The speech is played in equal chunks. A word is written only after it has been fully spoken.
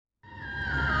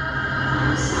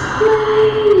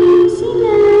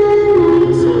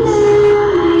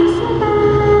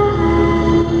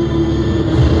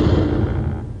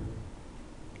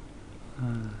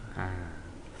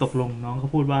กลงน้องเขา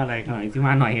พูดว่าอะไรคหรับน่อยที่ม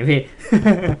าหน่อยครับพี่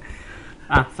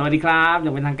สวัสดีครับอย่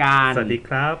างเป็นทางการสวัสดีค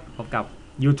รับพบกับ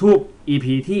YouTube EP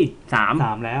ที่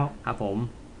3แล้วครับผม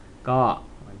ก็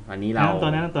วันนี้เราตัว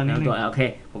นี้โอเค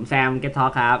ผมแซม Get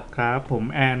Talk ครับครับผม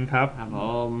แอนครับผ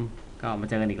มก็มา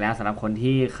เจอกันอีกแล้วสำหรับคน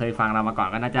ที่เคยฟังเรามาก่อน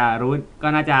ก็น่าจะ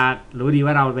รู้ดี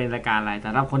ว่าเราเป็นรายการอะไรแต่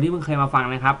สำหรับคนที่เพิ่งเคยมาฟัง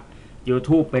นะครับ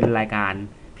YouTube เป็นรายการ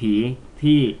ผี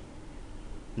ที่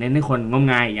เน้นให้คนงม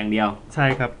งายอย่างเดียวใช่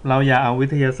ครับเราอย่าเอาวิ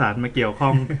ทยาศาสตร์มาเกี่ยวข้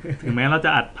อง ถึงแม้เราจะ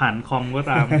อัดผ่านคอมก็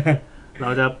ตาม เรา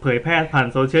จะเผยแพร่ผ่าน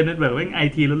โซเชียลเน็ตเวิร์กเรื่องไอ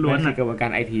ทีล้วนๆนะกระบวนการ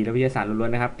ไอทีและวิทยาศาสตร์ล้ว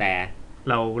นๆนะครับแต่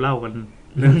เราเล่ากัน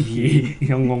เรื่องผี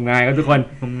ยังงมงายครับทุกคน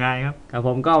งมงายครับครับผ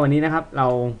มก็วันนี้นะครับเรา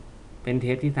เป็นเท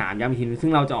ปที่3ย้ำอีกทีซึ่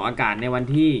งเราจะออกอากาศในวัน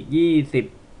ที่25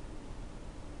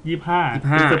 พ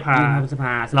ฤษภ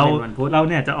าเรา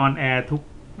เนี่ยจะออนแอร์ทุก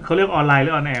เขาเรียกออนไลน์ห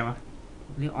รือออนแอร์วะ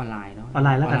เรียกออนไลน์เนาะออนไล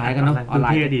น์แล้วกันเนาะออนไล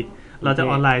น์ดีเราจะ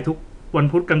ออนไลน์ทุกวัน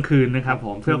พุธกลางคืนนะครับผ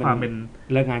มเพื่อความเป็น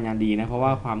เลิกงานยามดีนะเพราะว่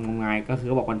าความงมงายก็คือเ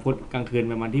ขาบอกวันพุธกลางคืน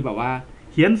เป็นวันที่แบบว่า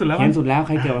เฮี้ยนสุดแล้วใ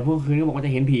ครเกิดวันพุธกลางคืนก็บอกว่าจ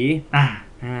ะเห็นผี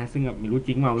ซึ่งแบบไม่รู้จ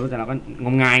ริงเปล่าไม่รู้แต่เราก็ง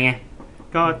มงายไง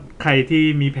ก็ใครที่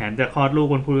มีแผนจะคลอดลูก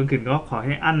วันพุธกลางคืนก็ขอใ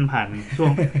ห้อั้นผ่านช่ว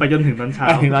งไปจนถึงตอนเช้า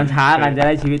กันจะไ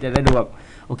ด้ชีวิตจะได้ดูแบบ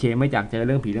โอเคไม่อยากเจอเ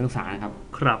รื่องผีเรื่องสางครับ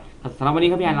ครับสำหรับวันนี้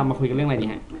ครับพี่แอนเรามาคุยกันเรื่องอะไรดี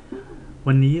ฮะ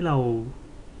วันนี้เรา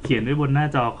เขียนไว้บนหน้า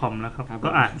จอคอมแล้วครับก็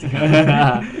อ่าน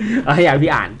อยาก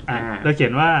พี่อ่านเราเขี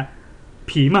ยนว่า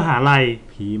ผีมหาลัย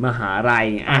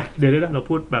เดี๋ยวเรา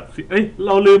พูดแบบเ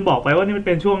ราลืมบอกไปว่านี่มันเ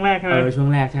ป็นช่วงแรกใช่ไหมช่วง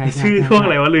แรกใช่ชื่อช่วงอะ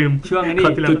ไรวะลืมช่วงนี้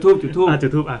จุดทูบจุดทู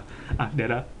บเดี๋ยว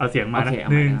นะเอาเสียงมานะ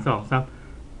1 2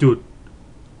 3จุด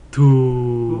ทู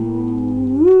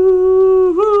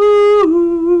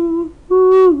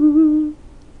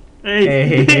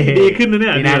ดีขึ้นนะเนี่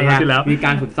ยดีแล้วมีก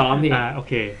ารฝึกซ้อมพี่โอ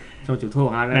เคช่วงจุดทูบข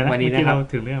องเราวันนี้นะครับ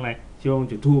ถึงเรื่องอะไรช่วง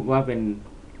จุดทูบว่าเป็น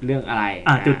เรื่องอะไร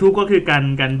จุดทูบก็คือ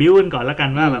การบิ้วกันก่อนแล้วกัน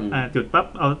ว่าแบบจุดปั๊บ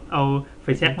เอาไฟ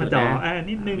แช็กมาจ่อ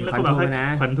นิดนึงแล้วก็แบบ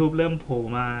ควันทูบเริ่มโผล่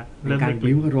มาเริ่มการ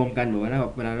บิ้วรวมกันเหมือนว่า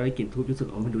เวลาเราได้กลิ่นทูบรู้สึก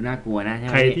มันดูน่ากลัวนะ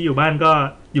ใครที่อยู่บ้านก็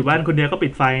อยู่บ้านคนเดียวก็ปิ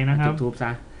ดไฟนะครับจุดทูบซ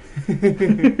ะ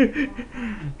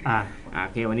โอ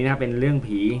เควันนี้นะเป็นเรื่อง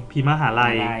ผีมหาลั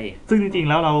ยซึ่งจริงๆ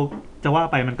แล้วเราจะว่า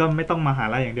ไปมันก็ไม่ต้องมหา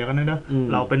ลัยอย่างเดียวกันเนอะ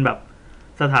เราเป็นแบบ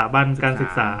สถาบันการศึ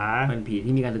กษาเป็นผี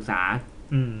ที่มีการศึกษา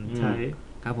ใช่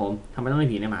ครับผมทำไมต้องเป็น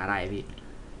ผีในมหาลัยพี่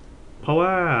เพราะว่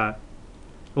า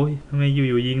โอ้ยทำไมอ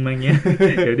ยู่ยิงมาอย่างเงี้ย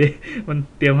เดี๋ยวดิมัน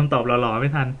เตรียมคำตอบหล่อๆไม่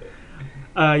ทัน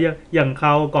อย่างคร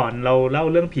าวก่อนเราเล่า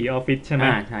เรื่องผีออฟฟิศใช่ไหม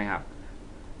ใช่ครับ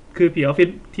คือผีออฟฟิศ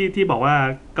ที่บอกว่า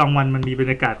กลางวันมันมีบร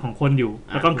รยากาศของคนอยู่แ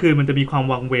ล้วกลางคืนมันจะมีความ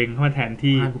วังเวงเข้ามาแทน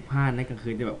ที่พลาดในกลางคื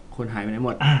นจะแบบคนหายไปไหนหม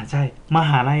ดใช่ม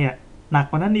หาลัยหนัก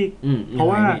กว่านั้นอีกเพราะ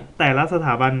ว่าแต่ละสถ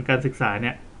าบันการศึกษาเ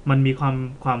นี่ยมันมีคว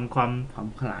ามข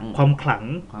ลัง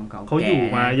เขาอยู่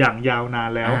มาอย่างยาวนาน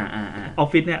แล้วออฟ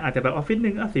ฟิศเนี่ยอาจจะแบบออฟฟิศนึ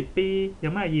ง10 ปียั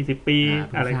งไม่20 ปี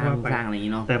อะไรก็ว่าไป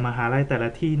แต่มหาลัยแต่ละ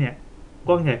ที่เนี่ยก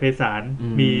ว้างใหญ่ไพศาล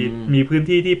มีพื้น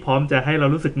ที่ที่พร้อมจะให้เรา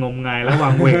รู้สึกงมงายและวา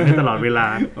งเวงได้ตลอดเวลา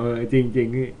จริง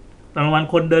ๆพี่ตอนวัน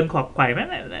คนเดินขวักไขว่แม่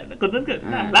คนนั้นเกิด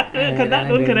รักคณะ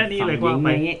นู้นคณะนี้เลยกว่าไป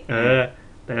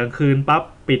แต่กลางคืนปั๊บ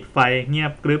ปิดไฟเงีย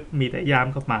บกริบมีแต่ยาม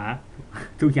กับหมา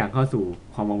ทุกอย่างเข้าสู่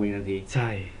ความวังเวงทันทีใช่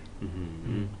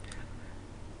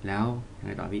แล้วยังไ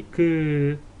งต่อพี่คือ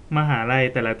มหาลัย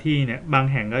แต่ละที่เนี่ยบาง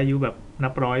แห่งก็อายุแบบนั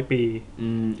บ100 ปี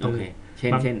โอเคเ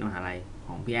ช่นมหาลัยข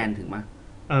องพี่แอนถึงมั้ย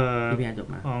ที่พี่แอนจบ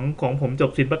มาของผมจ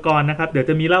บศิลปากรนะครับเดี๋ยว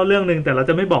จะมีเล่าเรื่องนึงแต่เรา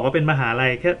จะไม่บอกว่าเป็นมหาลั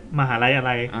ยแค่มหาลัยอะไ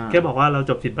รแค่บอกว่าเรา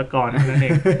จบศิลปากรนั่นเอ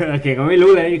งโอเคก็ไม่รู้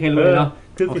เลยใครรู้เนาะ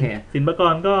คือศิลปาก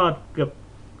รก็เกือบ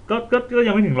ก็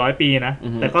ยังไม่ถึง100 ปีนะ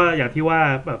แต่ก็อย่างที่ว่า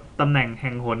แบบตำแหน่งแ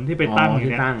ห่งหนที่ไปตั้งอยู่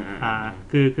เนี่ย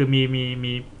คือ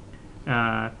มี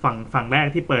ฝั่งแรก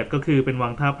ที่เปิดก็คือเป็นวั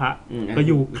งท่าพระก็อ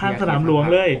ยู่ข้างสนามหลวง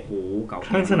เลยโอ้โหเก่า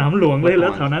ข้างสนามหลวงเลยแล้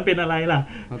วแถวนั้นเป็นอะไรล่ะ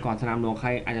เมื่อก่อนสนามหลวงใคร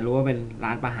อาจจะรู้ว่าเป็นร้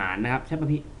านประหารนะครับใช่ป่ะ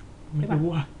พี่ไม่รู้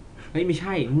ว่าไม่ใ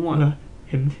ช่มั่ว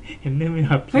เห็นเนี่ยมี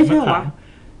แบบไม่ใช่วะ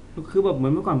คือแบบเหมือ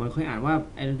นเมื่อก่อนเหมือนเคยอ่านว่า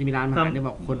จะมีร้านอาหารเนี่ยแ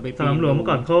บบคนไปสนามหลวงเมื่อ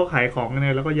ก่อนเขาขายของกันเ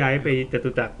นี่ยแล้วก็ย้ายไปจตุ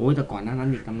จักรโอ้ยแต่ก่อนนั้น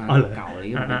มีตำนานเก่าอะไรเ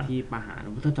ป็นที่ประหาร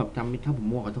ถ้าจำถ้าผม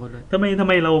มั่วขอโทษด้วยทำ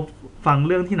ไมเราฟังเ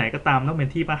รื่องที่ไหนก็ตามต้องเป็น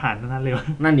ที่ประหารทั้งนั้นเลย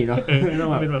นั่นดิเนาะต้อง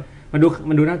แบบมัน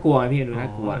ดูน่ากลัวพี่ดูน่า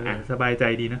กลัวสบายใจ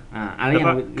ดีนะอะไรอย่า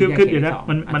งคือเดี๋ยวนะ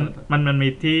มันมี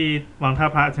ที่วังท่า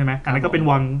พระใช่ไหมอันนั้นก็เป็น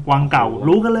วังเก่า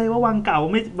รู้กันเลยว่าวังเก่า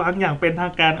ไม่วังอย่างเป็นทา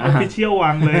งการออฟฟิเชียล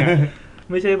วังเลย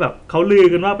ไม่ใช่แบบเขาลือ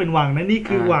กันว่าเป็นวังนะนี่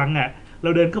คือวังเรา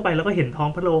เดินเข้าไปแล้วก็เห็นท้อง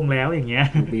พระโรงแล้วอย่างเงี้ย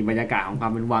มีบรรยากาศของควา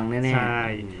มเป็นวังแน่ๆใช่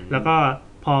แล้วก็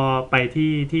พอไป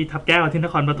ที่ทับแก้วที่น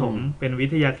ครปฐมเป็นวิ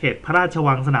ทยาเขตพระราช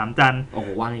วังสนามจันทร์โอ้โห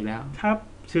วังอีกแล้วครับ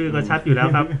ชื่อก็ชัดอยู่แล้ว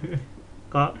ครับ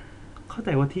ก็เข้าใจ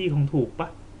ว่าที่คงถูกปะ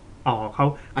อ๋อ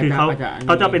คือเ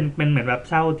ขาจะเป็นเหมือนแบบ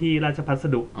เช่าที่ราชพัส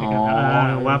ดุ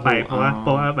ว่าไปเพราะ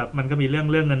ว่าแบบมันก็มีเรื่อง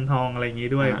เงินทองอะไรอย่างนี้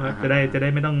ด้วยเพราะจะได้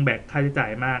ไม่ต้องแบกค่าใช้จ่า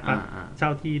ยมากก็เช่า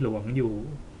ที่หลวงอยู่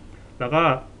แล้วก็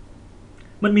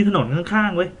มันมีถนนข้า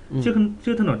งๆเว้ย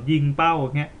ชื่อถนนยิงเป้า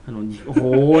เงี้ยถนนโอ้โห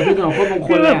ที่ถนนโคตรมงค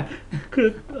ลเลยคือ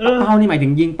เป้านี่หมายถึ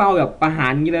งยิงเป้าแบบประหา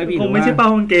รงี้เลยพี่คงไม่ใช่เป้า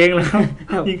กางเกงแล้ว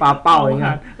ยิงปาเป้าอย่างเ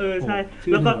งี้ยใช่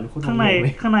แล้วก็ข้าง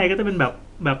ในก็จะเป็นแบ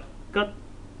บก็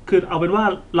คือเอาเป็นว่า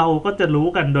เราก็จะรู้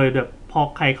กันโดยแบบพอ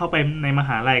ใครเข้าไปในมห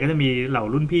าลัยก็จะมีเหล่า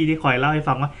รุ่นพี่ที่คอยเล่าให้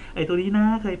ฟังว่าไอ้ตัวนี้นะ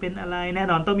เคยเป็นอะไรแน่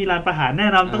นอนต้องมีลานประหารแน่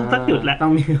นอนต้องสักจุดแหละ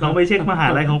เราไม่เช็คมหา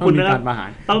ลัยของคุณนะครับ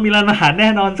ต้องมีลานประหารแน่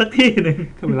นอนสักที่นึง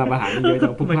ก็มีลานประหารเยอะจั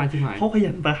งพุ่งพลาดชิบหายเขาข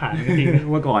ยันประหารจริง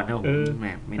เมื่อก่อนแหม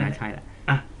ไม่น่าใช่แหละ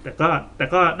แต่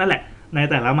ก็นั่นแหละใน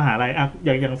แต่ละมหาลัยอ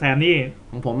ย่างแซมนี่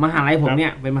ของผมมหาลัยผมเนี่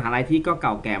ยเป็นมหาลัยที่ก็เ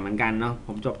ก่าแก่เหมือนกันเนาะผ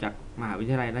มจบจากมหาวิ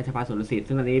ทยาลัยราชภัฏสวนดุสิต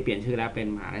ซึ่งตอนนี้เปลี่ยนชื่อแล้วเป็น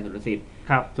มหาลัยสวนดุสิต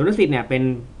สวนดุสิตเนี่ยเป็น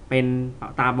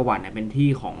ตามประวัติเนี่ยเป็นที่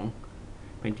ของ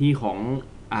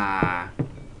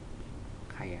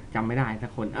ใครจำไม่ได้สั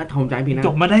กคนทงใจพี่นะจ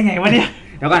บมาได้ไงวะเนี่ย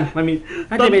เดี๋ยวกันมันมี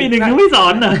ตอนปีหนึ่งเขาไม่สอ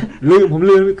นเหรอผม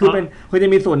ลืมคือจะ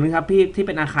มีส่วนนึงครับที่เ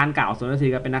ป็นอาคารเก่าสวนดุสิ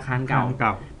ตก็เป็นอาคารเก่า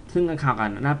ซึ่งอาคารกั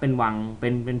นน่าเป็นวังเ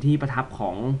ป็นที่ประทับข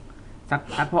อง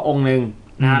สักพระองค์หนึ่ง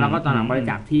นะแล้วก็ตอนหลังบริ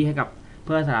จาคที่ให้กับเ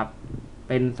พื่อสำหรับ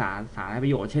เป็นสาธารณปร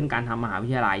ะโยชน์เช่นการทำมหาวิ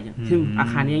ทยาลัยซึ่งอา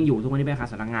คารนี้ยังอยู่ทุกวันนี้เป็นอาคาร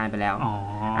สำนักงานไปแล้ว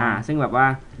ซึ่งแบบว่า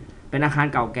เป็นอาคาร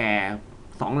เก่าแก่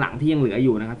2หลังที่ยังเหลืออ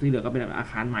ยู่นะครับที่เหลือก็เป็นอา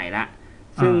คารใหม่ละ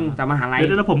ซึ่งแต่มหาลัยเ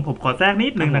ดี๋ยวผมขอแทรกนิ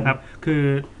ดนึงนะครับ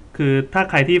คือถ้า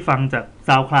ใครที่ฟังจาก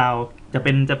SoundCloud จะเ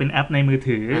ป็นแอปในมือ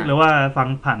ถือหรือว่าฟัง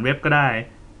ผ่านเว็บก็ได้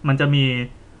มันจะมี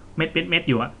เม็ด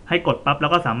อยู่อะให้กดปั๊บแล้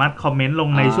วก็สามารถคอมเมนต์ลง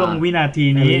ในช่วงวินาที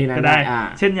นี้ก็ได้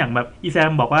เช่นอย่างแบบอีแซ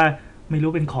มบอกว่าไม่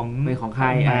รู้เป็นของใคร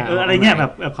อะไรเงี้ยแบ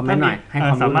บคอมเมนต์หน่อยให้ค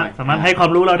วามรู้สามารถให้ควา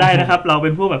มรู้เราได้นะครับเราเป็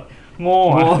นผู้แบบโง่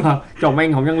จบแม่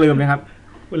งผมยังลืมเลยครับ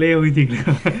เร็วจริงๆเลย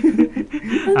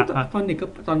ตอนเด็กก็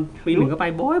ตอนปีหนึ่งก็ไป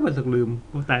บ่อยบ่สึกลืม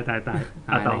ตาย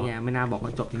อะไรเงี้ยไม่น่าบอกว่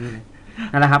าจบที่นี่เลย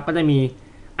นั่นแหละครับก็จะมี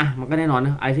มันก็แน่นอนน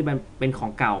ะอะไรที่เป็นขอ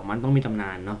งเก่ามันต้องมีตำน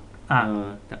านเนาะ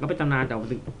แต่ก็เป็นตำนานแต่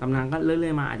ตำนานก็เรื่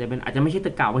อยๆมาอาจจะไม่ใช่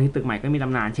ตึกเก่าบางทีตึกใหม่ก็มีต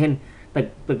ำนานเช่น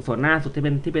ตึกส่วนหน้าสุดที่เ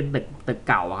ป็นตึก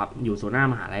เก่าครับอยู่ส่วนหน้า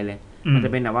มหาลัยเลยมันจ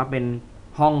ะเป็นแบบว่าเป็น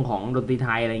ห้องของดนตรีไท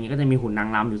ยอะไรเงี้ยก็จะมีหุ่นนาง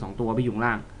รำอยู่2ตัวไปอยู่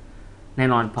ล่างแน่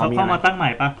นอนพอมีเข้ามาตั้งใหม่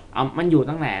ปะมันอยู่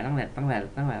ตั้งแต่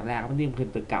แรกมันเป็น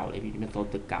ตึกเก่าเลยพี่เป็นโซน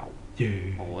ตึกเก่า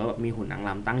โอ้โหแล้วแบบมีหุ่นนางร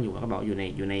ำตั้งอยู่แล้วก็บอกอยู่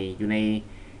ใน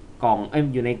กล่อง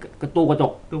อยู่ในตู้กระจ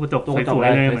กสว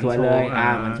ยเลย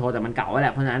มันโชว์แต่มันเก่าแหล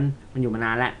ะเพราะฉะนั้นมันอยู่มาน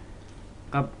านแล้ว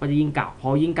ก็จะยิ่งเก่าพอ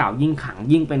ยิ่งเก่ายิ่งขัง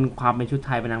ยิ่งเป็นความเป็นชุดไท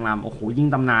ยเป็นนางรำโอ้โหยิ่ง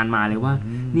ตำนานมาเลยว่า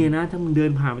เนี่ยนะถ้ามึงเดิ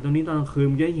นผ่านไปตรงนี้ตอนกลางคืน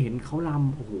มึงจะเห็นเขาร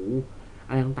ำโอ้โหอ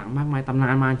ะไรต่างๆมากมายตำนา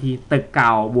นมาทีตึกเก่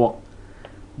าบ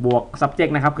วก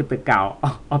subject นะครับคือตึกเก่า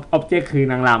object คือ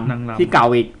นางรำที่เก่า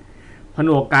อีกผน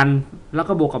วกกันแล้ว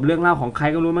ก็บวกกับเรื่องเล่าของใคร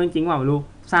ก็รู้มั้งจริงว่าไม่รู้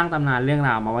สร้างตำนานเรื่องร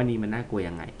าวมาว่านี่มันน่ากลัว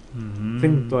ยังไงซึ่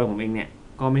งตัวผมเองเนี่ย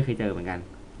ก็ไม่เคยเจอเหมือนกัน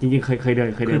จริงๆเคยเดิ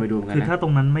นไปดูเหมือนกันคือถ้าตร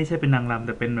งนั้นไม่ใช่เป็นนางรำแ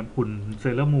ต่เป็นแบบหุ่นเซ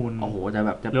เลอร์มูนโอ้โหจะแ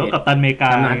บบหรือกับตันอเมริกา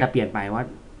ตำนานจะเปลี่ยนไปว่า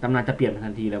ตำนานจะเปลี่ยน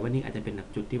ทันทีแล้วว่านี่อาจจะเป็น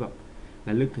จุดที่แบบร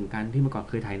ะลึกถึงการที่เมื่อก่อน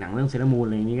เคยถ่ายหนังเรื่องเซเลอร์มูนอ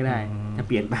ะไรอย่างนี้ก็ได้จะเ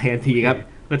ปลี่ยนไปทันทีครับ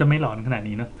ก็จะไม่หลอนขนาด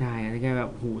นี้เนาะใช่แค่แบบ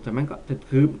โหแต่มันก็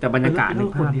คือแต่บรรยากาศใน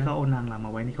คนที่เขาเอานางรำม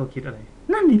าไว้นี่เขาคิดอะไร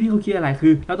นั่นนี่พี่เขาคิดอะไรคื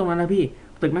อแล้วตรงนั้นนะพี่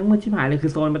ตึกแม่งมืดชิบหายเลยคื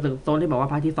อโซนที่บอกว่า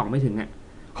พระอาทิตย์ส่องไม่ถึงอ่ะ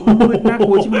มืดน่าก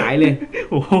ลัวชิบหายเลย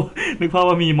โอ้โหนึกภาพ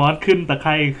ว่ามีมอสขึ้นตะไค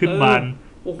ร่ขึ้นบาน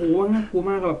โอ้โหน่ากลัว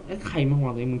มากแบบใครมาหัว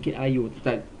เลยมึงคิดอะไรอยู่แ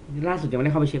ต่ล่าสุดยังไม่ไ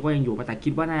ด้เข้าไปเช็คว่ายังอยู่แต่คิ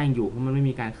ดว่าน่ายังอยู่เพราะมันไม่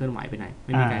มีการเคลื่อนไหวไปไหนไ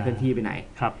ม่มีการเคลื่อนที่ไปไหน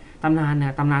ครับตำนาน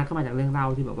ก็มาจากเรื่องเล่า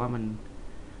ที่แบบว่า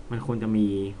มันควรจะมี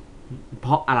เพ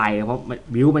ราะอะไรเพราะ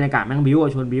บิวบรรยากาศแม่งบิว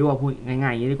ชวนบิวพูดง่าย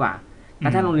ๆอย่างนี้ดีกว่าแต่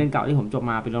ถ้าโรงเรียนเก่าที่ผมจบ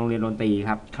มาเป็นโรงเรียนดนตรี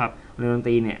ครับโรงเรียนดนต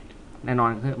รีเนี่ยแน่นอน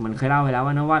เหมือนเคยเล่าไปแล้ว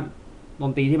ว่าด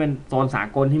นตรีที่เป็นโซนสา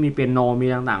กลที่มีเปียโนมี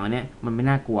ต่างๆอันนี้มันไม่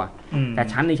น่ากลัวแต่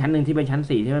ชั้นในชั้นหนึ่งที่เป็นชั้น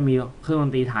4ที่มันมีเครื่องด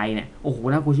นตรีไทยเนี่ยโอ้โห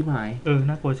น่ากลัวชิบหาย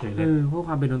น่ากลัวเฉยเลยเพราะค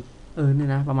วามเป็นเนี่ย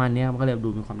นะประมาณนี้มันก็เลยดู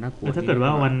เป็นความน่ากลัวถ้าเกิดว่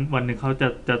าวันหนึ่งเขา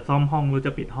จะซ่อมห้องหรือจ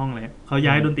ะปิดห้องเลยเขา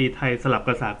ย้ายดนตรีไทยสลับ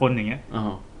กับสากลอย่างเงี้ย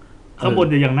ข้างบน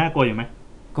จะยังน่ากลัวอยู่ไหม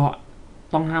ก็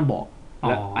ต้องห้ามบอก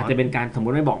อาจจะเป็นการสมม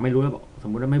ติไม่บอกไม่รู้แล้วบอกสม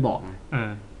มติว่าไม่บอก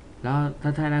แล้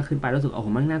วถ้าน่าขึ้นไปรู้สึกโอ้โห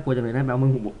มันน่ากลัวจังเลยนะแบบมึ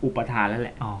งอุปทานแล้วแห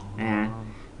ละนะฮะ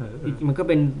มันก็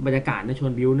เป็นบรรยากาศในชว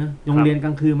นบิวนะโรงเรียนกล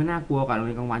างคืนมันน่ากลัวกว่าโรงเ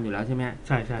รียนกลางวันอยู่แล้วใช่ไหมใ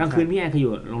ช่กลางคืนพี่แอนเคยอ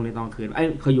ยู่โรงเรียนตอนกลางคืน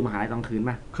เคยอยู่มหาลัยตอนกลางคืน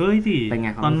ป่ะเคยสิ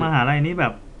ตอนมหาลัยนี่แบ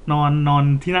บนอน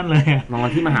ที่นั่นเลยนอน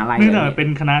ที่มหาลัยนี่แต่เป็น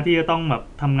คณะที่จะต้องแบบ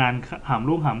ทำงานหาม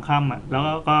รุ่งหามค่ำอ่ะแล้ว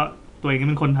ก็ ตัวเอง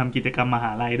เป็นคนทำกิจกรรมมห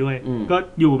าลัยด้วยก็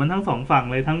อยู่มันทั้ง2ฝั่ง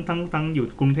เลยทั้งอยู่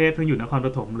กรุงเทพทั้งอยู่นครป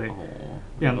ฐมเลย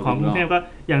อย่างของกรุงเทพก็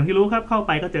อย่างที่รู้ครับเข้าไ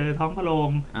ปก็เจอท้องพระโรง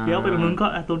เดี๋ยวไปตรงนู้นก็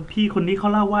ตัวพี่คนนี้เขา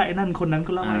เล่าว่าไอ้นั่นคนนั้น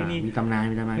ก็เล่าว่าไอ้นี่มีตำนาน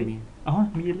มีอ๋อ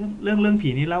มีเรื่องผี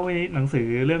นี่เล่าไว้หนังสือ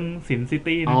เรื่องสินซิ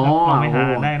ตี้นะครับลองไปหา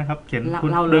ได้นะครับเขียน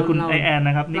โดยคุณไอแอน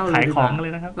นะครับนี่ขายของกันเล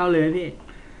ยนะครับเล่าเลยพี่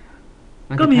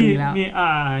ก็มี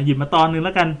หยิบมาตอนนึงแ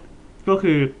ล้วกันก็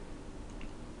คือ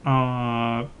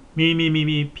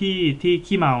มีพี่ที่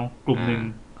ขี้เมากลุ่มหนึ่ง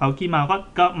เขาขี้เมา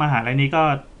ก็มหาลัยนี้ก็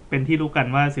เป็นที่รู้กัน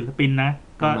ว่าศิลปินนะ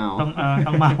ก็ต้อ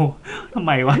งเมาทำไ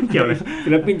มวะเกี่ยวเลยศิ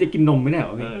ลปินจะกินนมไม่ได้หร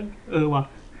อพี่วะ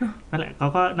นั่นแหละเขา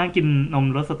ก็นั่งกินนม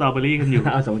รสสตรอเบอรี่กันอยู่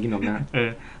สมมติกินนมนะ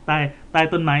ใต้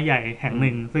ต้นไม้ใหญ่แห่งห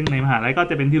นึ่งซึ่งในมหาลัยก็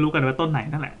จะเป็นที่รู้กันว่าต้นไหน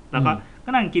นั่นแหละแล้วก็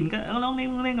นั่งกินก็ร้อง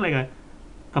เล่นอะไรกัน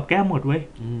กับแก้มหมดเว้ย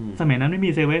สมัยนั้นไม่มี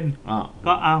เซเว่น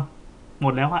ก็เอาหม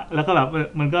ดแล้วอะแล้วก็แบบ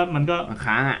มันก็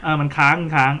ค้างมันค้าง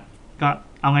ก็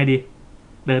เอาไงดี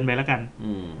เดินไปแล้วกัน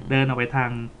เดินออกไปทาง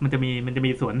มันจะ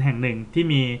มีสวนแห่งหนึ่งที่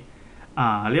มี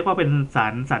เรียกว่าเป็นศ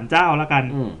าลเจ้าแล้วกัน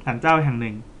ศาลเจ้าแห่งห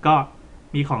นึ่งก็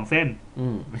มีของเส้น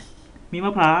มีม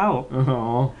ะพร้าว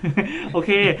โอเ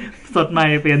คสดใหม่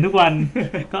เปลี่ยนทุกวัน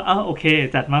ก็โอเค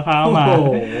จัดมะพร้าวมา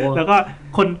แล้วก็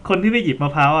คนที่ไปหยิบมะ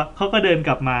พร้าวอ่ะเขาก็เดินก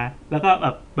ลับมาแล้วก็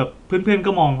แบบเพื่อนๆ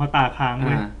ก็มองเขาตาค้างเ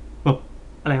ลยแบบ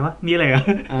อะไรวะมีอะไรอ่ะ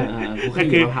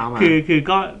คือ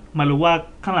ก็มารู้ว่า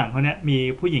ข้างหลังเขาเนี้ยมี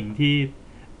ผู้หญิงที่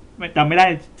จำไม่ได้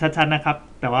ชัดๆนะครับ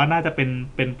แต่ว่าน่าจะเ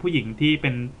ป็นผู้หญิงที่เป็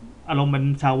นอารมณ์เป็น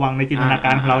ชาววังในจินตนาก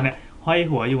ารของเราเนี่ยห้อย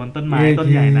หัวอยู่บนต้นไม้ต้น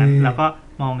ใหญ่นั้นแล้วก็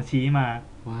มองชี้มา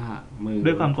ว่ามึงด้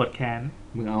วยความกดแค้น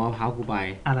มึงเอามะพร้าวกูไป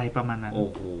อะไรประมาณนั้นโอ้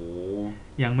โห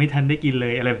ยังไม่ทันได้กินเล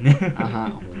ยอะไรแบบนี้โ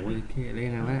อ้โหเท่เลย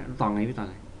นะว่าต่อไงพี่ต่อ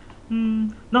ไง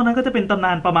นอกนั้นก็จะเป็นตำน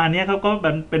านประมาณนี้ครับก็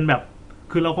เป็นแบบ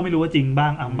คือเราก็ไม่รู้ว่าจริงบ้า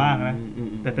งบ้างนะ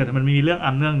แต่มันมีเรื่อง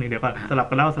เรื่องนึงเดี๋ยวก่อนสลับ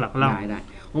กันเล่าได้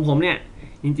ของผมเนี่ย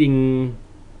จริง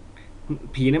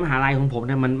ๆผีในมหาลัยของผมเ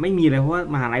นี่ยมันไม่มีเลยเพราะว่า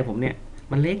มหาลัยผมเนี่ย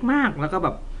มันเล็กมากแล้วก็แบ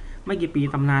บไม่กี่ปี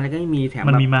ตำนานอะไรก็ไม่มีแถม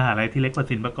มันมีมหาลัยที่เล็กกว่า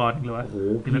ศิลปากรหรือว่า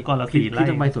ศิลปากรเรา4 ไร่ที่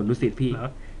ต้องไปสวนดุสิตพี่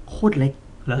โคตรเ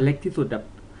ล็กที่สุดแบบ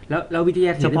แล้ววิทย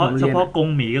าเขตที่ผมเรียนเฉพาะกรง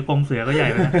หมีกับกรงเสือก็ใหญ่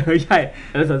ไปนะใช่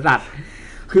แล้วสวนสัตว์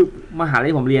คือมหาลั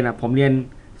ยผมเรียนผมเรียน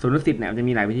สวนดุสิตเนี่ยมันจะ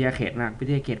มีหลายวิทยาเขตมากวิ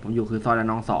ทยาเขตผมอยู่คือซอยละ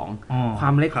นอง2ควา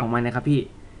มเล็กของมันนะครับพี่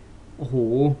โอ้โห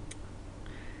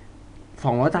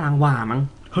200 ตารางวามั้ง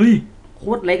เฮ้ยโค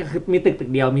ตรเล็กคือมีตึก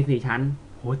เดียวมี4 ชั้น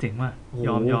โหเจ๋งมากย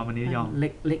อมอันนี้ยอมเล็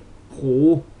กโห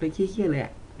เล็กเขี้ยเลยอ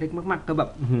ะเล็กมากๆก็แบบ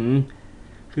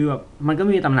คือแบบมันก็ไ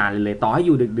ม่มีตำนานเลยต่อให้อ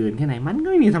ยู่ดึกดื่นแค่ไหนมันก็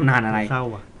ไม่มีตำนานอะไรเศร้า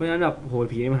อ่ะเพราะฉะนั้นแบบโห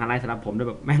ผีในมหาลัยสำหรับผม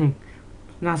แบบแม่ง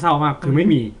น่าเศร้ามากคือไม่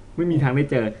มีทางได้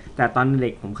เจอแต่ตอนเด็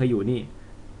กผมเคยอยู่นี่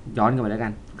ย้อนกลับไปแล้วกั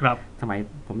นครับสมัย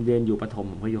ผมเรียนอยู่ประถม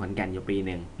ผมเคยอยู่ขอนแก่นอยู่ปี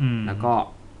นึงแล้วก็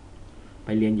ไป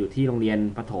เรียนอยู่ที่โรงเรียน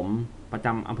ประถมประจ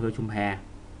ำอำเภอชุมแพ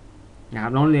นะครั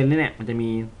บโรงเรียนนี่เนี่ยมันจะมี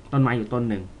ต้นไม้อยู่ต้น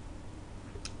หนึ่ง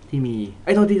ที่มี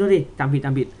โทษทีจำ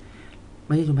ผิดไ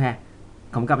ม่ใช่ชุมแพ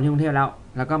ผมกลับมาที่กรุงเทพแ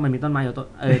ล้วก็มันมีต้นไม้อยู่ต้น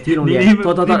ที่โรงเรียนโท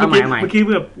ษเอาใหม่เมื่อกี้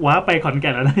แบบว้าไปขอนแก่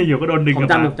นแล้วอยู่ก็โดนดึงผม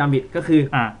จำผิดก็คือ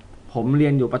ผมเรี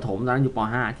ยนอยู่ประถมตอนนั้นอยู่ป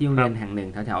 .5 ที่โรงเรียนแห่งหนึ่ง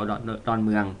แถวๆดอนเ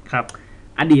มืองครับ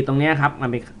อดีตตรงนี้ครับมัน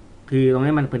เป็นคือตรง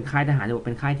นี้มันเป็นค่ายทหารจะบอกเ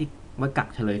ป็นค่ายที่ว่ากัก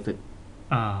เฉลยศึก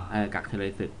กักเฉลย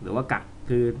ศึกหรือว่ากัก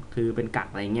คือเป็นกัก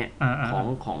อะไรเงี้ย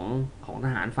ของท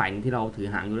หารฝ่ายนึงที่เราถือ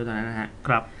หางอยู่ด้วยตอนนั้นนะฮะค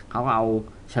รับเขาก็เอา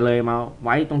เฉลยมาไ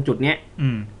ว้ตรงจุดเนี้ย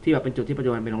ที่แบบเป็นจุดที่ปัจ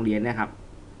จุบันเป็นโรงเรียนนะครับ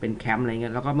เป็นแคมป์อะไรเงี้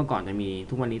ยแล้วก็เมื่อก่อนจะมี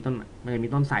ทุกวันนี้มันจะมี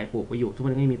ต้นไทรปลูกไว้อยู่ทุกวัน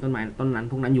นี้ก็มีต้นไม้ต้นนั้น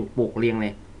พวกนั้นอยู่ปลูกเรียงเล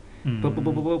ย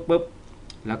ปุ๊บ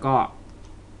แล้วก็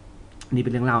นี่เป็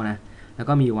นเรื่องเล่านะแล้ว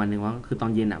ก็มีวันหนึ่งว่าคือตอ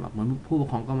นเย็นอ่ะแบบเหมือนผู้ปก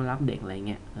ครองก็มารับเด็กอะไรเ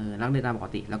งี้ยรับเด็กตามปก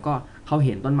ติแล้วก็เขาเ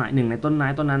ห็นต้นไม้หนึ่งในต้นไม้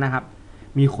ต้นนั้นนะครับ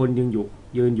มีคนยืน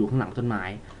อยู่ข้างหลังต้นไม้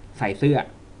ใส่เสื้อ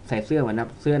เหมือน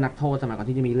เสื้อนักโทษสมัยก่อน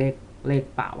ที่จะมีเลข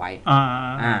ปะไว้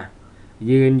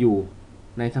ยืนอยู่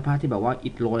ในสภาพที่แบบว่าอิ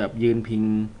ฐโรยแบบยืนพิง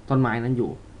ต้นไม้นั้นอยู่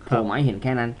โผล่มาให้เห็นแ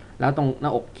ค่นั้นแล้วตรงหน้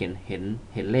าอกเ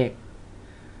ห็นเลข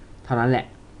เท่านั้นแหละ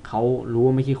เขารู้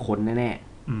ว่าไม่ใช่คนแน่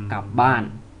ๆกลับบ้าน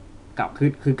กลับ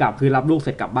คือรับลูกเส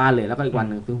ร็จกลับบ้านเลยแล้วก็อีกวัน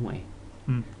หนึ่งซื้อหวย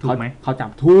ถูกไหมเขาจับ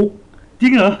ถูกจริ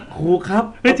งเหรอถูกครับ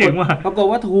เจ๋งว่ะปรากฏ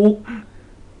ว่าถูก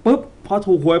ปุ๊บพอ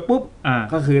ถูกหวยปุ๊บ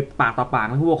ก็คือปากต่อปาก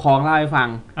ผู้ปกครองเล่าให้ฟัง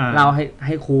เล่าใ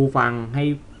ห้ครูฟังใ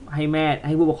ห้แม่ใ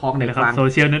ห้ผู้ปกครองเด็กฟังโซ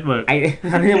เชียลเน็ตเวิร์ก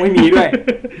อันนี้ยังไม่มีด้วย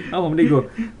แล้วผมได้ดู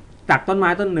จากต้นไม้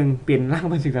ต้นหนึ่งเปลี่ยนร่าง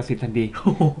เป็นสิ่งศักดิ์สิทธิ์ทันที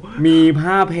มี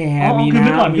ผ้าแพรมีน้ำคือเ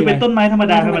มื่อก่อนคือเป็นต้นไม้ธรรม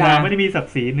ดาไม่ได้มีศัก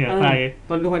ดิ์ศรีเหนือใคร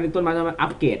ทุกวันนี้ต้นไม้อั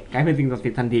ปเกรดกลายเป็นสิ่งศักดิ์สิ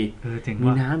ทธิ์ทันทีเจ๋งมี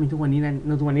น้ำมีทุกวันนี้นั่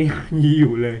นทุกวันนี้มีอ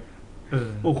ยู่เลย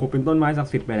โอ้โหเป็นต้นไม้ศัก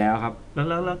ดิ์สิทธิ์ไปแล้วครับแล้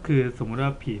วคือสม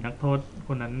มติว่าผีนักโทษ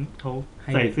คนนั้นเข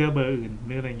าใส่เสื้อเบอร์อื่น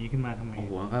หรืออะไรอย่างนี้ขึ้นมาทำไมโอ้โ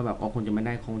หก็แบบคงจะไม่ไ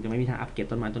ด้คงจะไม่มีทางอัปเกร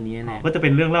ดต้นไม้ต้นนี้แน่ก็จะ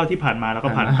เป็นเรื่องเล่าที่ผ่านมาแล้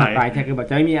วก็ผ่านไปใช่คือแบบ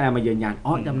จะไม่มีอะไรมายืนยั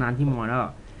นตำนานที่มอแล้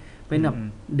วเป็นแบบ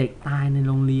เด็กตายในโ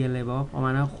รงเรียนเลยเพราะประมา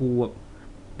ณว่าครูแบบ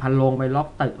พันลงไปล็อ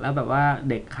กตึกแล้วแบบว่า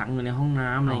เด็กขังอยู่ในห้อ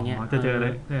งน้ำอะไรเงี้ยจะเจอเล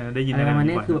ยได้ยินอะไรประมา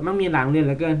ณนี้คือมันมีหลังเรียนเ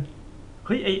หลือเกิน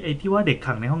เฮ้ยไอที่ว่าเด็ก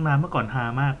ขังในห้องน้ำเมื่อก่อนฮ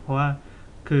ามากเพราะว่า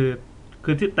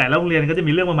คือที่แต่ละโรงเรียนก็จ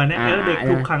ะมีเรื่องประมาณนี้เด็ก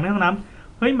ถูกขังในห้องน้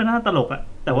ำเฮ้ยมันน่าตลกอะ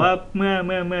แต่ว่า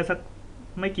เมื่อสัก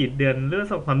ไม่กี่เดือนหรือ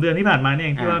2-3 เดือนที่ผ่านมาเนี่ยเ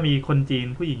องที่ว่ามีคนจี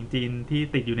นผู้หญิงจีนที่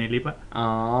ติดอยู่ในลิฟต์อะ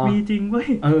มีจริง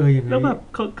เว้ยแล้วแบ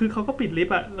บเขาก็ปิดลิฟ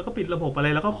ต์อะแล้วก็ปิดระบบอะไ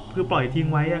รแล้วก็คือปล่อยทิ้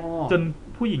งไว้อะจน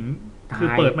ผู้หญิงคือ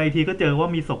เปิดมาอีกทีก็เจอว่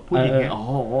ามีศพผู้หญิงเนี่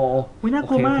ยน่า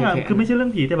กลัวมากอะคือไม่ใช่เรื่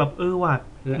องผีแต่แบบว่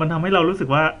ะมันทำให้เรารู้สึก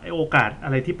ว่าโอกาสอะ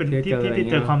ไรที่เป็นที่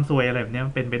เจอความซวยอะไรแบบนี้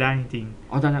มันเป็นไปได้จริง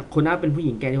ๆตอนนั้นคนนั้นเป็นผู้ห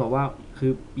ญิงแกที่บอกว่า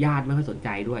คือญาติไม่ค่อยสน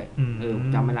ใจด้วย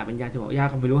จำไม่ได้เป็นญาติที่บอกญาติ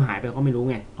เขาไม่รู้หายไปเขาไม่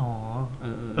รู้ไ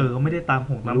งเขาไม่ได้ตา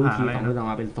มหงตามหาอะไรรู้ทีต่อ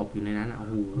มาเป็นศพอยู่ในนั้น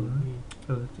โอ้โ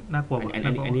หน่ากลัว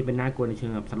อันนี้เป็นน่ากลัวในเชิ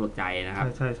งแบบสลดใจนะครั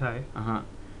บใช่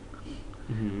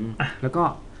แล้วก็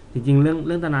จริงๆเ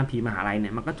รื่องตำนานผีมหาลัยเนี่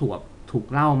ยมันก็ถู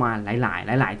กเล่ามาห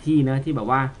ลายที่นะที่แบบ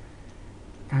ว่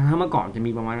าถ้าเมื่อก่อนจ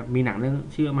ะมีประมาณมีหนังเรื่อ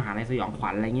งชื่อมหาลัยสยองข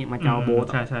วัญอะไรเงี้ยมาเจ้า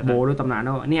โบด้วยตำนา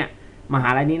นว่าเนี่ยม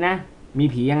หาลัยนี้นะมี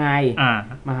ผียังไ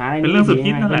งมหาลัยนี้เป็นเรื่องสุ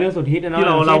ดฮิตนั่นแหละเป็นเรื่องสุดฮิตนะ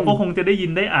ที่เราก็คงจะ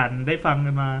ได้ยินได้อ่านได้ฟั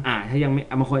งกันมาถ้ายัง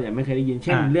ไม่บางคนยังไม่เคยได้ยินเ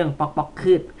ช่นเรื่องป๊อ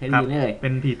กคืดเคยได้ยินเลย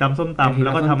เป็นผีตำส้มตำแล้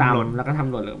วก็ทำหล่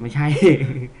นหรือไม่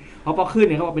ใช่เพราะป๊อกคืดเ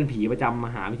นี่ยเขาบอกเป็นผีประจำม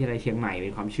หาวิทยาลัยเชียงใหม่เป็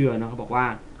นความเชื่อเนาะเขาบอกว่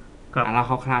าเรา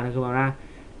คร่าวๆนะคือว่า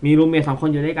มีรูมเมท2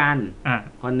 คนอยู่ด้วยกั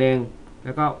นคนนึง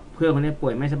แล้วก็เพื่อนคน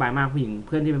นี้ป่วยไม่สบายมากผู้หญิง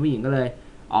เพื่อนที่เป็นผู้หญิงก็เล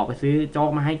ยออกไปซื้อ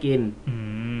โจ๊กมาให้กิน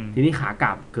ทีนี้ขาก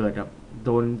ลับเกิดแบบ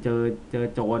โดนเจอ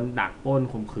โจรดักปล้น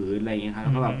ข่มขืนอะไรอย่างเงี้ยครับ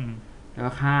แล้วก็แบบแล้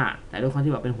วก็ฆ่าแต่ด้วยควา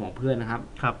มที่แบบเป็นห่วงเพื่อนนะครั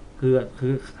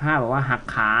บคือฆ่าแบบว่าหัก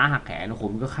ขาหักแขน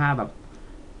ผมก็ฆ่าแบบ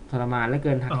ทรมานแล้วเ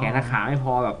กินหักแขนหักขาไม่พ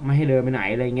อแบบไม่ให้เดินไปไห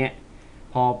นอะไรเงี้ย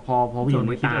พอผู้หญิ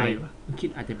งไม่ตา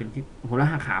ยคิดอาจจะเป็นที่ผมแล้ว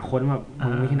หักขาคนแบบมึ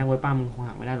งไม่ใช่นักมวยปั้มมึงคง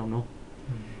หักไม่ได้หรอกเนา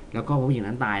ะแล้วก็ผู้หญิง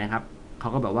นั้นตายนะครับเขา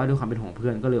ก็แบบว่าด้วยความเป็นห่วงเพื่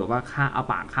อนก็เลยแบบว่าฆ่าเอ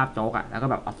าปากคาบโจ๊กแล้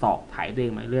วก็แบบเอาศอกไถตัวเ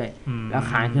องมาเรื่อยแล้ว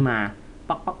คานขึ้นม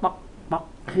าป๊อ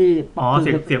กคือ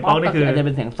เสียงป๊อกนี่คืออาจจะ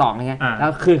เป็นเสียงศอกไง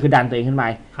แล้วคือดันตัวเองขึ้น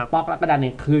ไปป๊อกแล้วก็ดันเ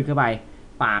องขึ้นไป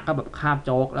ปากก็แบบคาบโ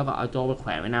จ๊กแล้วก็เอาโจ๊กไปแข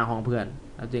วนไว้หน้าห้องเพื่อ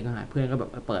นแล้วตัวเองก็หายเพื่อนก็แบ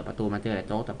บเปิดประตูมาเจอแต่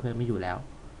โจ๊กแต่เพื่อนไม่อยู่แล้ว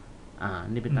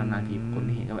นี่เป็นตำนานผีคน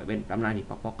ที่เห็นก็แบบเป็นตำนา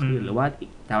นผีป๊อกขึ้นหรือว่า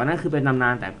แต่ว่านั่นคือเป็นตำน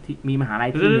านแต่ที่มีมห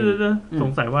าลัยที่ส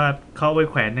งสัยว่าเขาไป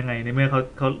แขวนยังไงในเมื่อเข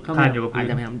าคานอยู่กับพื้นอาจ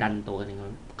จะพยายามดันตัวกันอย่างเงี้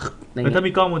ยถ้า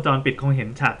มีกล้องวงจรปิดคง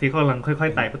เห็นฉากที่เขากำลังค่อย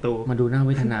ๆไต่ประตูมาดูน่า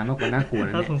เวทนามากกว่าน่ากลัวน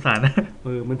ะน่าสงสารน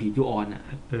ะมันผีจูออ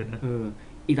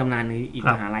นอีกตำนานนึงอี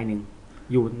กมหาลัยนึง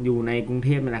อยู่ในกรุงเท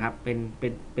พนี่แหละครับ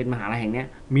เป็นมหาลัยแห่งเนี้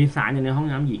ยมีศาลอยู่ในห้อง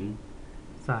น้ำหญิ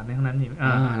งศาลในห้องน้ำหญิ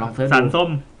งลองเสิร์ช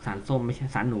ศาลส้มไม่ใช่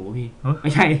ศาลหนูพี่ไ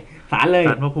ม่ใช่ศาลเล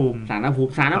ยศาลพระภูมิศาล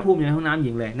พระภูมิอยู่ในห้องน้ำ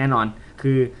หญิงเลยแน่นอ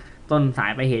นคือต้นส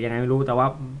ายไปเหตุยังไงไม่รู้แต่ว่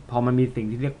าพอมันมีสิ่ง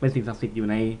ที่เรียกเป็นสิ่งศักดิ์สิทธิ์อยู่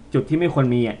ในจุดที่ไม่ควร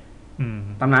มี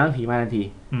ตำนานเรื่องผีมาทัน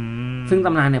ทีซึ่ง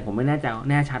ตำนานเนี่ยผมไม่แ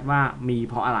น่ชัดว่ามี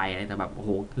เพราะอะไรแต่แบบโอ้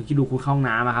โหคือคิดดูคุณเข้าห้อ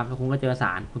งน้ำครับแล้วคุณก็เจอ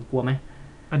สารคุณกลัวไห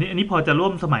มอันนี้พอจะร่ว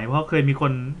มสมัยเพราะเค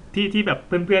ยมีคนที่แบบเ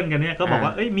พื่อนๆกันเนี่ยก็บอ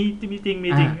กว่าเอ้ยมีจริง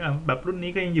แบบรุ่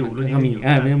นนี้ก็ยังอยู่รุ่นนี้ก็มี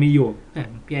มันยังมีอยู่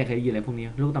พี่เคยได้ยินอะไรพวกนี้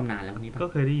ลูกตำนานแล้วพวกนี้ก็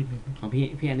เคยได้ยินของ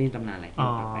พี่อันนี้ตำนานอะไร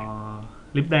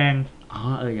ลิปแดง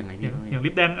ยังไงพี่อย่า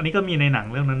งลิปแดงอันนี้ก็มีในห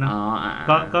นังเรื่องนั้นน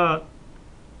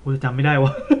ะก็กูจะจำไม่ได้ว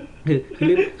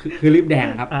ะคือลิปแ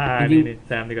ดงครับจริง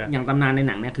ๆอย่างตำนานในห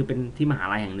นังเนี่ยคือเป็นที่มห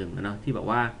าลัยแห่งหนึ่งนะเนาะที่แบ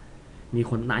บว่ามี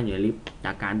คนตายอยู่ในลิฟต์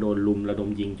จากการโดนลุมระ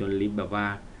ดมยิงจนลิฟต์แบ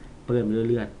บว่าเปื้อนไปด้วย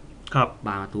เลือดบ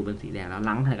านประตูเป็นสีแดงแล้ว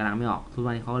ล้างถ่ายกระล้างไม่ออกทุก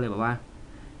วันนี้เขาเลยแบบว่า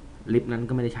ลิฟต์นั้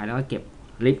นก็ไม่ได้ใช้แล้วก็เก็บ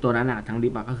ลิฟต์ตัวนั้นทั้งลิ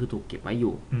ฟต์ก็คือถูกเก็บไว้อยู่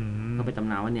ก็เป็นตำ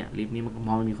นานว่าเนี่ยลิฟต์นี้มัน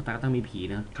มองมีคนตายก็ต้องมีผี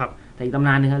นะครับแต่อีกตำ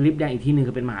นานนึงครับลิฟต์แดงอีกที่นึ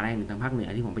งคือเป็นมหาลัยแห่งหนึ่งทางภาคเหนือ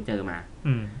ที่ผมไปเจอมา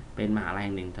เป็นมหาลัย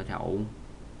แห่งหนึ่งแถว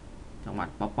จังหวั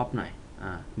ดป๊อปหน่อย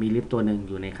มีลิฟต์ตัวหนึ่งอ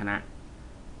ยู่ในคณะ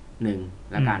หนึ่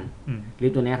งแล้วกันลิ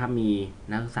ฟต์ตัวนี้ครั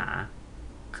บมีนักศึกษ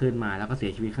าขึ้นมาแล้วก็เ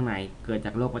สียชีวิตข้างในเกิด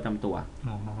จากโรคประจำตัว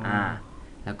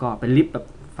แล้วก็เป็นลิฟต์แบบ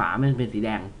ฝามันเป็นสีแ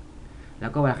ดง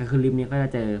แล้วก็เวลาใครขึ้นลิฟต์นี้ก็จ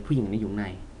ะเจอผู้หญิงในอ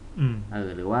ยู่ใ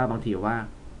นหรือว่าบางทีว่า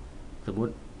สม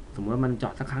มติว่ามันจ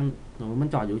อดสักครั้งสมมติมัน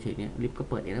จอดอยู่เฉยเนี่ยลิฟต์ก็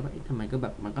เปิดเองแล้วแบบทำไมก็แบ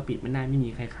บมันก็ปิดไม่ได้ไม่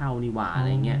มีใครเข้านี่หว่าอะ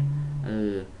ไรเงี้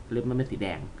ยลิฟต์มันเป็นสีแ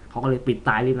ดงเขาก็เลยปิดต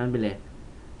ายลิฟต์นั้นไปเลย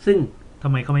ซึ่งทำ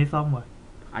ไมเขาไม่ซ่อมวะ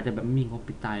อาจจะแบบไม่มีง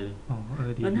บปิดตายเลย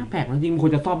ดีแล้วน่าแปลกจริงๆคว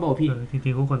รจะซ่อมเปล่าพี่จริ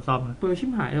งๆเขาควรซ่อมนะชิ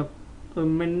บหายแบ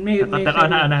บมันไม่แต่ก็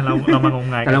น่าเรามางม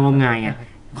งายแต่เรางมงายไง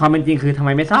ความเป็นจริงคือทำไ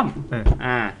มไม่ซ่อม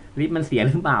ลิฟต์มันเสีย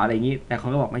หรือเปล่าอะไรอย่างนี้แต่เข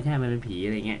าก็บอกไม่ใช่มันเป็นผีอ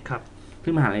ะไรเงี้ยครับ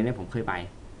ซึ่งมหาลัยเนี่ยผมเคยไป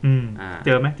เจ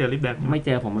อไหมเจอลิฟต์แดงไม่เจ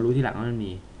อผมมารู้ที่หลังว่ามัน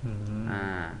มี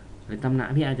หรือตำนาน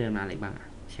พี่อาจเจอตำนานอะไรบ้าง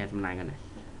แชร์ตำนานกันหน่อย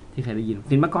ที่เคยได้ยิน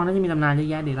ศิลปากรน่าจะมีตำนานเยอะ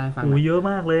แยะดีไลฟ์ฟังเยอะ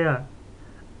มากเลยอ่ะ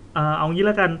เอางี้แ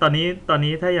ล้วกันตอน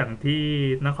นี้ถ้าอย่างที่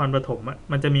นครปฐม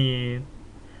มันจะ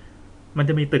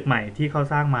มีตึกใหม่ที่เขา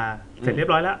สร้างมาเสร็จเรีย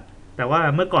บร้อยแล้วแต่ว่า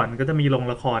เมื่อก่อนก็จะมีโรง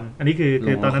ละครอันนี้คือ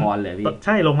ตอนนั้นใ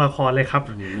ช่โรงละครเลยครับ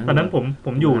ตอนนั้นผ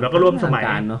มอยู่แล้วก็ร่วมสมัย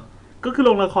ก็คือโ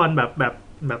รงละครแบบ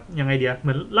ยังไงเดียเห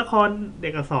มือนละครเด็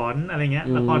กอักษรอะไรเงี้ย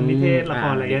ละครนิเทศละค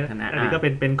รอะไรเงี้ยอันนี้ก็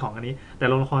เป็นของอันนี้แต่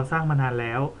โรงละครสร้างมานานแ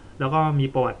ล้วก็มี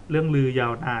ประวัติเรื่องลือยา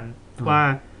วนาน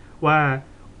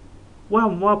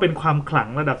ว่าเป็นความขลัง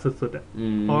ระดับสุดๆอ่ะ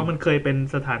เพราะว่ามันเคยเป็น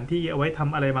สถานที่เอาไว้ท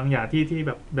ำอะไรบางอย่างที่แ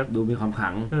บบดูมีความขลั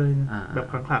งแบบ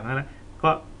ขลังๆนั่นแหละก็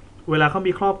เวลาเขา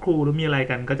มีครอบครูหรือมีอะไร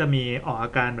กันก็จะมีออกอา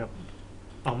การแบบ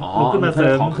ลุกขึ้นมาเสริ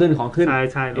มของขึ้น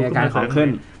ใช่ลุกขึ้นมาของขึ้น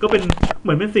ก็เป็นเห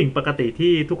มือนเป็นสิ่งปกติ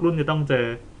ที่ทุกรุ่นจะต้องเจอ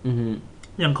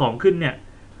อย่างของขึ้นเนี่ย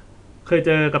เคยเ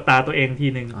จอกับตาตัวเองที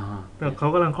นึงแต่เขา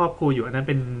กำลังครอบครูอยู่อันนั้น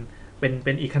เ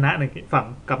ป็นอีกคณะหนึ่งฝั่ง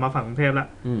กลับมาฝั่งกรุงเทพละ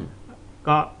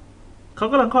ก็เขา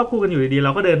กำลังครอบครูกันอยู่ดีๆเร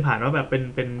าก็เดินผ่านว่าแบบเ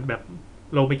ป็นแบบ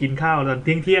ลงไปกินข้าวตอนเ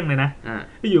ที่ยงเลยนะ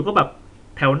อยู่ก็แบบ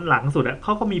แถวหลังสุดอ่ะเข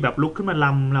าก็มีแบบลุกขึ้นมาล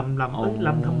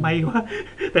ำทำไมวะ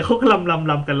แต่เขาก็ล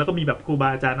ำกันแล้วก็มีแบบครูบา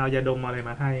อาจารย์เอายาดมอะไร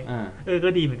มาให้ก็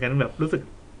ดีเหมือนกันแบบรู้สึก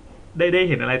ได้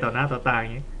เห็นอะไรต่อหน้าต่อตาอย่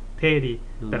างเงี้ยเท่ดี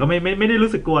แต่ก็ไม่ได้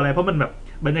รู้สึกกลัวอะไรเพราะมันแบบ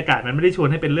บรรยากาศมันไม่ได้ชวน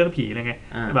ให้เป็นเรื่องผีเลยไง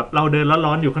แบบเราเดิน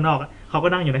ร้อนๆอยู่ข้างนอกเขาก็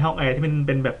นั่งอยู่ในห้องแอร์ที่มันเ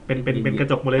ป็นแบบเป็นกระ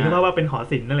จกหมดเลยนึกว่าเป็นหอ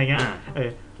ศิลป์อะไรเงี้ย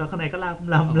แล้วข้างในก็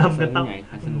ลำกันต้อง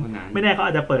ไม่แน่เขาอ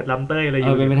าจจะเปิดลำเต้ยอะไรอ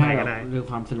ยู่ไม่ได้ก็ได้เรื่อง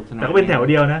ความสนุกสนานแต่ก็เป็นแถว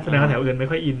เดียวนะแสดงว่าแถวอื่นไม่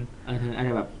ค่อยอินอาจจ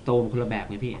ะแบบโตคนละแบบ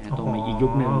ไงพี่โตมาอีกยุ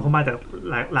คนึงเขามาจาก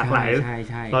หลากหลาย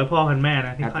ร้อยพ่อพันแม่น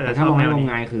ะที่แต่ถ้ามองให้งม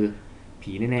งายคือ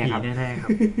ผีแน่ๆครับผีแน่ๆครับ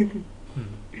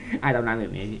ไอ้ตำนานแบ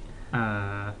บนี้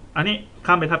อันนี้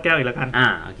ข้ามไปทับแก้วอีกแล้วกัน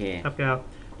โอเคทับแก้ว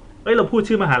เราพูด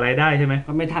ชื่อมหาลัยได้ใช่ไหม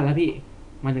ก็ไม่ทันแล้วพี่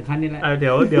มาถึงขั้นนี้แล้วเ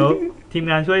ดี๋ยวทีม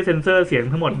งานช่วยเซ็นเซอร์เสียง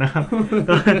ทั้งหมดนะครับ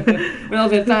ไม่ต้อง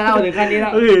เซ็นเซอร์แล้วถึงขั้นนี้แล้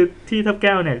วที่ทับแ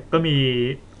ก้วเนี่ยก็มี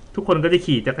ทุกคนก็จะ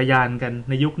ขี่จักรยานกัน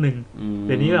ในยุคนึงเ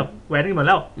ดี๋ยวนี้แบบแว้นกันหมดแ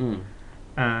ล้ว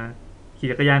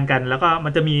ขี่จักรยานกันแล้วก็มั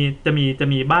นจะ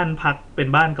มีบ้านพักเป็น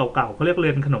บ้านเก่าๆเขาเรียกเรื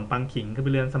อนขนมปังขิงคือเป็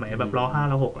นเรือนสมัยแบบร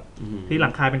.5 ร.6อ่ะที่หลั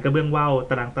งคาเป็นกระเบื้องว่าว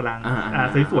ตาราง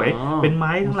สวยๆเป็นไ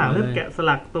ม้ข้างหลังเริ่มแกะส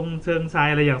ลักตรงเชิงทราย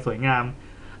อะไรอย่างสวยงาม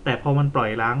แต่พอมันปล่อย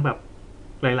ร้างแบบ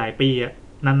หลายๆปีอ่ะ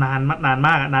นานมาก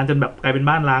นานจนแบบกลายเป็น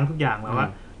บ้านร้างทุกอย่างแล้วว่า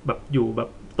แบบอยู่แบบ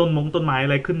ต้นไม้อะ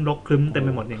ไรขึ้นรกครึ้มเต็มไป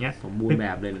หมดอย่างเงี้ยสมบูรณ์แบ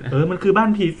บเลยมันคือบ้าน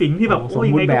ผีสิงที่แบบโอ้ย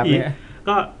ไงก็ผี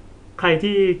ก็ใคร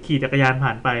ที่ขี่จักรยาน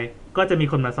ผ่านไปก็จะมี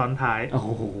คนมาซ้อนท้ายโอ้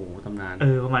โหตำนาน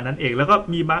ประมาณนั้นเองแล้วก็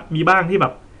มีบ้างที่แบ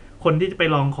บคนที่จะไป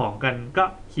ลองของกันก็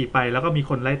ขี่ไปแล้วก็มี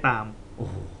คนไล่ตาม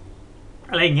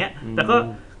อะไรอย่างเงี้ยแต่ก็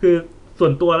คือส่ว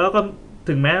นตัวแล้วก็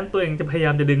ถึงแม้ตัวเองจะพยาย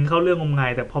ามจะดึงเข้าเรื่องงมงา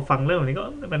ยแต่พอฟังเรื่องแบบนี้ก็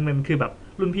มันคือแบบ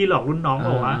รุ่นพี่หลอกรุ่นน้องบ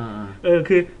อกว่า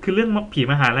คือเรื่องผี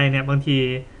มหาลัยเนี่ยบางที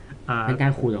เป็นกา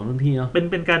รขู่ของรุ่นพี่เนาะ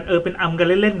เป็นการเป็นอัมกัน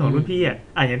เล่นๆของรุ่นพี่อ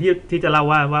ย่างที่จะเล่า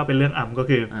ว่าเป็นเรื่องอัมก็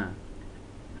คือ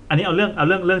อันนี้เอาเ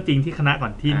รื่องจริงที่คณะก่อ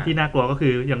นที่น่ากลัวก็คื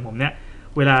ออย่างผมเนี่ย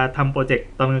เวลาทำโปรเจกต์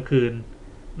ตอนกลางคืน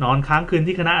นอนค้างคืน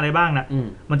ที่คณะอะไรบ้างนะ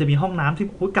มันจะมีห้องน้ำที่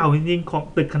เก่าจริงๆของ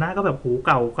ตึกคณะก็แบบเ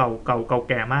ก่า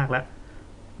แก่มากแล้ว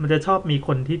มันจะชอบมีค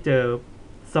นที่เจอ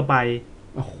สบาย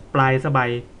ปลายสบาย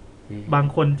บาง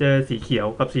คนเจอสีเขียว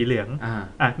กับสีเหลือง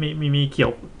มีเขีย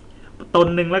วตน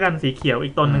นึงแล้วกันสีเขียวอี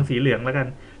กตนนึงสีเหลืองแล้วกัน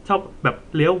ชอบแบบ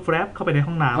เลี้ยวแฟบเข้าไปใน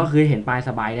ห้องน้ำก็คือเห็นปลายส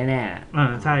บายแน่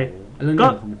ๆใช่ก็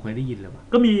ผมเคยได้ยินเลย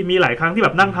ก็มีหลายครั้งที่แบ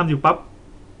บนั่งทำอยู่ปั๊บ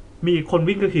มีคน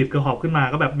วิ่งกระขีดกระหอบขึ้นมา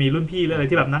ก็แบบมีรุ่นพี่เลย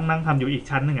ที่แบบนั่งทำอยู่อีก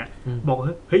ชั้นนึงอ่ะบอก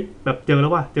เฮ้ยแบบเจอแล้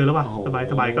วว่ะสบ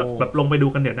ายก็แบบลงไปดู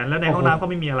กันเดี๋ยวนั้นแล้วในห้องน้ำก็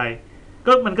ไม่มีอะไร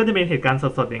ก็มันก็จะเป็นเหตุการณ์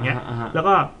สดๆอย่างเงี้ยแล้ว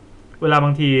ก็เวลาบ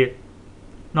างที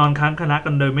นอนค้างคณะกั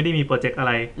นโดยไม่ได้มีโปรเจกต์อะไ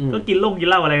รก็กินเห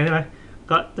ล้าอะไรใช่ไหม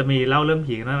ก็จะมีเล่าเรื่อง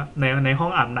ผีนะในห้อ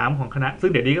งอาบน้ำของคณะซึ่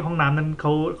งเดี๋ยวนี้ห้องน้ำนั้นเ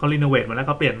ขารีโนเวทมาแล้วเ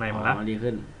ขาเปลี่ยนใหม่หมดแล้วดี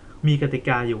ขึ้นมีกติก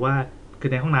าอยู่ว่าคื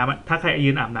อในห้องน้ำถ้าใคร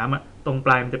ยืนอาบน้ำตรงป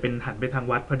ลายมันจะเป็นหันไปทาง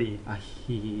วัดพอดี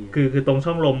คือตรง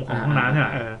ช่องลมของห้องน้ำเนี่ย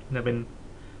จะเป็น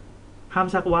ห้าม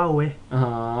ชักว่าวเว้ย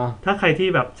ถ้าใครที่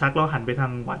แบบชักแล้วหันไปทา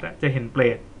งวัดจะเห็นเปร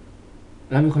ต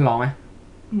แล้วมีคนร้องไหม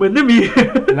เหมือนจะมี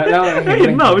แล้วเห็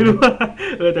นเปล่าไม่รู้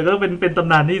แต่ก็เป็นต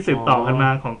ำนานที่สืบต่อกันมา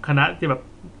ของคณะที่แบบ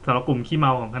สำหรับกลุ่มขี้เม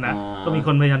าของคณะก็มีค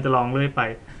นพยายามจะลองเรื่อยไป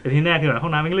แต่ที่แน่คือห้อ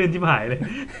งน้ำไม่ลื่นชิบหายเลย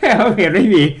เห็นไม่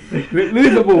มีลื่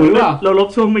นสบู่หรือเปล่าเราลบ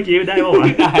ช่วงเมื่อกี้ได้ป่าว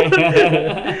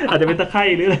อาจจะเป็นตะไคร่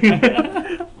หรืออะไร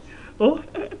โอ้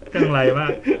จังไรมา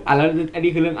กแล้วอัน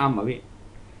นี้คือเรื่องอัมเหรอพี่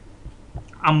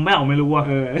อัมไม่รู้อ่ะ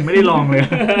ไม่ได้ลองเลย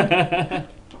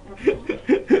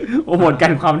โอ้หมดกั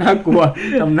นความน่ากลัว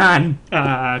ตำนาน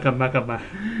กลับมา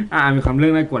มีความเรื่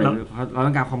องน่ากลัวเราต้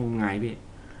องการความงมงายพี่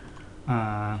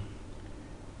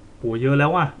โหเยอะแล้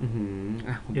วว่ะ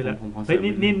เยอะแล้วเฮ้ย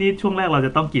นี่ช่วงแรกเราจ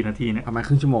ะต้องกี่นาทีเนี่ยประมาณค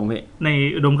รึ่งชั่วโมงพี่ใน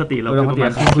อุดมคติเราประมา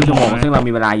ณครึ่งชั่วโมงซึ่งเรา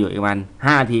มีเวลาอยู่อีกวัน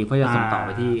5 นาทีเพื่อจะส่งต่อไป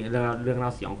ที่เรื่องเล่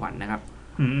าสยองขวัญนะครับ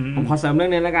ผมขอเสริมเรื่อ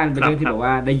งนี้แล้วกันเป็นเรื่องที่แบบว่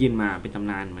าได้ยินมาเป็นต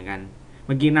ำนานเหมือนกันเ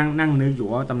มื่อกี้นั่งนึกอยู่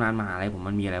ว่าตำนานมหาลัยผม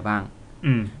มันมีอะไรบ้าง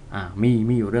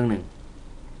มีอยู่เรื่องหนึ่ง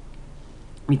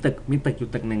มีตึกอยู่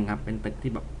ตึกหนึ่งครับเป็นตึก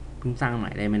ที่แบบเพิ่งสร้างใหม่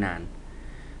ได้ไม่นาน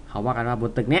เขาว่ากันว่าบ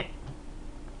นตึกเนี้ย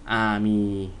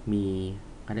มี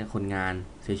เขาเรียกคนงาน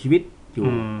เสียชีวิตอยู่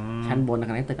ชั้นบนนะค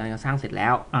รับตึกกำลังจะสร้างเสร็จแล้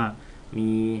วมี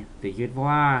เสียชีวิตเพราะ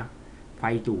ว่าไฟ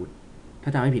ดูดถ้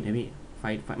าจำไม่ผิดนะพี่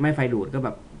ไฟดูดก็แบ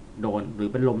บโดนหรือ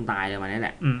เป็นลมตายอะไรมานี่แห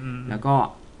ละแล้วก็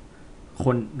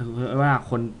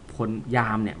คนยา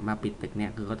มเนี่ยมาปิดตึกเนี่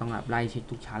ยคือก็ต้องแบบไล่เช็ค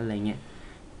ทุกชั้นอะไรเงี้ย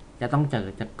จะต้องเจ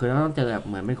อแบบ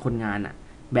เหมือนเป็นคนงานอ่ะ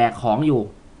แบกของอยู่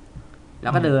แล้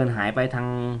วก็เดินหายไปทาง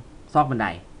ซอกบันได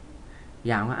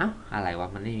อย่างว่าอะไรวะ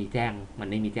มันไม่มีแจ้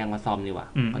งว่าซ่อมนี่วะ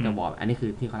เขาจะบอกอันนี้คื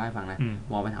อที่เขาเล่าให้ฟังนะ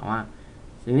บอกไปถามว่า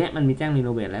สิ่งนี้มันมีแจ้งรีโน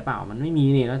เวทอะไรเปล่ามันไม่มี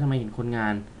นี่แล้วทำไมเห็นคนงา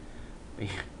น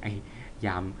ไอ้ย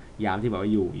ามที่บอกว่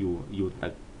าอยู่ตึ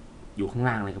กอยู่ข้าง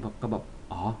ล่างเลยก็บอก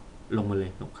อ๋อลงมาเล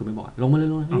ยคือไม่บอกลงมาเลย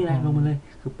ไม่มีอะไรลงมาเลย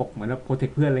คือปกเหมือนว่าโปรเทค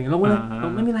เพื่อนอะไรเงี้ยลงมาเลย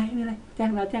ไม่มีอะไรแจ้ง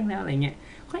แล้วอะไรเงี้ย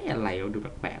ก็อะไรดู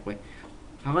แปลกๆเว้ย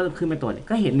เขาก็ขึ้นไปตรวจ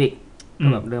ก็เห็นเด็กก็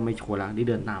แบบเดินไปโชว์แล้วที่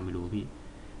เดินตามไปดูพี่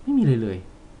ไม่มีเลย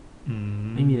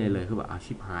ไม่มีอะไรเลยคือแบบ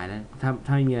ชิบหายแล้ว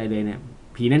ถ้าไม่มีอะไรเลยเนี่ย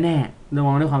ผีแน่ๆม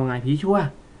องด้วยความงานผีชั่ว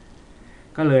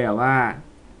ก็เลยว่า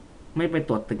ไม่ไปต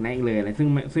รวจตึกนั้นอีกเลยอะไร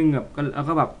ซึ่งแบบ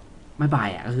ก็แบบไม่ไป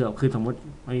ก็คือสมมติ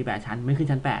มันมี8 ชั้นไม่ขึ้น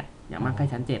ชั้น8อย่างมากแค่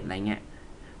ชั้น7อะไรเงี้ย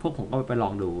พวกผมก็ไปล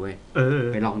องดูเว้ย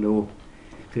ไปลองดู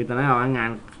คือตอนนั้นว่างาน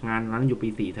นั้นอยู่ปี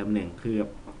4 เทอม 1คือ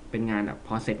เป็นงานแบบพ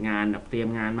อเสร็จงานแบบเตรียม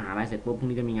งานมหาลัยเสร็จปุ๊บพรุ่ง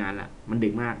นี้จะมีงานละมันดึ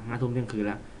กมาก5 ทุ่มเที่ยงคืน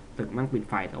แล้วตึกมั่งปิด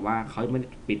ไฟแต่ว่าเขาไม่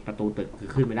ปิดประตูตึกคือ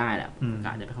ขึ้นไม่ได้แหละก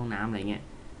ะจะไปห้องน้ำอะไรเงี้ย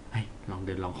ลองเ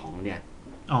ดินลองของเดียว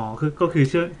ก็คือ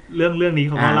เชื่อเรื่องนี้เ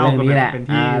ขาก็เล่ากันเป็น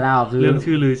ที่เรื่อง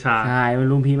ชื่อลือชาใช่เป็น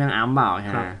ลุงพี่แม่งอ้ำเปล่าใ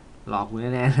ช่ไหมหลอกกูแ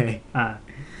น่ๆเลย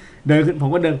เดินขึ้นผม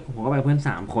ก็ไปเพื่อน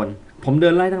3 คนผมเดิ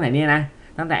นไล่ตั้งแต่นี้นะ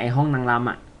ตั้งแต่ไอห้องนางรำ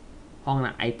อ่ะห้องน่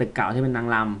ะไอตึกเก่าที่เป็นนาง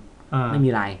รำไม่มี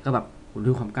อะไรก็แบบ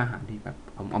ด้วยความกล้าหาญที่แบบ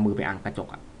ผมเอามือไปอังกระจก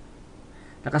อ่ะ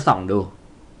แล้วก็ส่องดู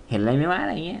เห็นอะไรไหมวะอะ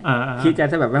ไรเงี้ยคิดจ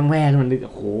ะแบบแว่งๆมันโ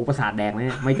อ้โหประสาทแดงเลย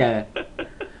ไม่เจอ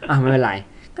ไม่เป็นไร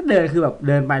ก็เดินคือแบบเ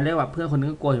ดินไปเรื่อยแบบเพื่อนคนนึง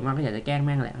ก็กลัวอยู่มากก็อยากจะแกล้งแ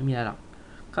ม่งแหละไม่มีอะไรหรอก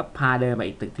ก็พาเดินไป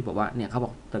อีกตึกที่บอกว่าเนี่ยเขาบอ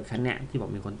กตึกชั้นเนี้ยที่บอก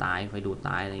มีคนตายไฟดูดต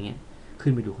ายอะไรเงี้ยขึ้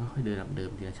นไปดูค่อยๆเดินแบบเดิม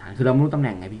ทีละชั้นคือเราไม่รู้ตำแห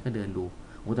น่งไงพี่ก็เดินดู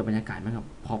โอ้แต่บรรยากาศมันแบบ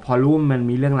พอรู้มัน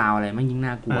มีเรื่องราวอะไรมันยิ่งน่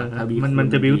ากลัวมัน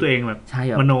จะบิ้วตัวเองแบบใช่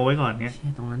มโนไว้ก่อนเนี่ย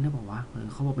ตรงนั้นได้บอกว่า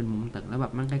เขาบอกเป็นมุมตึกแล้วแบ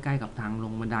บมันใกล้ๆกับทางล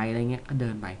งบันไดอะไรเงี้ยก็เดิ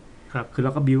นไปครับคือเร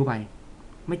าก็บิ้วไป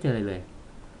ไม่เจออะไรเลย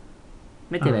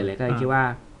ไม่เจออะไรเลยก็เลยคิดว่า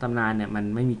ตำนานเนี่ยมัน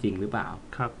ไม่มีจริงหรือเปล่า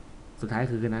ครับสุดท้าย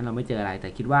คืนนั้นเราไม่เจออะไรแต่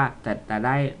คิดว่าแต่ไ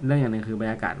ด้เรื่องอย่างหนึ่งคือบร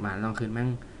รยากาศมาตอนคืนแม่ง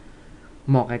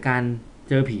เหมาะกับการ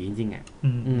เจอผีจริงๆอ่ะ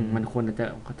มันควรจะเจอ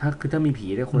ถ้ามีผี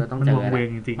ด้วยควรจะต้องเจออะไร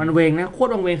มันเวงนะโคตร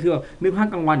เวงคือแบบนึกภาพ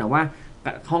กลางวันแบบว่า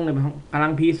ห้องเลยเป็นห้องกำลั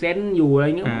งพรีเซนต์อยู่อะไรเ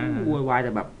งี้ยวุ่นวายแ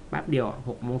ต่แบบแป๊บเดียว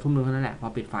6 โมง ทุ่มนึงเท่านั้นแหละพอ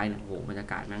ปิดไฟเนี่ยโอ้โหบรรยา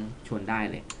กาศมันชวนได้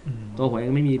เลยตัวผมยั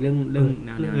งไม่มีเรื่องแน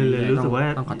วนี้เลยรู้สึกว่า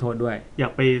ต้องขอโทษด้วยอยา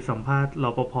กไปสัมภาษณ์ร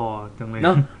ปภจังเลยเน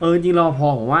าะจริงรปภ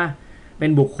ผมว่าเป็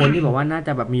นบุคคลที่บอกว่าน่าจ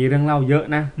ะแบบมีเรื่องเล่าเยอะ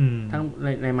นะทั้ง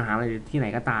ในมหาลัยที่ไหน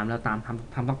ก็ตามแล้ว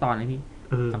ทำตอนเลยพี่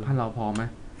สัมภาษณ์รปภไหม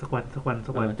สักวัน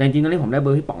แต่จริงๆตอนนี้ผมได้เบ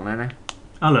อร์พี่ป๋องแล้วนะ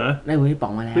เหรอได้เบอร์พี่ป๋อ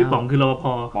งมาแล้วพี่ป๋องคือรปภ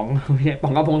ป๋องไม่ใช่ป๋อ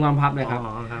งกระพงทองพับเลยครับ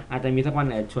อาจจะมีสักวัน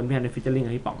ชวนพี่อันในฟิชเชอร์ลิง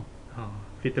กับพี่ป๋อง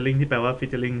ฟิชเชอร์ลิงที่แปลว่าฟิช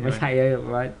เชอร์ลิงไม่ใช่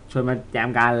ว่าชวนมาแจม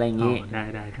กันอะไรอย่างงี้ไ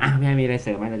ด้พี่อันมีอะไรเส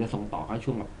ริมไหมเราจะส่งต่อเข้า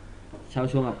ช่วงแบบ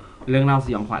ช่วงแบบเรื่องเล่าส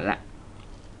ยองขวัญละ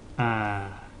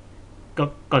ก็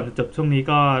ก่อนจะจบช่วงนี้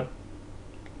ก็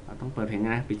ต้องเปิดเพลง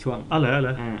นะปิดช่วงเหรอ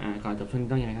ก่อนจบช่วงนี้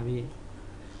ต้องยังไงครับพี่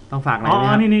ต้องฝากอะไรไหม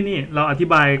ครับนี่เราอธิ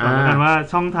บายก่อนกันว่า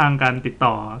ช่องทางการติด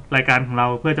ต่อรายการของเรา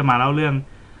เพื่อจะมาเล่าเรื่อง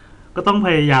ก็ต้องพ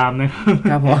ยายามนะค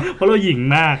รับเพราะเราหยิ่ง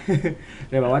มาก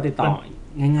เลยบอกว่าติดต่อ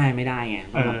ง่ายๆไม่ได้ไง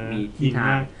มีที่ทา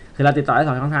งคือเราติดต่อได้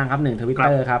2 ช่องทางครับ1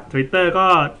 Twitter ครับ Twitter ก็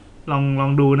ลอ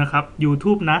งดูนะครับ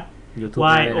YouTube นะ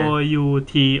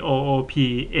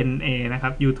YOUTOOPNA นะครั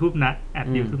บ YouTube นะ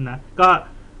 @YouTube นะก็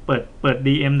เปิด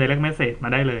DM direct message มา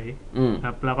ได้เลยค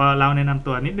รับแล้วก็เล่าแนะนำ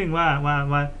ตัวนิดนึงว่า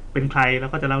เป็นใครแล้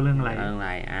วก็จะเล่าเรื่องอะไร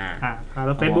แ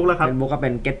ล้ว Facebook แล้วครับ Facebook ก็เป็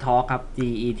น Get Talk ครับ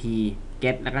GET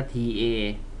Get แล้วก็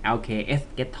TALKS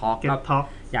Get Talk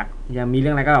อยากมีเรื่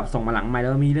องอะไรก็แบบส่งมาหลังไมค์แล้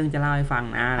วมีเรื่องจะเล่าให้ฟัง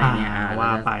นะอะไรเงี้ยว่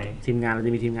าไปทีมงานเราจ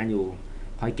ะมีทีมงานอยู่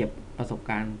คอยเก็บประสบ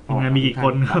การณ์มีกี่ค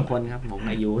นครับ2 คนครับผม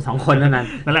อายุ2 คนเท่านั้น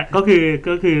นั่นแหละก็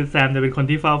คือแซมจะเป็นคน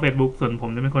ที่เฝ้า Facebook ส่วนผ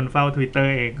มจะเป็นคนเฝ้า Twitter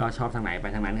เองก็ชอบทางไหนไป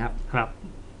ทางนั้นครับครับ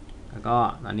แล้วก็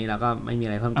ตอนนี้เราก็ไม่มีอ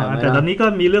ะไรเพิ่มเติมแต่ตอนนี้ก็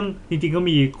มีเรื่องจริงๆก็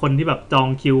มีคนที่แบบจอง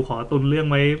คิวขอตุนเรื่อง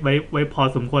ไว้พอ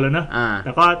สมควรแล้วเนอะแ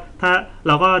ต่ก็ถ้าเ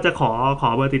ราก็จะขอ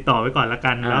เบอร์ติดต่อไว้ก่อนละ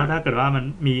กันแล้วถ้าเกิดว่ามัน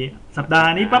มีสัปดาห์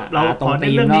นี้ปั๊บเราขอใน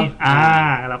เรื่องนี้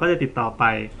เราก็จะติดต่อไป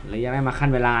หรือยังไม่มาขั้น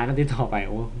เวลาก็ติดต่อไป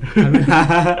โอ้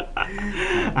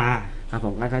ครับผ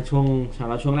มก็ถ้าช่วงสำ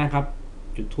หรับช่วงแรกครับ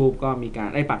จุดทูบก็มีการ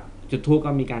ปักจุดทูบก็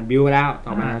มีการบิวแล้วต่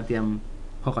อมาเตรียม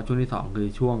พอกับช่วงที่2คือ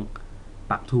ช่วง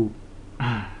ปักทูบ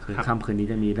คือค่ำคืนนี้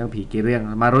จะมีเรื่องผีกี่เรื่อง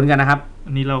มารุ้นกันนะครับ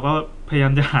อันนี้เราก็พยายา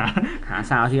มจะหา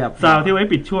ซาวที่แบบซาวที่ไว้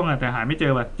ปิดช่วงแต่หาไม่เจ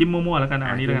อแบบจิ้มมั่วๆแล้วกัน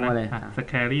อันนี้เลยนะ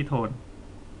Scary Tone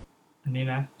อันนี้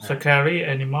นะ Scary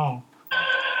Animal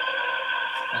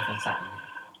สั่น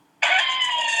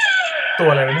ตัว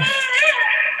อะไรวะเนี่ย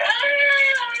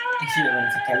ชื่อมัน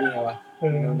Scary ไงวะ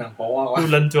หนังโป๊ะวะดู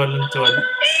ลันจวน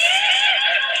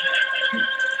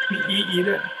มีอี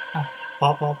ด้วยพอ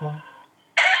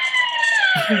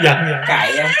อย่างไก่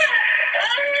อะ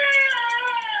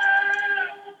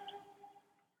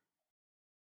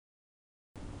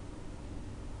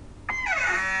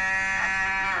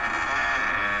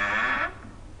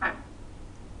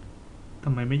ท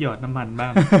ำไมไม่หยอดน้ำมันบ้า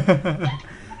ง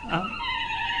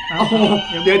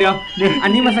เดี๋ยวอั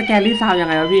นนี้มันสแกนรีซาวยัง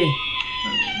ไงวะพี่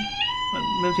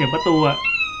มันเสียงประตูอะ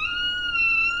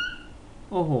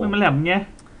โอ้โหมันแหลมเงี้ย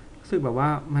รู้สึกแบบว่า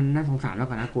มันน่าสงสารมาก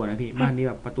กว่าน่ากลัวนะพี่บ้านนี้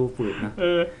แบบประตูฝืดนะ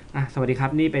สวัสดีครับ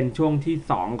นี่เป็นช่วงที่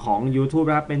2ของ YouTube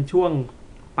นะครับเป็นช่วง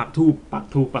ปักทูบ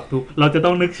เราจะต้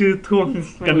องนึกชื่อช่วง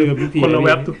กันลืมทุกทีคนละแว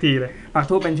บทุกทีเลยปัก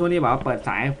ทูบเป็นช่วงที่แบบว่าเปิดส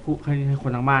ายให้ค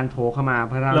นทางบ้านโทรเข้ามาเ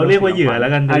พื่อเราเรียกว่าเหยื่อแล้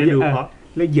วกันจะได้ดูเพราะ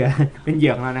เรียกเหยื่อเป็นเห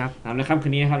ยื่อของเรานะครับในค่ำคื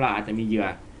นนี้ครับเราอาจจะมีเหยื่อ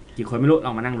กี่คนไม่รู้ล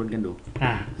องมานั่งลุ้นกันดู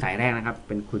สายแรกนะครับเ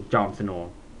ป็นคุณจอมสโนว์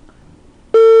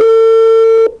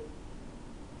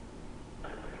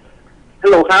ฮั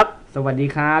ลโหลครับสวัสดี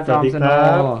ครับจอมสโน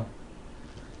ว์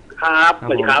ครับส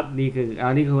วัสดีครับนี่คือ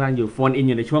การอยู่โฟนอิน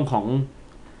อยู่ในช่วงของ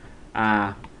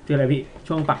ชื่ออะไรพี่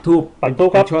ช่วงปักทูบ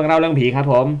ครับช่วงเล่าเรื่องผีครับ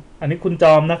ผมอันนี้คุณจ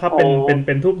อมนะครับเ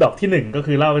ป็นทูบดอกที่1ก็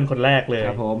คือเล่าเป็นคนแรกเลย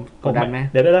ครับผมกดดันไหม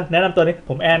เดี๋ยวแนะนำตัวนี้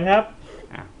ผมแอนครับ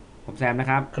ผมแซมนะ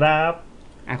ครับครับ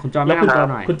คุณจอมแนะนำตัว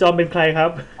หน่อยคุณจอมเป็นใครครับ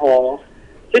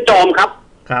ชื่อจอมครับ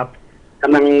ก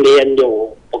ำลังเรียนอยู่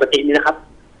ปกตินี่นะครับ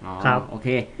ครับโอเค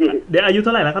เดี๋ยวอายุเท่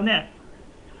าไหร่แล้วครับเนี่ย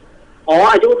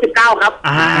อายุ19ครับโ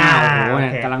อ้โห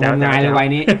กำลังทำงานเลยวัย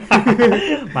นี้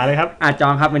มาเลยครับจอ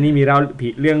งครับวันนี้มีเราผี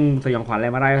เรื่องสยองขวัญอะไร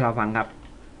มาเล่าให้เราฟังครับ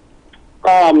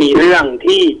ก็มีเรื่อง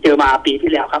ที่เจอมาปี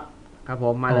ที่แล้วครับครับผ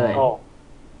มมาเลย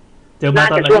เจอมา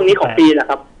ตอนช่วงนี้ของปีแหละ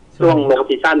ครับช่วงโล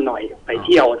ซีซั่นหน่อยไปเ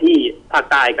ที่ยวที่ภาค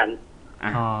ใต้กัน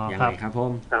อย่างไรครับผ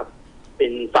มครับเป็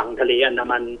นฝั่งทะเลอันดา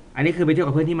มันอันนี้คือไปเที่ยว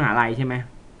กับเพื่อนที่มหาลัยใช่ไหม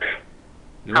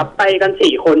ครับไปกัน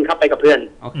4คนครับไปกับเพื่อน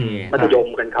โอเคมัธยม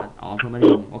กันครับเพื่อนมัธ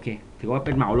ยมโอเคถือว่าเ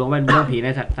ป็นเหมารวมเป็นเรื่องผีใน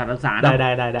สารสารไ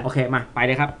ด้โอเคมาไปเ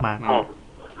ลยครับมา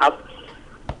ครับ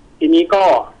ทีนี้ก็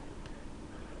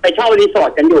ไปเช่ารีสอร์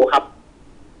ทกันอยู่ครับ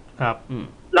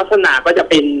ลักษณะก็จะ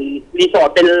เป็นรีสอร์ท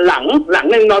เป็นหลัง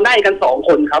นึงนอนได้กัน2ค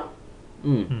นครับ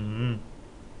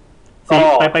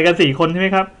ก็ไปกัน4คนใช่ไหม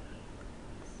ครับ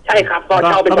ใช่ครับก็เ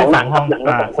ช่าเป็น2หลังครับหลังล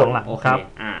ะ2คนครับ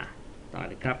ต่อ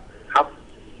เลยครับครับ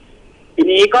ที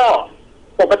นี้ก็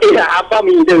ปกตินะครับก็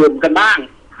มีดื่มกันบ้าง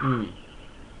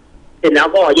เสร็จแล้ว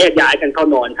ก็แยกย้ายกันเข้า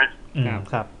นอนฮะ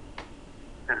ครับ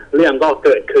เรื่องก็เ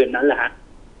กิดคืนนั้นแหละฮะ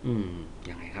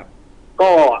ยังไงครับก็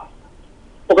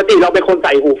ปกติเราเป็นคนใ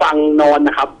ส่หูฟังนอน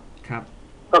นะครับครับ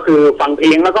ก็คือฟังเพล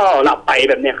งแล้วก็หลับไป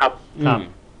แบบเนี้ยครับ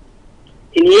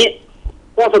ทีนี้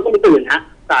ก็สะดุ้งตื่นฮะ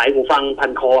สายหูฟังพั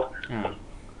นคอ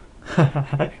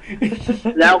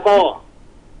แล้วก็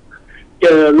เจ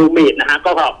อรูเมทนะฮะ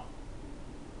ก็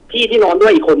พี่ที่นอนด้ว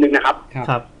ยอีกคนนึงนะครับ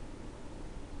ครับ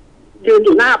ยืนอ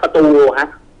ยู่หน้าประตูฮะ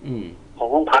ของ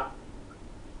ห้องพัก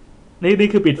นี่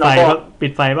คือปิดไฟป่ะครับปิ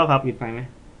ดไฟไหม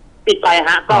ปิดไฟ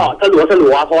ฮะก็สลั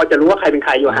วพอจะรู้ว่าใครเป็นใค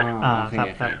รอยู่ฮะครับ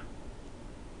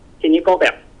ทีนี้ก็แบ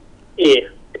บ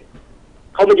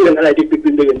เขามายืนอะไรดึก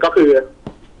ดื่นก็คือ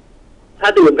ถ้า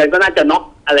ดื่มกันก็น่าจะน็อก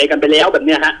อะไรกันไปแล้วแบบเ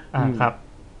นี้ยฮะครับ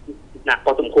หนักพ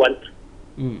อสมควร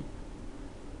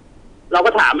เรา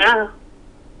ก็ถามนะ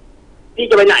พี่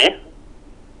จะไปไหน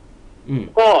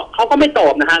ก็เขาก็ไม่ตอ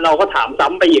บนะฮะเราก็ถามซ้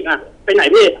ำไปอีกไปไหน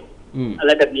พี่อะไ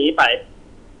รแบบนี้ไป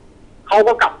เขา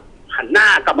ก็กลับหันหน้า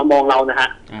กลับมามองเรานะฮะ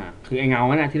คือไอ้เงา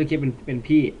น่ะที่เราคิดเป็น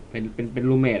พี่เป็น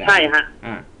รูมเมทใช่ฮะ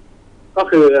ก็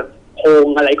คือโครง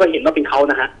อะไรก็เห็นว่าเป็นเขา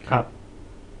นะฮะครับ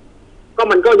ก็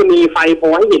มันก็จะมีไฟพอ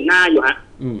ให้เห็นหน้าอยู่ฮะ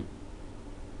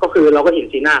ก็คือเราก็เห็น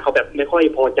สีหน้าเขาแบบไม่ค่อย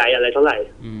พอใจอะไรเท่าไหร่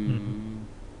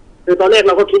คือตอนแรกเ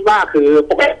ราก็คิดว่าคือ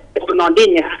ปกติเป็นคนนอนดิ้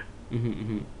นไงฮะ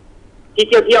ที่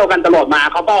เที่ยวกันตลอดมา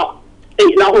เขาก็ติ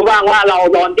เราว่างว่าเรา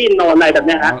นอนดิ้นนอนอะไรแบบเ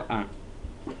นี้ยฮะ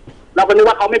เราก็นึก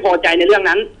ว่าเขาไม่พอใจในเรื่อง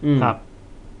นั้นครับ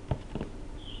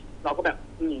เราก็แบบ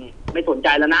ไม่สนใจ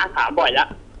แล้วนะถามบ่อยแล้ว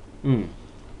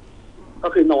ก็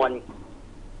คือนอน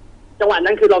จังหวะ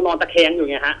นั้นคือเรานอนตะแคงอยู่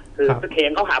ไงฮะคือตะแคง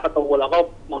เข้าหาประตูเราก็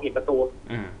มองเห็นประตู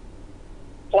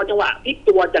พอจังหวะพลิก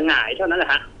ตัวจะหงายเท่านั้นแหล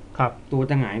ะฮะครับตัว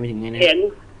จะหงายไปถึงไงเนี่ยเห็น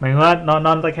หมายว่าน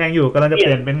อนตะแคงอยู่กำลังจะเป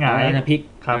ลี่ยนเป็นหงายจะพลิก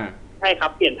ครับใช่ครั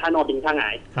บเปลี่ยนท่านอนเป็นท่าหงา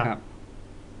ยครับ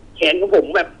แขนของผม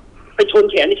แบบไปชน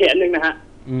แขนอีกแขนนึงนะฮะ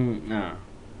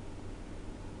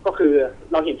ก็คือ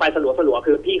เราเห็นไฟสลัว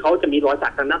คือพี่เขาจะมีรอยสั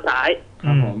กทางหน้าซ้ายค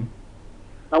รับผม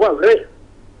เราก็เฮ้ย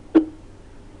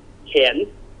แขน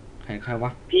ใครว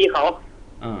ะพี่เขา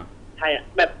ใช่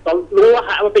แบบเรารู้ว่าฮ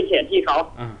ะว่าเป็นแขนพี่เขา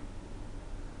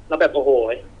เราแบบโอ้โห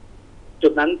จุ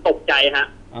ดนั้นตกใจฮะ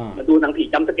มาดูหนังผี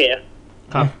จัมป์สแกร์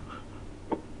ครับ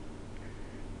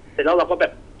เสร็จแล้วเราก็แบ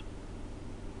บ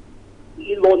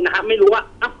ลนนะฮะไม่รู้ว่า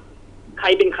ใคร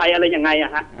เป็นใครอะไรยังไงอ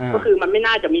ะฮะก็คือมันไม่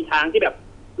น่าจะมีทางที่แบบ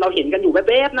เราเห็นกันอยู่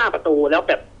แวบๆหน้าประตูแล้ว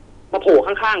แบบมาโผล่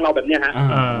ข้างๆเราแบบเนี้ยฮะ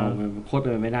โคตรเป็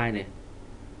นไม่ได้เลย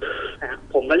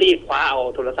ผมก็รีบคว้าเอา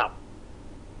โทรศัพท์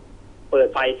เปิด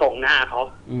ไฟส่องหน้าเขา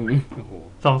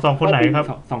สองคนไหนครับ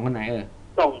สองคนไหน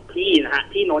ส่องพี่นะฮะ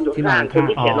ที่นอนอยู่ข้างคน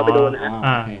ที่เขียนเราไปโดนนะฮะ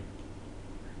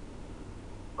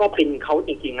ก็เป็นเขาจ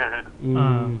ริงๆนะฮะ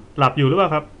หลับอยู่หรือเปล่า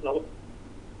ครับเรา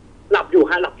หลับอยู่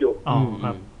ฮะหลับอยู่อ๋อค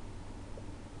รับ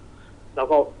แล้ว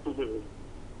ก็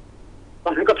ต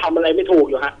อนนั้นก็ทำอะไรไม่ถูก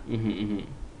อยู่ฮะ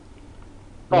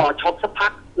ก็ช็อกสักพั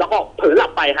กแล้วก็เผลอหลั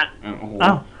บไปฮะอ้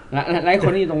าวแล้วค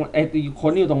นที่อยู่ตรงค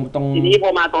นที่อยู่ตรงทีนี้พ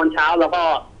อมาตอนเช้าแล้วก็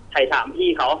ไถ่ถามพี่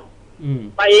เขา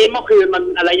ไปเมื่อคืนมัน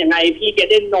อะไรยังไงพี่แก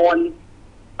ได้นอน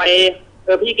ไป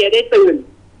พี่แกได้ตื่น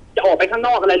จะออกไปข้างน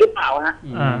อกอะไรหรือเปล่าฮะ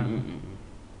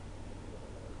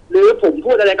หรือผม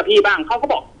พูดอะไรกับพี่บ้างเขาก็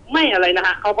บอกไม่อะไรนะฮ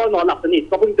ะเขาก็นอนหลับสนิท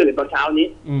ก็เพิ่งตื่นตอนเช้านี้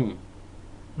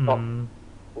ก็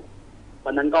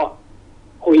วันนั้นก็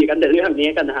คุยกันแต่เรื่องนี้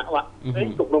กันนะฮะว่า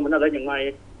ตกลงมันอะไรยังไง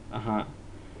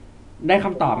ได้ค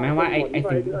ำตอบไหมว่าไอ้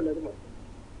สิ่ง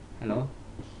ฮัลโหล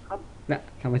ครับนะ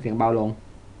ทำไมเสียงเบาลง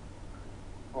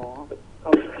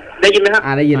ได้ยินไหมครับ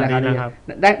ได้ยินแล้วครับ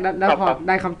ได้พอไ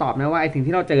ด้คำตอบไหมว่าไอ้สิ่ง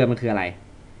ที่เราเจอมันคืออะไร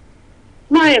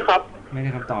ไม่ครับไม่ได้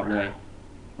คำตอบเลย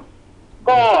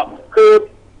ก็คือ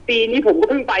ปีนี้ผมก็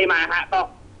เพิ่งไปมาฮะก็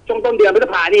ช่วงต้นเดือนพฤษ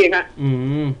ภาคมนี่เองฮะ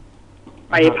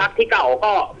ไปพักที่เก่า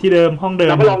ก็ที่เดิมห้องเดิม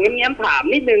เราก็ลองเงี้ยบๆถาม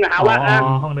นิดนึงนะฮะว่า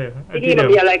ห้องเดิมที่นี่มัน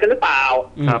มีอะไรกันหรือเปล่า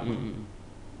ครับ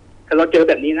แต่เราเจอ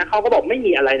แบบนี้นะเขาก็บอกไม่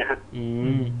มีอะไรนะฮะ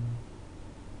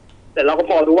แต่เราก็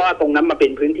พอรู้ว่าตรงนั้นมาเป็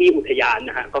นพื้นที่อุทยาน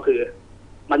นะฮะก็คือ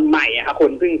มันใหม่อะครับค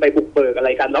นเพิ่งไปบุกเบิกอะไร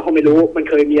กันแล้วเขาไม่รู้มัน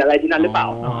เคยมีอะไรที่นั่นหรือเปล่า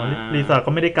รีสอร์ท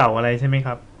ก็ไม่ได้เก่าอะไรใช่ไหมค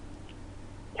รับ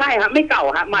ใช่ครับไม่เก่า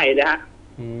ฮะใหม่เลยฮะ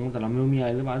แต่เราไม่รู้มีอะไร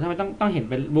หรือเปล่าทำไมต้องเห็น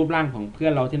เป็นรูปร่างของเพื่อ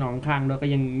นเราที่นอนข้างด้วยก็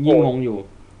ยังยิ่งงงอยู่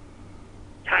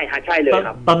ใช่ฮะใช่เลยค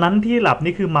รับตอนนั้นที่หลับ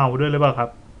นี่คือเมาด้วยหรือเปล่าครับ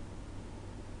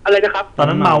อะไรนะครับตอน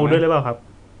นั้นเมาด้วยหรือเปล่าครับ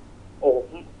โอ้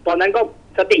ตอนนั้นก็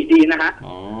สติดีนะฮะ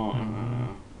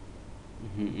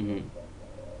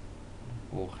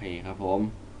โอเคครับผม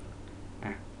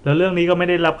แล้วเรื่องนี้ก็ไม่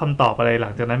ได้รับคำตอบอะไรหลั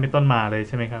งจากนั้นเป็นต้นมาเลยใ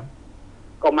ช่ไหมครับ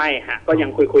ก็ไม่ฮะก็ยัง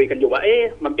คุยกันอยู่ว่า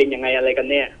มันเป็นยังไงอะไรกัน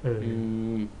เนี่ย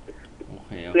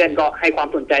เพื่อนก็ให้ความ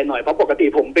สนใจหน่อยเพราะปกติ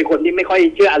ผมเป็นคนที่ไม่ค่อย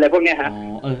เชื่ออะไรพวกนี้ฮะ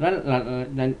แล้ว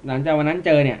หลังจากวันนั้นเ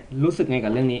จอเนี่ยรู้สึกไงกั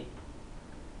บเรื่องนี้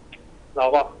เรา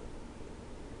ก็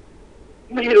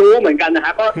ไม่รู้เหมือนกันนะฮ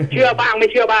ะก็เชื่อบ้างไม่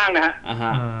เชื่อบ้างนะฮะ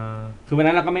คือวัน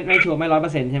นั้นเราก็ไม่ชัวร์ไม่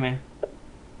100%ใช่ไหม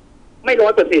ไม่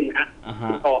100%ฮะ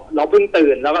ก็เราเพิ่ง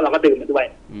ตื่นแล้วก็เราก็ดื่มมาด้วย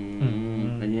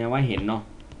แต่ยังว่าเห็นเนาะ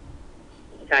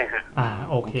ใช่ฮะ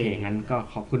โอเคงั้นก็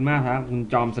ขอบคุณมากครับคุณ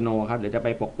จอมสโนว์ครับเดี๋ยวจะไป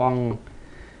ปกป้อง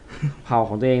เผ่าข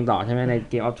องตัวเองต่อใช่ไหมใน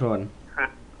เกมออฟทรอนฮะ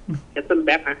แคทเทิลแ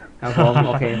บ็คฮะครับผมโ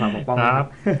อเคฝากปกป้องครับ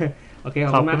โอเค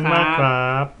ขอบคุณมากค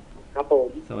รับครับผม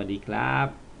สวัสดีครับ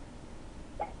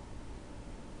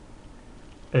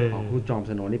ของผู้จอม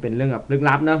สโนว์นี่เป็นเรื่องแบบลึก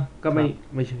ลับเนาะก็ไ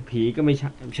ม่ผีก็ไม่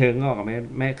เชิงก็กับ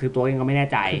ไม่คือตัวเองก็ไม่แน่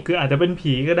ใจคืออาจจะเป็น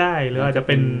ผีก็ได้หรืออาจจะเ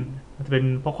ป็น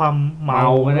เพราะความเมา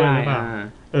ก็ได้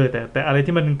แต่อะไร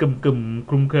ที่มันกึ่ม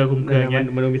คลุมเครือเงี้ย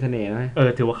มันมีเสน่ห์นะ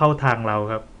ถือว่าเข้าทางเรา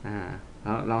ครับแ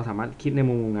ล้วเราสามารถคิดใน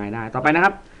มุมงายได้ต่อไปนะค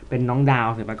รับเป็นน้องดาว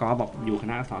ศิลปากรบอกอยู่ค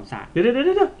ณะอักษรศาสตร์เดี๋ยว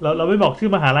เราไม่บอกชื่อ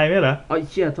มหาลัยไม่เหรอ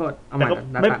เชี่ยโทษเอามา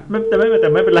แต่ไม่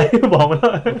เป็นไรบอกมาแล้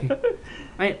ว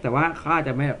ไม่แต่ว่าเขาอาจจ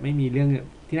ะไม่มีเรื่อง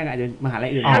ที่น่าจะมหาลั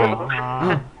ยอื่น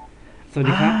สวัส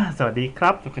ดีครับสวัสดีครั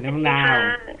บสวัสดีน้องดาว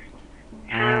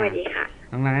สวัสดีค่ะ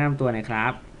น้องดาวแนะนำตัวหน่อยครั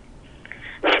บ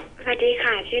สวัสดี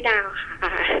ค่ะชื่อดาวค่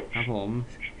ะครับผม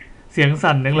เสียง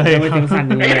สั่นจังเลยเสียงสั่น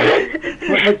จังเลย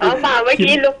เมื่อ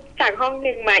กี้ลุกจากห้อง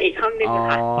นึงมาอีกห้องนึง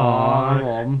ค่ะอ๋อครับผ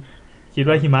มคิด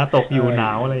ว่าหิมะตกอยู่หน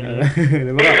าวอะไรอย่างเงี้ยห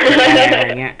รือว่าแบบอะไ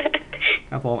รเงี้ย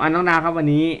ครับผมน้องดาวครับวัน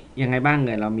นี้ยังไงบ้าง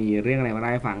เรามีเรื่องอะไรมาเล่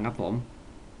าให้ฟังครับผม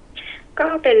ก็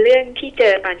เป็นเรื่องที่เจ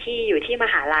อตอนที่อยู่ที่ม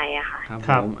หาลัยอะค่ะค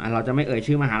รับผมเราจะไม่เอ่ย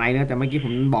ชื่อมหาลัยเนอะแต่เมื่อกี้ผ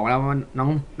มบอกแล้วว่า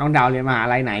น้องดาวเรียนมหา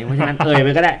ลัยไหนเพราะฉะนั้นเอ่ยไป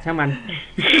ก็ได้ช่างมัน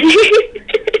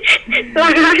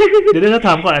เดี๋ยวจะถ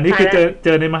ามก่อนอันนี้คือเจ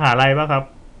อในมหาลัยป่ะครับ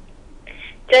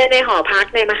เจอในหอพัก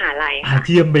ในมหาลัยเ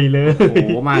ยี่ยมไปเลยโอ้โห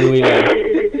มาลุยเลย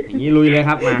อย่างนี้ลุยเลยค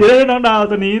รับมาเดี๋ยวน้องดาว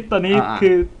ตอนนี้คื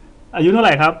ออายุเท่าไห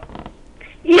ร่ครับ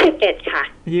21ค่ะ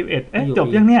21จบ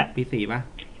ยังเนี่ยปี4ป่ะ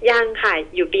ยังค่ะ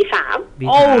อยู่ปี3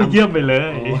โอ้เยี่ยมไปเลย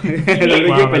เรา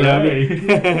เยี่ยมไปเลย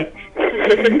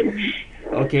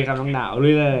โอเคครับน้องดาวลุ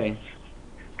ยเลย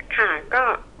ค่ะก็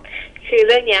คือเ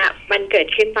รื่องเนี้ยมันเกิด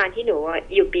ขึ้นตอนที่หนู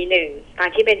อยู่ปี1ตอน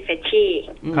ที่เป็นเฟชชี่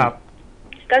ครับ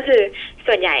ก็คือ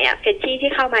ส่วนใหญ่อะเฟชชี่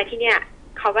ที่เข้ามาที่เนี่ย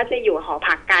เขาก็จะอยู่หอ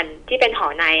พักกันที่เป็นหอ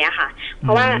ในอะค่ะเพ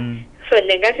ราะว่าส่วนห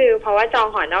นึ่งก็คือเพราะว่าจอง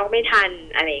หอนอกไม่ทัน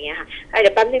อะไรอย่างเงี้ยค่ะเดี๋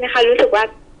ยวแป๊บนึงนะคะรู้สึกว่า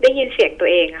ได้ยินเสียงตัว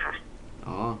เองอะค่ะ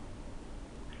อ๋อ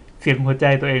เสียงหัวใจ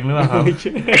ตัวเองหรือเปล่าครับไ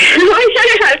ม่ใช่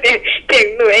ค่ะเสียง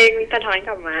หนูเองสะท้อนก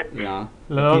ลับมาเหรอ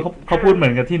แล้วเขาพูดเหมื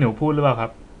อนกับที่หนูพูดหรือเปล่าครั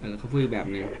บเขาพูดแบบ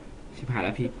นึงชิบหายแ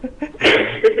ล้ว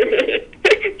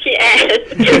พี่แอน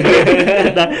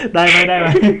ได้ไ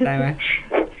หม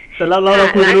แต่เรา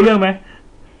คุยรู้เรื่องไหม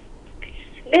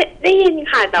ได้ยิน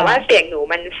ค่ะแต่ว่าเสียงหนู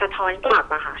มันสะท้อนกลับ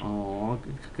อะค่ะอ๋อ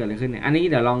เกิดอะไรขึ้นเนี่ยอันนี้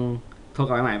เดี๋ยวลองโทรก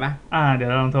ลับไปใหม่ป่ะเดี๋ยว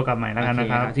เราลองโทรกลับใหม่แล้วกันนะ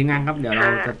ครับทีมงานครับเดี๋ยวเรา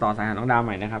จะต่อสายหาน้องดาวให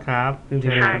ม่นะครับครับซึ่งที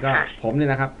มงานก็ผมเนี่ย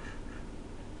นะครับ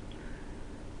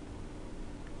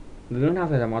เรื่องทาง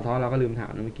ใส่สมอทอเราก็ลืมถา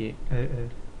มเมื่อกี้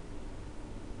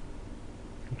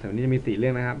แต่วันนี้จะมี4เรื่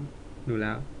องนะครับดูแ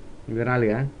ล้วมีเวลาเหลื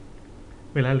อ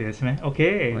ใช่ไหมโอเค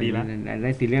ดีแล้วไ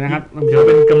ด้4เรื่องนะครับเดี๋ยวเ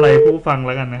ป็นกำไรผู้ฟังแ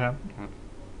ล้วกันนะครับ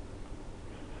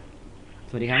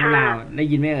สวัสดีครับน้องดาวได้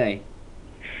ยินไหมเอ่ย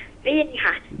ได้ยิน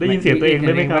ค่ะได้ยินเสียงตัวเองไ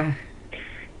ด้ไหมครับ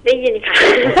ได้ยินค่ะ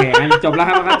โอเคงั้นจบแล้วค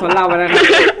รับทนเล่าไปแล้วครับ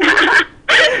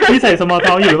พี่ใส่สมอล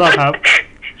ท็อกอยู่หรือเปล่าครับ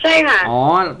ใช่ค่ะอ๋อ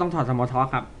ต้องถอดสมอลท็อก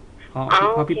ครับเพ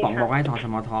ราะพี่ป๋องบอกให้ถอดส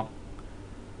มอลท็อก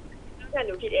ห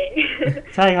นูผิดเอง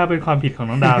ใช่ครับเป็นความผิดของ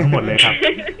น้องดาวทั้งหมดเลยครับ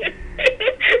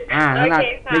น้องดาว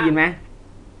ได้ยินไหม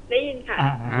ได้ยินค่ะ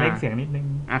เล่นเสียงนิดนึง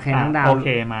โอเคน้องดาวโอเค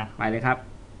มาไปเลยครับ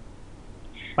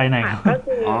ไปไหนครับ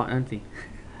อ๋อนั่นสิ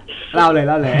เล่าเลย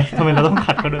ทำไมเราต้อง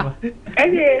ขัดเขาด้วยวะก็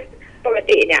คือปก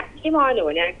ติเนี่ยที่มอหนู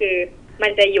เนี่ยคือมั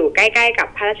นจะอยู่ใกล้ๆกับ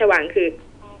พระราชวังคือ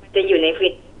จะอยู่ในฟิ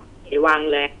ตวัง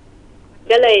เลย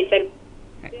ก็เลยจะ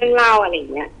เรื่องเล่าอะไรอย่า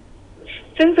งเงี้ย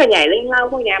ซึ่งส่วนใหญ่เรื่องเล่า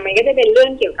พวกนี้มันก็จะเป็นเรื่อ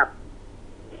งเกี่ยวกับ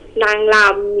นางร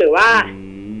ำหรือว่า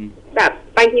แบบ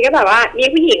บางทีก็แบบว่ามี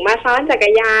ผู้หญิงมาซ้อนจัก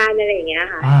รยานอะไรอย่างเงี้ย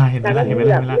ค่ะแล้วก็มี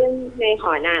แบบเรื่องในห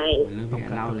อในต้อง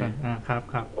เล่าเลยครับ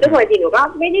ซึ่งปกติหนูก็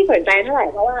ไม่ได้สนใจเท่าไหร่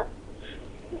เพราะว่า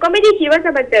ก็ไม่ได้คิดว่าจ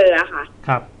ะมาเจออะค่ะค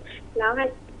รับแล้ว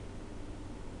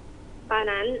ตอน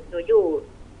นั้นหนูอยู่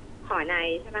หอใน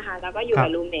ใช่ไหมคะแล้วก็อยู่กั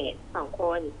บรูมเมท2 ค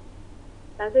น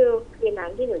แล้วคือคืนนั้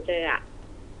นที่หนูเจออะ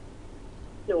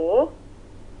หนู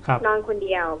นอนคนเ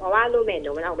ดียวเพราะว่ารูมเมทห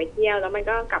นูมันออกไปเที่ยวแล้วมัน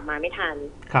ก็กลับมาไม่ทัน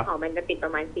หอมันจะปิดปร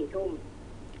ะมาณ4 ทุ่ม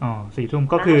4 ทุ่ม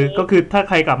ก็คือถ้า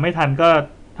ใครกลับไม่ทันก็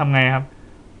ทำไงครับ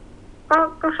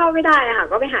ก็เข้าไม่ได้อะค่ะ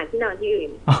ก็ไปหาที่นอนที่อื่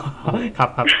นครับ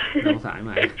น้องสายให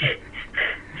ม่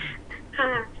ค่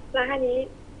ะแล้วคราวนี้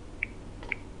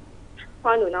พ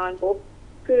อหนูนอนปุ๊บ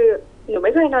คือหนูไ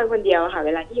ม่เคยนอนคนเดียวค่ะเ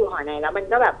วลาที่อยู่หอในแล้วมัน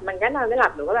ก็แบบมันก็นอนไม่หลั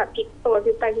บหนูก็แบบพลิกตัวพ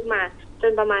ลิกไปพลิกมาจ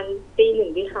นประมาณตี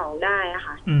 1 ตี 2ได้อะ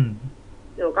ค่ะ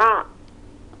หนูก็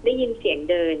ได้ยินเสียง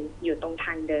เดินอยู่ตรงท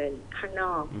างเดินข้างน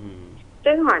อก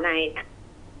ซึ่งหอในเนี่ย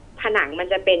ผนังมัน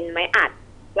จะเป็นไม้อัด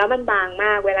แล้วมันบางม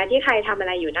ากเวลาที่ใครทำอะไ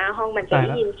รอยู่หน้าห้องมันจะได้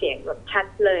ยินเสียงแบบชัด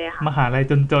เลยค่ะมหาลัย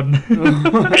จน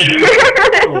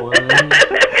โอ้ย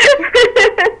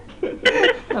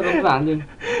สงสารจริง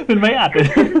เป็นไม้อัดเลย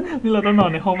นี่เราต้องนอ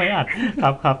นในห้องไม้อัดค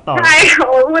รับต่อใช่โ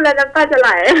อ้พูดแล้วน้ำตาจะไหล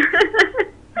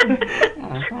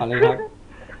ต่อเลยครับ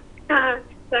ค่ะ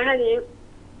แล้วทีนี้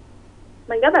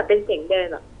มันก็แบบเป็นเสียงเดิน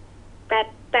แบบแ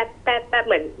ป๊ดเ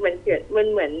หมือน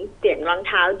เสียงรองเ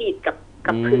ท้าดีด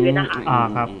กับพื้นนะคะ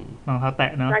ครับรองเท้าแต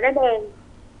ะเนาะแล้วก็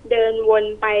เดินวน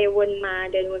ไปวนมา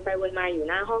เดินวนไปวนมาอยู่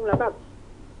หน้าห้องแล้วแบบ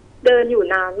เดินอยู่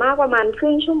นานมากประมาณค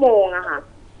รึ่งชั่วโมงอะค่ะ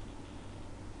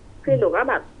คือหนูก็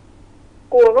แบบ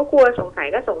กลัวสงสัย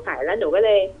แล้วหนูก็เล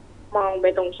ยมองไป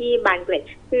ตรงที่บานเกล็ด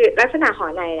คือลักษณะหอ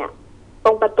ในเนี่ยต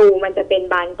รงประตูมันจะเป็น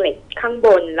บานเกล็ดข้างบ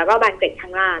นแล้วก็บานเกล็ดข้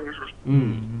างล่างนะคะ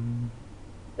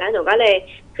แล้วหนูก็เลย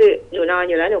คือหนูนอน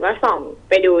อยู่แล้วหนูก็ส่อง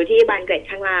ไปดูที่บานเกล็ด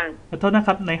ข้างล่างขอโทษนะค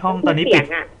รับในห้องตอนนี้ปิด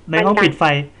ในห้องปิดไ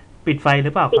ฟห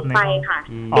รือเปล่าครับในห้องค่ะ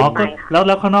แ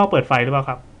ล้วข้างนอกเปิดไฟหรือเปล่า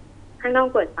ครับข้างนอก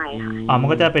เปิดไฟค่ะมัน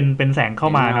ก็จะเป็นแสงเข้า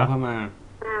มาเนาะ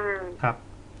ครับ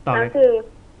ต่อเลยคือ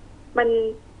มัน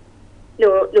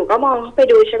หนูก็มองเข้าไป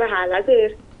ดูใช่ไหมคะแล้วคือ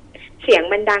เสียง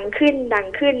มันดังขึ้น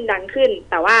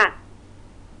แต่ว่า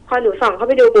พ พอหนูส่องเข้า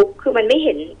ไปดูปุ๊บคือมันไม่เ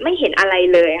ห็นอะไร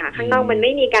เลยค่ะข้างนอกมันไ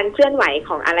ม่มีการเคลื่อนไหวข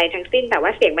องอะไรทั้งสิ้นแต่ว่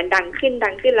าเสียงมันดังขึ้น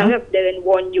แล้วแบบเดินว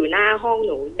นอยู่หน้าห้องห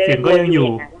นูเดินวนอยู่อ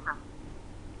ย่างนั้นค่ะ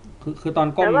คือตอน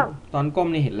ก้ม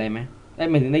นี่เห็นอะไรไหมได้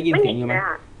หมายถึงได้ยินเสียงอยู่ไหม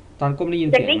ตอนก้มได้ยิน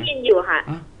เสียงไหมได้ยินอยู่ค่ะ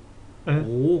โอ้โห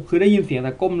คือได้ยินเสียงแ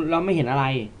ต่ก้มแล้วไม่เห็นอะไร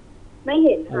ไม่เ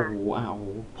ห็นค่ะโอ้โห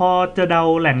พอจะเดา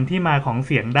แหล่งที่มาของเ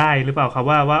สียงได้หรือเปล่าครับ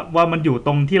ว่ามันอยู่ต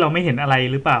รงที่เราไม่เห็นอะไร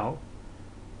หรือเปล่า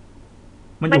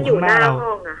มันอยู่ข้างหน้าเรา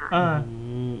ห้องอะค่ะ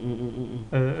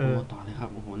ต่อเลยครับ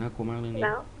โอ้โหน่ากลัวมากเรื่องนี้แ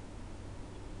ล้ว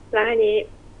อันนี้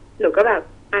หนูก็แบบ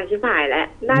ชิบหายแล้ว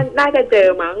น่าจะเจอ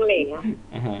มั้งอะไรอย่างเงี้ย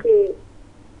คือ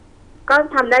ก็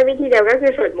ทำได้วิธีเดียวก็คื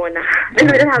อสวดมนต์นะคะไม่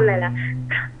รู้จะทำอะไรแล้ว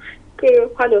คือ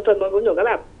พอหนูสวดมนต์ปุ๊บหนูก็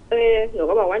แบบหนู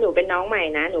ก็บอกว่าหนูเป็นน้องใหม่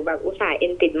นะหนูแบบอุตส่าห์เอ็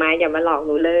นติดมาอย่ามาหลอกห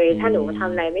นูเลยถ้าหนูท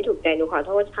ำอะไรไม่ถูกใจหนูขอโ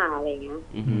ทษค่ะอะไรอย่างเงี้ย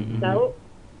แ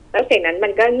ล้วเสียงนั้นมั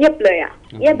นก็เงียบเลย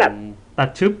เงียบแบบตั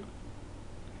ดชึ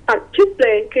บเล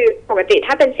ยคือปกติ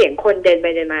ถ้าเป็นเสียงคนเดินไป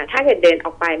เดินมาถ้าเกิดเดินอ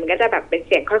อกไปมันก็จะแบบเป็นเ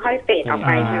สียงค่อยๆเฟดออกไ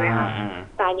ปใช่ไหมคะ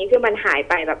แต่อันนี้คือมันหาย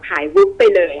ไปแบบหายวุบไป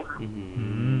เลยค่ะ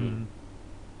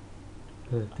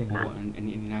อัน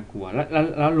นี้น่ากลัวแ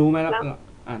ล้วรู้ไหมแล้ว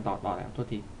ต่อแล้วโทษ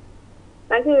ที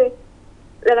แล้วคือ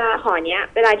เวลาหอเนี้ย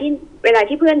เวลา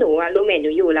ที่เพื่อนหนูรูเมทห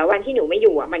นูอยู่แล้ววันที่หนูไม่อ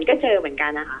ยู่มันก็เจอเหมือนกั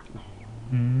นนะคะ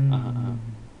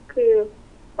คือ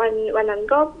วันนั้น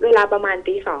ก็เวลาประมาณ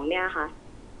ตี 2เนี่ยค่ะ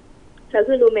แล้ว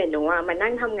คือรูเมทหนูมันนั่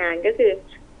งทำงานก็คือ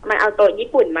มันเอาโต๊ะญี่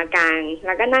ปุ่นมากางแ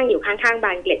ล้วก็นั่งอยู่ข้างๆบ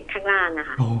านเกล็ดข้างล่างอะ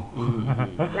ค่ะ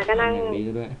แล้วก็นั่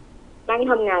ง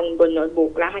ทำงานบนโน้ตบุ๊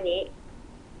กแล้วคันนี้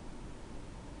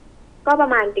ก็ประ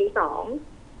มาณตี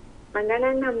 2มันก็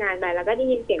นั่งทำงานไปแล้วก็ได้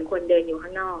ยินเสียงคนเดินอยู่ข้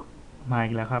างนอกมาอี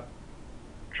กแล้วครับ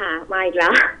ค่ะมาอีกแล้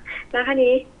วแล้วคัน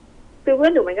นี้คือเพื่อ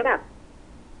นหนูมันก็แบบ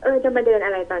จะมาเดินอ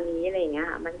ะไรตอนนี้อะไรอย่างเงี้ย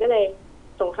ค่ะมันก็เลย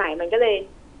สงสัยมันก็เลย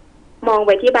มองไ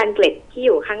ปที่บานเกล็ดที่อ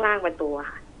ยู่ข้างล่างประตู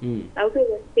ค่ะแล้วคือ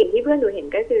สิ่งที่เพื่อนหนูเห็น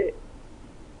ก็คือ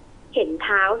เห็นเ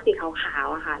ท้าสีขาว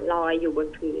ๆอะค่ะลอยอยู่บน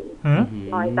พื้น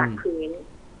ลอยจากพื้น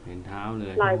เห็นเท้าเล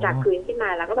ยลอยจากพื้นขึ้นมา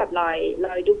แล้วก็แบบล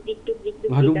อยดุกดิก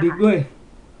ด้วย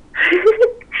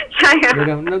ใช่ค่ะเ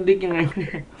ดี๋ยวดุกดิกยังไง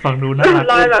ฟังดูน่ารัก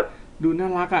ลอยแบบดูน่า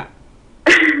รักอะ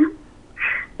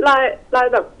ลอย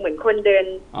แบบเหมือนคนเดิน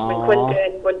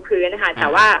บนพื้นนะคะแต่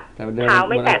ว่าเท้า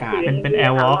ไม่แตะพื้นเป็นแอ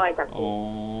ร์วอล์ก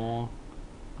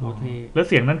โอเคแล้ว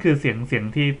เสียงนั่นคือเสียง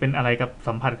ที่เป็นอะไรกับ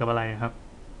สัมผัสกับอะไรครับ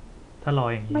ถ้าลอ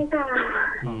ยอย่างนี้ไม่ทราบ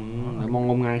มอง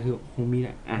งมงายคือคงมีแห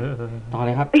ละต่อเ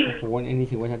ลยครับโอ้โหอันนี้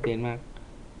ถือว่าชัดเจนมาก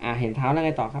เห็นเท้าแล้วไ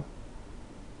งต่อครับ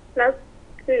แล้ว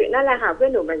คือนั่นแหละค่ะเพื่อ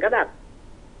นหนูมันก็แบบ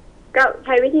ก็ใ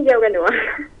ช้วิธีเดียวกันหนู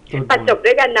ตัดจบ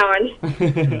ด้วยกันนอน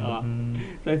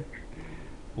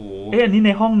โอ้อันนี้ใ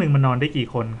นห้องหนึ่งมันนอนได้กี่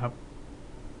คนครับ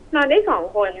นอนได้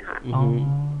2 คนค่ะ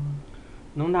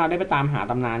น้องดาวได้ไปตามหา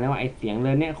ตำนานแล้วว่าไอ้เสียงเล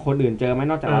ยเนี่ยคนอื่นเจอไหม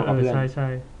นอกจากเรากับเพื่อนใช่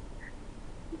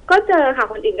ก็เจอค่ะ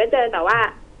คนอื่นก็เจอแต่ว่า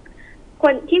ค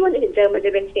นอื่นเจอมันจะ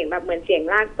เป็นเสียงแบบเหมือนเสียง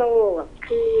ลากโซ่แบบ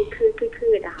คื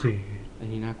ออะค่ะอัน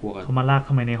นี้น่ากลัวเขามาลากเ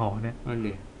ข้ามาในหอเนี่ยนั่นเล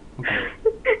ย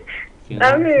แล้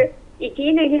วคืออีกที่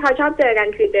หนึ่งที่เขาชอบเจอกัน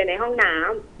คือเจอในห้องน้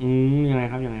ำยังไง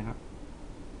ครับ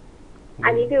อั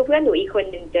นนี้คือเพื่อนหนูอีกคน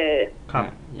หนึ่งเจอครับ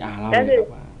ก็คือ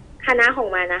คณะของ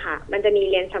มันนะคะมันจะมี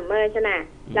เรียนซัมเมอร์ใช่ไหม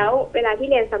แล้วเวลาที่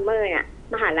เรียนซัมเมอร์เนี่ย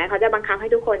มหาลัยเขาจะบังคับให้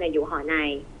ทุกคนอยู่หอใน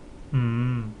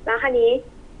แล้วคราวนี้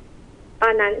ตอ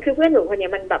นนั้นคือเพื่อนหนูคนนี้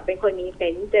มันแบบเป็นคนมีเซ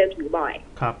นส์เจอผีบ่อย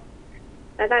ครับ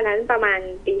แล้วตอนนั้นประมาณ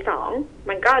ตี 2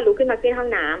มันก็ลุกขึ้นมาเข้าห้อง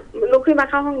น้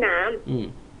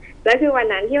ำแล้วคือวัน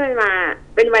นั้นที่มันมา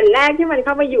เป็นวันแรกที่มันเ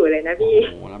ข้ามาอยู่เลยนะพี่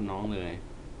โอ้รับน้องเลย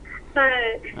ใช่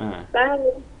แล้ว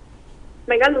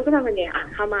มันก็ลุกขึ้นมาคนเดียว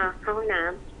เข้าห้องน้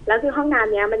ำแล้วคือห้องน้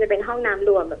ำเนี้ยมันจะเป็นห้องน้ำ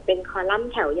รวมแบบเป็นคอลัมน์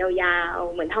แถวยาว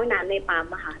ๆเหมือนห้องน้ำในปั๊ม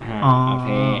อะค่ะโอเค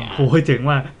โอ้ยเจ๋ง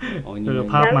ว่ะ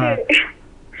ภาพมา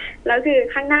แล้วคือ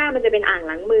ข้างหน้ามันจะเป็นอ่าง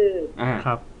ล้างมือค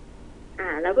รับ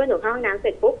แล้วเพื่อนหนูเข้าห้องน้ำเส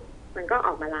ร็จปุ๊บมันก็อ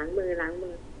อกมาล้างมือ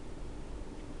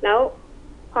แล้ว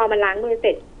พอมันล้างมือเส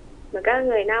ร็จมันก็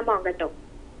เงยหน้ามองกระจก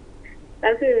แล้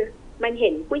วคือมันเห็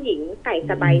นผู้หญิงใส่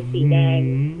สบายสีแดง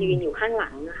ยืนอยู่ข้างหลั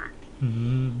งนะคะ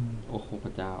โอ้โหพร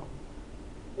ะเจ้า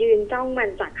ยืนจ้องมัน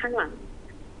จากข้างหลัง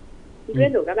เพื่อ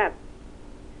นหนูก็แบบ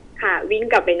ค่ะวิ่ง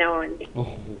กลับไปนอนโอ้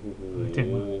โหเจ๋ง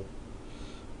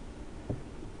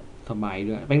สบาย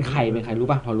ด้วยเป็นใครรู้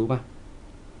ป่ะพอรู้ป่ะ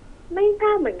ไม่ทร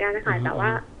าบเหมือนกันนะคะแต่ว่า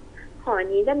หอ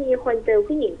นี้จะมีคนเจอ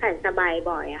ผู้หญิงใส่สบาย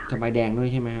บ่อยอะค่ะสบายแดงด้วย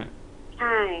ใช่ไหมฮะใ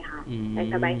ช่ค่ะใส่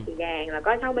สบายสีแดงแล้ว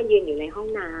ก็ชอบมายืนอยู่ในห้อง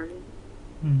น้ำ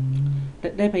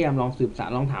ได้พยายามลองสืบสาว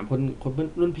ลองถามคน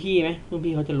รุ่นพี่ไหมรุ่น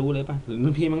พี่เขาจะรู้เลยป่ะหรือ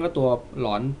รุ่นพี่มันก็ตัวหล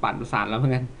อนปั่นประสาทแล้วเหมื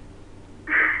อนกัน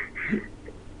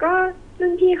ก็รุ่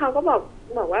นพี่เขาก็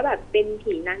บอกว่าแบบเป็น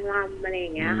ผีนางรำอะไรอย่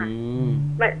างเงี้ยค่ะ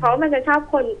เพราะมันจะชอบ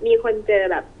มีคนเจอ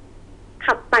แบบ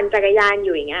ขับปั่นจักรยานอ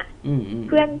ยู่อย่างเงี้ยเ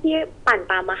พื่อนที่ปั่น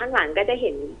ตามมาข้างหลังก็จะเ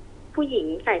ห็นผู้หญิง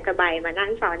ใส่สบายมานั่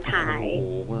งซ้อนท้าย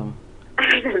อะไ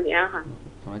รแบบนี้ค่ะ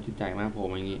สอนจุดใจมากผม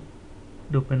อย่างนี้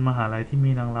ดูเป็นมหาลัยที่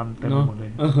มีนางรำเต็มหมดเล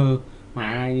ยมห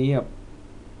าลัยนี้แบบ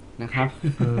นะครับ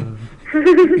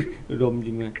รวมจ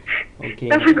ริงเลยโอเค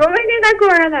แต่ก็ไม่ได้น่ากลั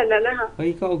วขนาดนั้นนะคะเฮ้ย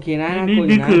ก็โอเคนะ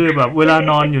นี่คือแบบเวลา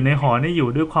นอนอยู่ในหอนี่อยู่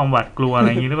ด้วยความหวาดกลัวอะไร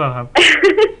อย่างนี้หรือเปล่าครับ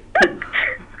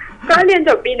ก็เรียนจ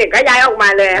บปีหนึ่งก็ย้ายออกมา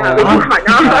เลยค่ะไปอยู่หอน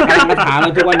อกมาถามเร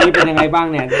าทุกวันนี้เป็นยังไงบ้าง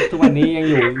เนี่ยทุกวันนี้ยัง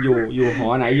อยู่หอ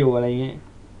ไหนอยู่อะไรเงี้ย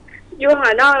อยู่หอ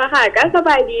นอกแล้วค่ะก็สบ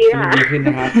ายดีค่ะดีขึ้นน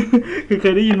ะครับคือเค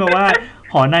ยได้ยินมาว่า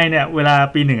หอในเนี่ยเวลา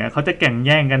ปีหนึ่งเขาจะแข่งแ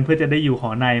ย่งกันเพื่อจะได้อยู่หอ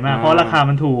ในมากเพราะราคา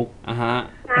มันถูก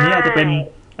อันนี้อาจจะเ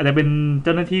ป็นเ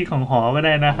จ้าหน้าที่ของหอก็ไ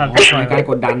ด้นะครับในการ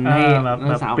กดดันให้แบบ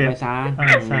สาวไปช้า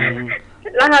ใช่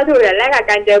ราคาถูกอย่างแรกกับ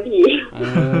การเจอผี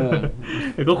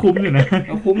แต่ก็คุ้มอยู่นะ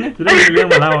ก็คุ้มนะจะได้มีเรื่อง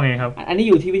มาเล่าไงครับอันนี้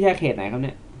อยู่ที่วิทยาเขตไหนครับเ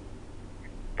นี่ย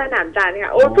สนามจันทร์ค่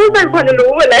ะโอ้พูดไปคนรู้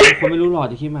หมดเลยคนไม่รู้หรอก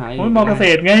ที่คิดมามอเกษ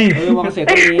ตรไงมอเกษตร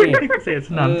ก็มีเกษตรส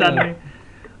นามจันทร์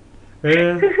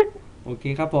โอเค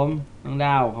ครับผมน้องด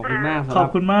าวขอบคุณมากขอบ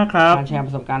คุณมากครับการแชร์ป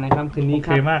ระสบการณ์ในค่ำคืนนี้ค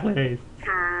รับโอเคมากเลย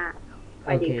ค่ะส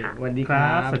วัสดีค่ะสวัสดีครั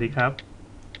บสวัสดีครับ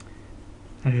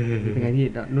เป็นไงพี่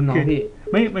รุ่นน้องพี่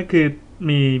ไม่คือ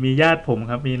มีญาติผม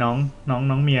ครับมีน้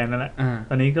องเมียนั่นแหละ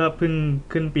ตอนนี้ก็เพิ่ง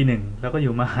ขึ้นปีหนึ่งแล้วก็อ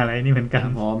ยู่มหาลัยนี่เหมือนกัน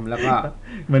ผมแล้วก็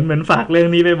เหมือนฝากเรื่อง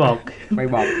นี้ไปบอก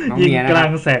น้องเมียนะยิงกลาง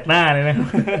แสกหน้าเลยนะ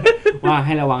ว่าใ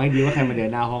ห้ระวังให้ดีว่าใครมาเดิ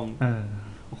นหน้าห้อง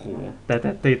โอ้โหแต่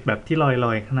ติดแบบที่ล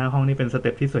อยๆหน้าห้องนี่เป็นสเ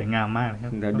ต็ปที่สวยงามมากนะครั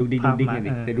บเดี๋ยวดุ๊กดิ๊ก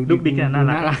แต่ดุ๊กดิ๊กน่า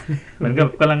รักเหมือนกับ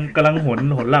กำลังหน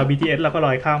เรา BTS แล้วก็ล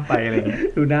อยข้ามไปอะไรอย่างเงี้ย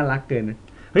ดูน่ารักเกิน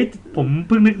เฮ้ยผมเ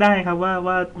พิ่งนึกได้ครับ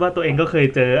ว่าตัวเองก็เคย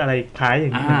เจออะไรคล้ายอย่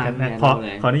างนี้เหมือนกันนะ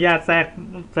ขออนุญาตแ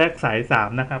ทรกสาย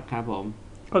3นะครับครับผม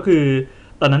ก็คือ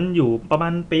ตอนนั้นอยู่ประมา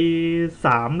ณปี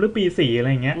3หรือปี4อะไร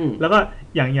อย่างเงี้ยแล้วก็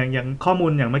อย่างข้อมู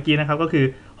ลอย่างเมื่อกี้นะครับก็คือ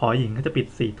หอหญิงเขาจะปิด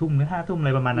4 ทุ่มหรือ5 ทุ่มอะไ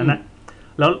รประมาณนั้นนะ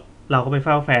แล้วเราก็ไปเ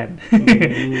ฝ้าแฟน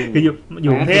คืออ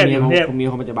ยู่กรุงเทพมี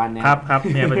คนปัจจุบันเนี่ยครับ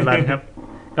เมียปัจจุบันครับ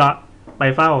ก็ไป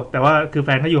เฝ้าแต่ว่าคือแฟ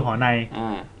นเขาอยู่หอใน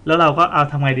แล้วเราก็เอา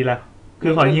ทำไงดีล่ะคื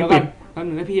อหอหญิงปิดตอนห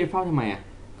นึ่งแล้วพี่เฝ้าทำไมอ่ะ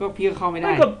ก็พี่ก็เข้าไม่ได้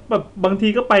ก็แบบบางที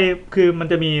ก็ไปคือมัน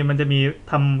จะมี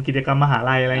ทำกิจกรรมมหา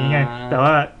ลัยอะไรอย่างเงี้ยแต่ว่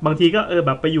าบางทีก็แ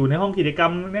บบไปอยู่ในห้องกิจกรร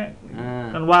มเนี้ย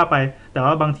กันว่าไปแต่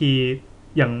ว่าบางที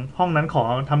อย่างห้องนั้นขอ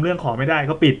ทำเรื่องขอไม่ได้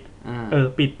ก็ปิด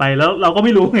ปิดไปแล้วเราก็ไ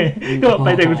ม่รู้ไงก็ไป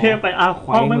จากกรุงเทพไป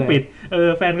ห้องมันปิด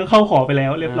แฟนก็เข้าขอไปแล้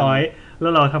วเรียบร้อยแล้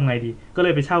วเราทำไงดีก็เล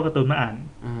ยไปเช่าการ์ตูนมาอ่าน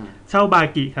เช่าบา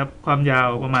กิครับความยาว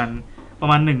ประม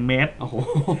าณ1 เมตรโอ้โห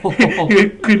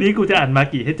คืนนี้กูจะอ่านบา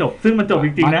กิให้จบซึ่งมันจบจ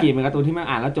ริงๆนะบากิเป็นการ์ตูนที่มัน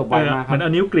อ่านแล้วจบไวมากครับมันเอา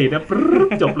นิ้วกรีดแล้ว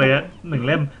จบเลย1 เ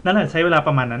ล่มนั่นแหละใช้เวลาป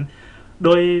ระมาณนั้นโด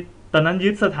ยตอนนั้นยึ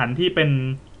ดสถานที่เ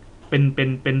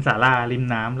ป็นศาลาริม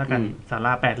น้ำแล้วกันศาล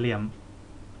า8 เหลี่ยม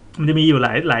มันจะมีอยู่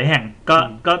หลายแห่ง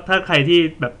ก็ถ้าใครที่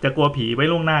แบบจะกลัวผีไว้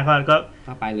ล่วงหน้าก็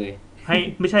ไปเลยให้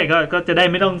ไม่ใช่ก็จะได้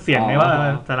ไม่ต้องเสี่ยงไงว่า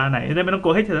ศาลาไหนจะได้ไม่ต้องก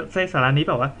ลัวให้ใช่ศาลานี้เ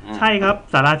ปล่าวะใช่ครับ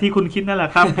ศาลาที่คุณคิดนั่นแหละ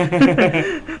ครับ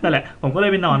นั่นแหละผมก็เล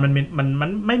ยไปนอนมัน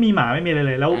ไม่มีหมาไม่มีอะไรเ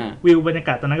ลยแล้ววิวบรรยาก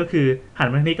าศตอนนั้นก็คือหัน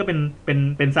มาทางนี้ก็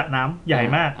เป็นสระน้ำใหญ่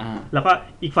มากแล้วก็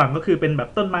อีกฝั่งก็คือเป็นแบบ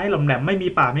ต้นไม้หล่อมแหลมไม่มี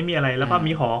ป่าไม่มีอะไรแล้วก็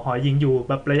มีหอยิงอยู่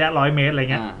แบบระยะ100 เมตรอะไร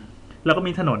เงี้ยแล้วก็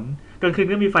มีถนนกลางคืน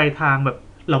ก็มีไฟทางแบบ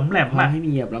หลอมแหลมมากให้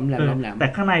มีแบบหลอมแหลมแต่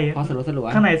ข้างใน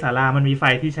ข้างในศาลามันมีไฟ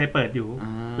ที่ใช้เปิดอยู่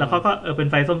แล้วเขาก็เป็น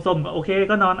ไฟส้มๆก็โอเค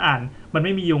ก็นอนอ่านมันไ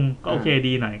ม่มียุงก็โอเค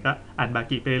ดีหน่อยก็อ่านบา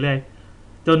กิไปเรื่อย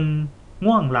ๆจน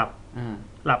ง่วงหลับ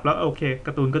แล้วโอเคก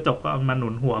าร์ตูนก็จบก็เอามาหนุ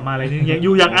นหัวมาอะไรนี่อ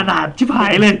ยู่อย่างอนาถชิบหา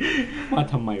ยเลยว่า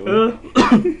ทำไมวะ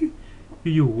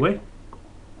อยู่เว้ย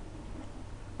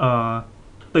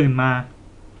ตื่นมา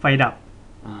ไฟดับ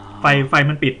ไฟ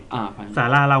มันปิดศา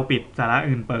ลาเราปิดศาลา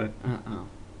อื่นเปิด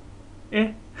เอ๊ะ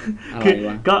คือ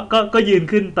ก็ยืน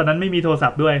ขึ้นตอนนั้นไม่มีโทรศั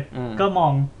พท์ด้วยก็มอ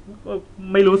ง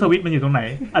ไม่รู้สวิตช์มันอยู่ตรงไหน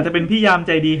อาจจะเป็นพี่ยามใ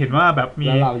จดีเห็นว่าแบบมี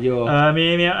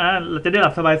เราจะได้ห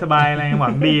ลับสบายๆอะไรห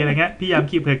วังดีอะไรเงี้ยพี่ยาม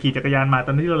ขี่จักรยานมาต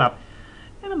อนที่เราหลับ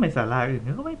ทำไมศาลาอื่น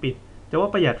ก็ไม่ปิดแต่ว่า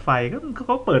ประหยัดไฟก็เข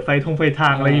าเปิดไฟทา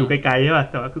งอะไรอยู่ไกลๆใช่ป่ะ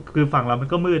แต่ว่าคือฝั่งเรามัน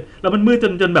ก็มืดแล้วมันมืด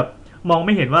จนแบบมองไ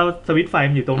ม่เห็นว่าสวิตช์ไฟ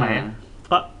มันอยู่ตรงไหน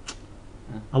ก็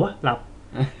เอาวะหลับ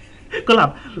ก็ห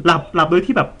ลับโดย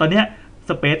ที่แบบตอนเนี้ย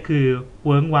สเปซคือเ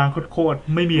วิ้งว้างโคตร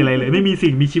ไม่มีอะไรเลยไม่มี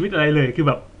สิ่งมีชีวิตอะไรเลยคือ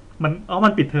แบบมั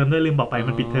นปิดเทอมด้วยลืมบอกไป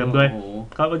มันปิดเทอมด้วย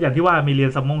ก็อย่างที่ว่ามีเรีย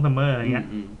นซัมเมอร์อะไรเงี้ย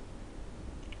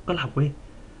ก็หลับเว้ย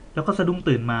แล้วก็สะดุ้ง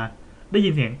ตื่นมาได้ยิ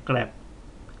นเสียงแกร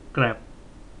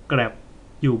บ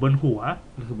อยู่บนหัว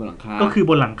ก็คือ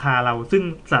บนหลังคาเราซึ่ง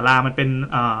ศาลามันเป็น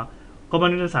ก็มั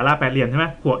นเป็นศาลา8 เหลี่ยมใช่ไหม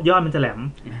หัวยอดมันจะแหลม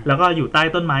แล้วก็อยู่ใต้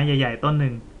ต้นไม้ใหญ่ๆต้นนึ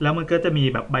งแล้วมันก็จะมี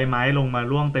แบบใบไม้ลงมา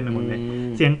ร่วงเต็มไปหมดเลย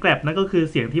เสียงแกรบนั่นก็คือ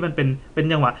เสียงที่มันเป็น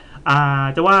จังหวะ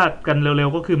จะว่ากันเร็ว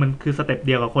ๆก็คือมันคือสเต็ปเ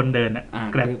ดียวกับคนเดินอ่ะ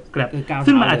แกร็บ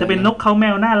ซึ่งมันอาจจะเป็นนกเขาแม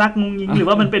วน่ารักงุ้งยิงหรือ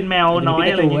ว่ามันเป็นแมวน้อย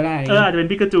อะไรอย่างเงี้ยอาจจะเป็น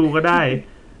ปิกาจูก็ได้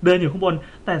เดินอยู่ข้างบน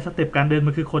แต่สเต็ปการเดิน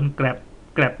มันคือคนแกร็บ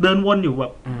เดินวนอยู่แบ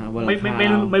บ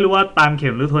ไม่รู้ว่าตามเข็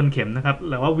มหรือทวนเข็มนะครับ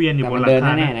หรือว่าเวียนอยู่บนหลังค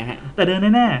าแต่เดิน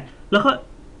แน่ๆแล้วก็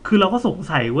คือเราก็สง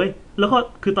สัยเว้ยแล้วก็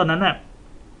คือตอนนั้นอ่ะ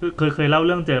เคยเล่าเ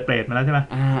รื่องเจอเปรตมาแล้วใช่ไหม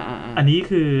อันนี้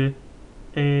คือ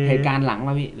เหตุการณ์หลัง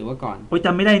ป่ะพี่หรือว่าก่อนโอ้ยจ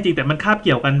ำไม่ได้จริงแต่มันคาบเ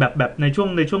กี่ยวกันแบบในช่วง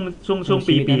ปี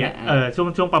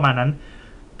ช่วงประมาณนั้น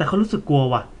แต่เขารู้สึกกลัว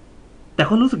ว่ะแต่เ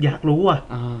ขารู้สึกอยากรู้ว่ะ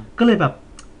ก็เลยแบบ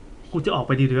กูจะออกไ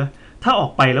ปดีหรือถ้าออ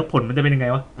กไปแล้วผลมันจะเป็นยังไง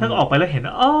วะถ้าออกไปแล้วเห็น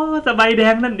อ๋อสบายแด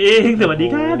งนั่นเองสวัสดี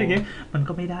ครับอย่างเงี้ยมัน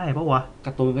ก็ไม่ได้เพราะว่าก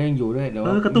าร์ตูนก็ยังอยู่ด้วยเดี๋ยว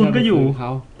การ์ตูนก็อยู่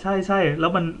ใช่แล้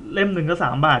วมันเล่มหนึ่งก็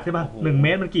3 บาทใช่ป่ะ1 เม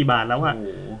ตรมันกี่บาทแล้วอะ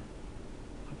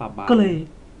ก็เลย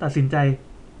ตัดสินใจ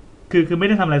คือไม่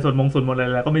ได้ทำอะไรส่วนมนต์อะไร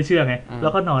แล้วก็ไม่เชื่อไงแล้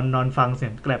วก็นอนฟังเสี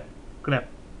ยงแกลบ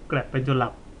เป็นจนหลั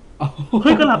บเ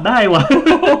ฮ้ยก็หลับได้ว่ะ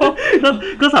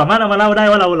ก็สามารถเอามาเล่าได้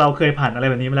ว่าเราเคยผ่านอะไร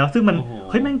แบบนี้มาแล้วซึ่งมัน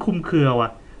เฮ้ยแม่งคุมเครือว่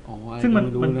ะซึ่งมั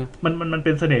นเ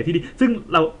ป็นเสน่ห์ที่ดีซึ่ง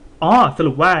เราส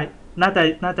รุปว่าน่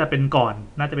าจะเป็นก่อน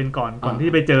ที่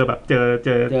ไปเจอแบบเจ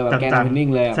อจัง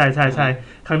ๆใช่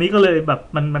ครั้งนี้ก็เลยแบบ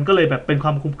มันก็เลยแบบเป็นคว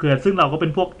ามคุมเครือซึ่งเราก็เป็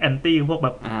นพวกแอนตี้พวกแบ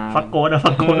บฟักโกด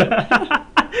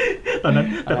ตอนนั้น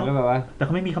แต่เข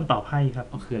าไม่มีคำตอบให้ครับ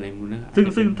คืออะไรมูนะ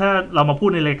ซึ่งถ้าเรามาพูด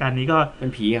ในรายการนี้ก็เป็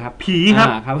นผีครับ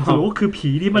สรุปคือผี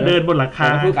ที่มาเดินบนหลังคา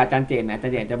พูดกับอาจารย์เจนนะอาจาร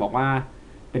ย์เจนจะบอกว่า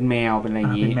เป็นแมวเป็นอะไรอย่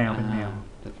างนี้เป็นแ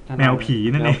มวผี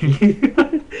นั่นเอง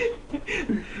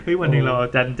เฮ้ยวันนึงเรา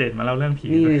จันเจนมาเล่าเรื่องผี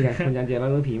นี่คุณจันเจนเล่า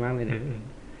เรื่องผีมากเลยเนี่ย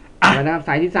แล้วนะครับส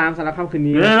ายที่3สำหรับค่ำคืน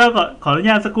นี้แล้วขออนุ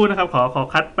ญาตสักครู่นะครับขอ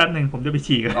คัดแป๊บนึงผมจะไป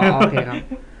ฉี่กันโอเคครับ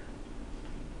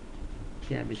แ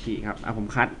ค่ไปฉี่ครับผม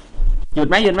คัดหยุด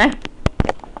ไหม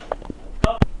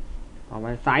ออกม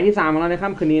าสายที่3ของเราในค่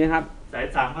ำคืนนี้นะครับสาย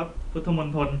3ครับพุทธมณ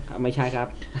ฑลไม่ใช่ครับ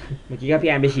เมื่อกี้ก็พี่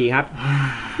แอนไปฉี่ครับ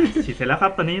ฉี่เสร็จแล้วครั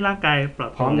บตอนนี้ร่างกายปลอ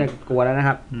ดพร้อมจะกลัวแล้วนะค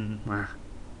รับมา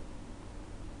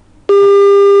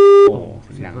โอ้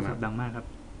เสียงดังมากครับ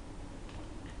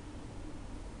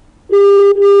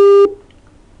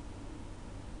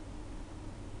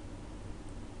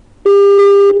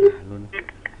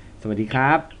สวัสดีค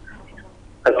รับ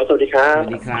สวัสดีครับส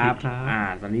วัสดีครับ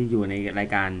ตอนนี้อยู่ในราย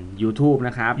การ YouTube น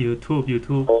ะครับ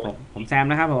YouTube ผมแซม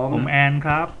นะครับผมแอนค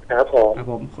รับครับผ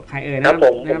มใครเอ่ยนะครับผ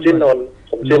มชื่อนนท์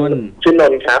ชื่อน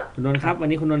นท์ครับคุณนนท์ครับวัน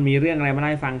นี้คุณนนท์มีเรื่องอะไรมาเล่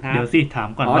าให้ฟังครับเดี๋ยวสิถาม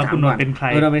ก่อนว่าคุณนนท์เป็นใคร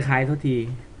เราเป็นใครทุกที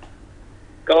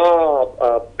ก็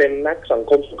เป็นนักสัง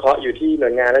คมสงเคราะห์อยู่ที่หน่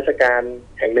วยงานราชการ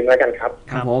แห่งหนึ่งแล้วกันครับ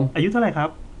ครับผมอายุเท่าไหร่ครับ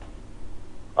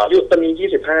อายุตอนนี้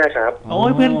25ครับโอ้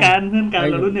ยเพื่อนกัน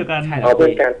เรารุ่นเดียวกันเพื่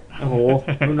อนกันโอ้โห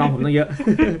รุ่นน้องผมต้องเยอะ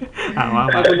ว่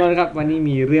าคุณนนท์ครับวันนี้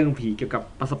มีเรื่องผีเกี่ยวกับ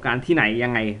ประสบการณ์ที่ไหนยั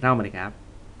งไงเล่ามาเลยครับ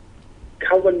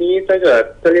วันนี้ถ้าเกิด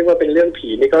จะเรียกว่าเป็นเรื่องผี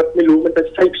นี่ก็ไม่รู้มันจะ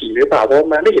ใช่ผีหรือเปล่าเพราะ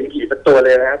มันไม่เห็นผีเป็นตัวเล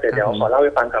ยนะแต่เดี๋ยวขอเล่าใ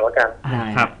ห้ฟังก่อนแล้วกัน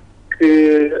ครับคือ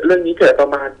เรื่องนี้เกิดประ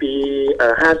มาณปี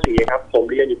54ครับผม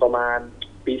เรียนอยู่ประมาณ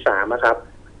ปี3ครับ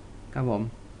ครับผม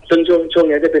ซึ่งช่วง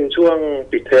นี้จะเป็นช่วง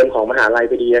ปิดเทอมของมหาลัย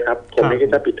พอดีครับผมนี่ก็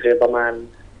จะปิดเทอมประมาณ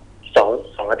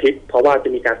2 อาทิตย์เพราะว่าจะ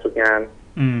มีการฝึกงาน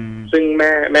ซึ่ง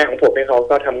แม่ของผมเขา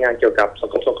ก็ทำงานเกี่ยวกับสัง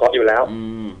คมสงเคราะห์อยู่แล้ว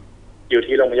อยู่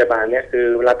ที่โรงพยาบาลเนี่ยคือ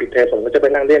เวลาปิดเทอมผมก็จะไป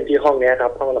นั่งเล่นที่ห้องนี้ครั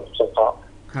บห้องสังคมสงเคราะห์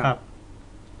ครับ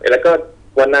แล้วก็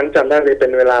วันนั้นจำได้เลยเป็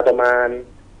นเวลาประมาณ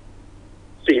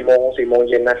4 โมง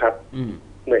เย็นนะครับ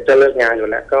เหมือนจะเลิกงานอยู่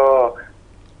แล้วก็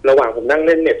ระหว่างผมนั่งเ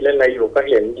ล่นเน็ตเล่นอะไรอยู่ก็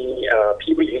เห็นมี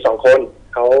พี่ผู้หญิง2 คน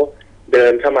เขาเดิ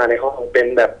นเข้ามาในห้องเป็น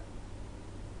แบบ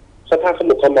สภาพข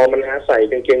มุกขมอมมันใส่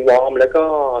กางเกงวอร์มแล้วก็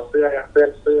เสื้อ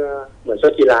เหมือนเสื้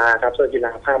อกีฬาครับเสื้อกีฬ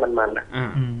าผ้ามัน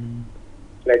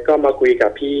แล้วก็มาคุยกั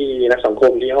บพี่นักสังค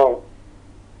มที่ห้อง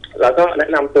แล้วก็แนะ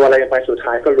นำตัวอะไรไปสุดท้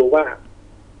ายก็รู้ว่า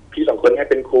พี่2 คนนี้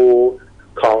เป็นครู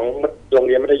ของโรงเ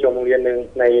รียนมัธยมโรงเรียนนึง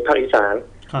ในภาคอีสาน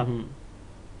ครับ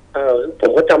ผ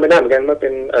มก็จำไม่ได้เหมือนกันว่าเป็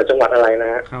นจังหวัดอะไรน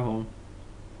ะฮะครับผม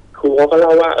ครูเขาก็เล่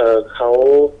าว่าเขา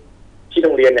ที่โร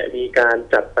งเรียนเนี่ยมีการ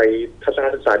จัดไปทัศน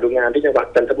ศึกษาดูงานที่จังหวัด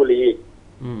จันทบุรี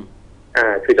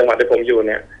คือจังหวัดที่ผมอยู่เ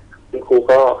นี่ยคุณครู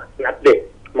ก็นัดเด็ก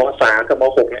ม.3 กับม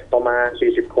.6 เนี่ยประมาณ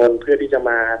40 คนเพื่อที่จะ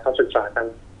มาทำศึกษากัน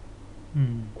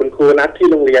คุณครูนัดที่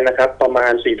โรงเรียนนะครับประมา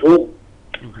ณ4 ทุ่ม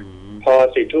พอ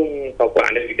4 ทุ่มกว่า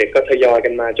ๆเด็กๆก็ทยอยกั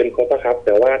นมาจนครบนะครับแ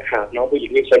ต่ว่าขาดน้องผู้หญิ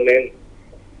งอีกคนนึง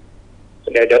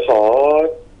เดี๋ยวขอ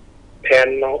แทน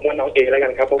น้องเอแล้วกั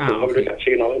นครับเพราะผมก็ไม่รู้จัก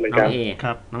ชื่อน้องเหมือนกันน้องเอค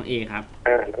รับน้องเอครับ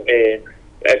น้องเอ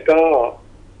แล้วก็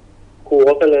ครู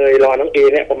ก็เลยรอน้องเอ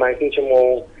เนี่ยประมาณครึ่งชั่วโม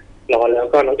งรอแล้ว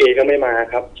ก็น้องเอก็ไม่มา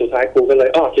ครับสุดท้ายครูก็เลย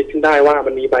คิดขึ้นได้ว่า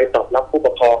มันมีใบตอบรับผู้ป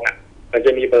กครองมันจ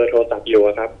ะมีเบอร์โทรศัพท์อยู่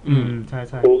ครับใช่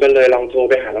ครูก็เลยลองโทร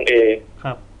ไปหาน้องเอค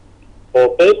รับโทร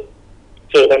ปุ๊บ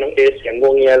เจอว่าน้องเอเสียงง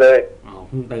วงเงียเลย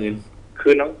เพิ่งตื่นคื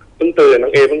อน้องเพิ่งตื่นน้อ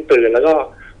งเพิ่งตื่นแล้วก็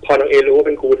พอน้องรู้ว่าเ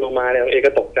ป็นครูโทรมาเนี่ยน้อง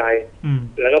ก็ตกใจ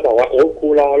แล้วก็บอกว่าโอ้ครู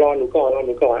รอหนูก่อน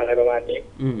อะไรประมาณนี้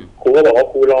ครูก็บอกว่า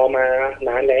ครูรอมาน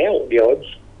านแล้วเดี๋ย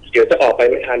วจะออกไป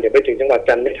ไม่ทันเดี๋ยวไปถึงจังหวัด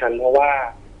จันทร์ไม่ทันเพราะว่า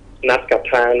นัดกับ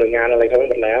ทางหน่วยงานอะไรเขาไป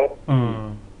หมดแล้ว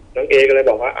น้องก็เลย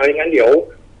บอกว่าเอาอย่างนั้นเดี๋ยว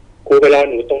ครูไปรอ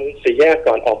หนูตรงสี่แยก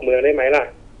ก่อนออกเมืองได้ไหมล่ะ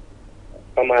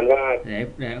ประมาณว่า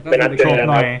ไปนัดเจอกัน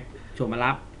ชวนมา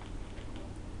รับ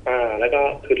แล้วก็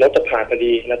คือรถจะผ่านพอ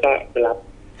ดีแล้วก็ไปรับ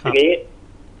ทีนี้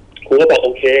ครูก็บอกโอ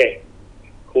เค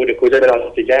ครูเดี๋ยวครูจะไปรอ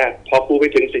สี่แยกพอครูไป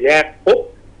ถึงสี่แยกปุ๊บ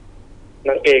น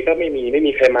างก็ไม่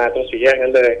มีใครมาตรงสี่แยกนั้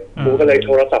นเลยครูก็เลยโท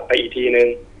รศัพท์ไปอีกทีนึง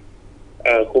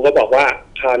ครูก็บอกว่า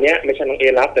คราวนี้ไม่ใช่น้อง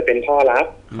รับแต่เป็นพ่อรับ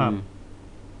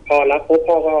พ่อรับปุ๊บ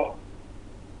พ่อก็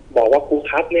บอกว่าครู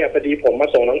ครับเนี่ยพอดีผมมา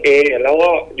ส่งน้องแล้ว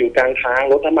ก็อยู่กลางทาง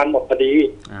รถน้ำมันหมดพอดี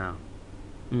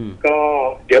ก็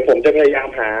เดี๋ยวผมจะพยายาม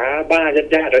หาบ้าน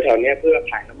ญาติๆแถวๆนี้เพื่อ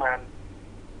ขายน้ำมัน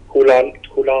ครู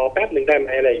รอแป๊บหนึ่งได้ไหม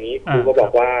อะไรอย่างนี้ครูก็บอ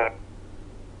กว่า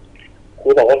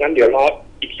งั้นเดี๋ยวรอ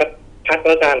อีกสักพักแ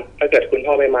ล้วกันถ้าเกิดคุณพ่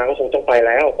อไปมาก็คงต้องไปแ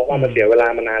ล้วเพราะว่ามันเสียเวลา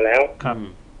มานานแล้ว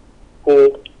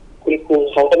คุณครู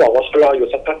เขาก็บอกว่าเขารออยู่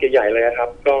สักพักใหญ่ๆเลยครับ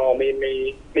ก็ไ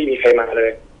ม่มีใครมาเล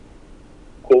ย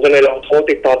ครูก็เลยลองโทร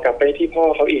ติดต่อกลับไปที่พ่อ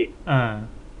เขาอีก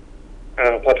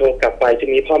พอโทรกลับไปที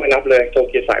นี้พ่อไม่รับเลยโทร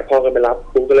กี่สายพ่อก็ไม่รับ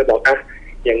ครูก็เลยบอก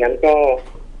อย่างนั้นก็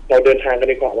เราเดินทางกัน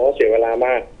ดีกว่าเพราะว่าเสียเวลาม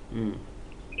าก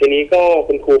ทีนี้ก็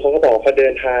คุณครูเขาก็บอกเขาเดิ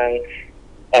นทาง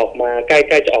ออกมาใก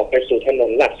ล้ๆจะออกไปสู่ถนน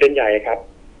หลักเส้นใหญ่ครับ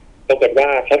ปรากฏว่า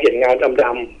เขาเห็นเงาด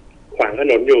ำๆขวางถ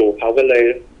นนอยู่เขาก็เลย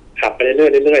ขับไปเ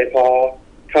รื่อยๆพอ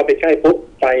เข้าไปใกล้ปุ๊บ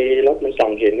ไฟรถมันส่อ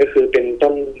งเห็นก็คือเป็นต้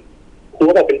นครู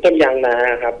ก็บอกเป็นต้นยางนา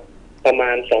ครับประมา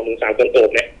ณ 2-3 ต้นโอบ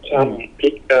เนี่ยคว่ำพลิ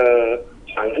ก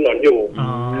ขวางถนนอยู่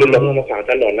คือล้มลงมาขวาง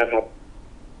ถนนนะครับ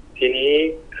ทีนี้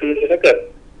คือถ้าเกิด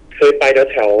เคยไป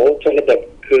แถวชนบท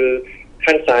คือ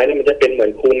ข้างซ้ายเนี่ยมันจะเป็นเหมือ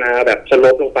นคูนาแบบสโล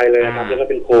ปลงไปเลยนะครับแล้วก็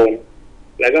เป็นโค้ง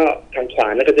แล้วก็ทางขวา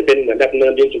เนี่ยก็จะเป็นเหมือนแบบเนิ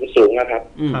นดินสูงๆนะครับ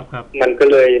มันก็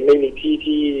เลยไม่มี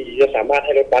ที่จะสามารถใ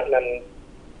ห้รถบัสนั้น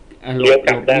เลี้ยวก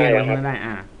ลับได้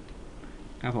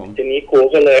ครับผมทีนี้ครู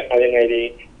ก็เลยเอายังไงดี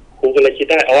ครูก็เลยคิด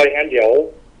ได้อย่างนั้นเดี๋ยว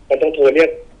มันต้องโทรเรียก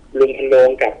ลุงพนโลง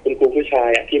กับคุณครูผู้ชาย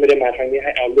ที่ไม่ได้มาครั้งนี้ใ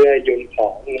ห้เอาเลื่อยยนต์ขอ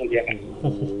งโรงเรียน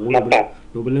มาตัด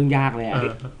ดูเป็นเรื่องยากเลย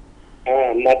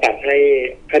มาตัดใ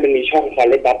ห้มันมีช่องพอ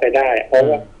รถบัสไปได้เพราะ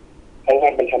ว่า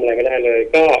มันทำอะไรไม่ได้เลย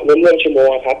ก็ร่วมชั่วโมง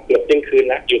ครับเกือบเที่ยงคืน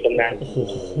แล้วอยู่ตรงนั้น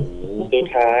สุด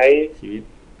ท้าย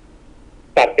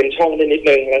ตัดเป็นช่องได้นิด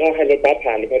นึงแล้วก็ให้รถบัส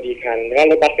ผ่านพอดีคันแล้ว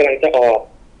รถบัสกำลังจะออก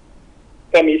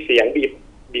ก็มีเสียง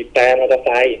บีบแต่มอเตอร์ไซ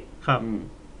ค์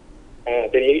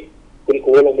ทีนี้คุณค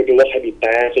รูลงไปดูว่าใครบีบแ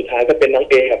ต่สุดท้ายก็เป็นน้อง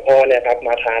กับพ่อเนี่ยครับม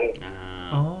าทัน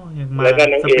แล้วก็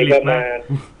น้องก็มา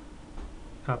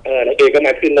น้องก็ม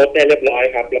าขึ้นรถได้เรียบร้อย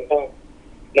ครับแล้วก็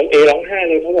น้องร้องไห้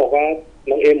เลยเขาบอกว่า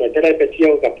น้องเหมือนจะได้ไปเที่ย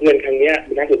วกับเพื่อนครั้งนี้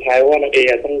ครั้งสุดท้ายว่าน้อง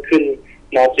ต้องขึ้น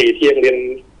ม.4 ที่โรงเรียน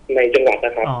ในจังหวัดน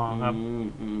ะครับ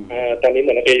ตอนนี้เห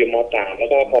มือนน้องอยู่ม.3 แล้ว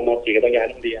ก็พอม.4 ก็ต้องย้าย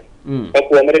โรงเรียนเพราะ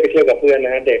กลัวไม่ได้ไปเที่ยวกับเพื่อนน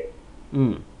ะเด็ก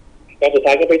ก็สุดท้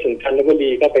ายก็ไปถึงจันทบุรี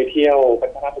ก็ไปเที่ยวพั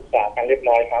ฒนาศึกษากันเรียบ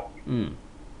ร้อยครับ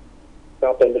ก็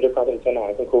เป็นไปด้วยความสนุกสนาน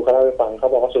คุณครูเขาเล่าให้ฟังเขา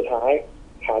บอกว่าสุดท้าย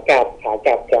ขากลับ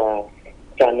จาก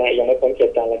จันทร์ยังไม่พ้นเข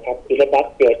ตจันทร์เลยครับคือรถบัส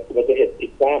เกิดอุบัติเหตุพลิ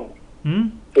กคว่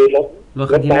ำคือรถ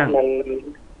บัสมัน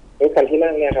รถคันที่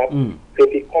นั่งเนี่ยครับคือ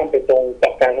พลิกคว่ำไปตรงเกา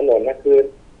ะกลางถนนนะคือ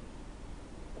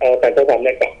แต่จังหวัดเ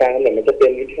นี่ยเกาะกลางถนนมันจะเป็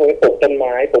นที่เขาปลูกต้นไ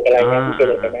ม้ปลูกอะไรเงี้ยที่เกิด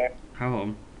ขึ้นครับผม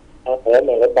เพราะว่าเห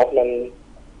มือนรถบัสมัน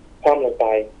คว่ำลงไป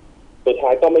สุดท้า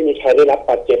ยก็ไม่มีใครได้รับ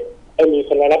บาดเจ็บมีค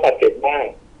นได้รับบาดเจ็บบ้าง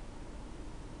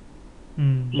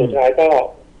สุดท้ายก็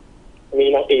มี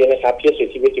น้องนะครับที่เสีย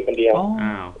ชีวิตอยู่คนเดียว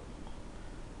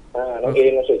น้อง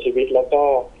มาเสียชีวิตแล้วก็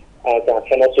จาก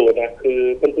ชันสูตรเนี่ยคือ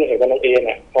เพื่อนๆเห็นว่าน้องเ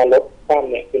นี่ยพอรถคว่ำ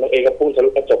เนี่ยคือน้องก็พุ่งทะลุ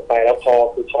กระจกไปแล้วคอ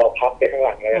พับไปข้างห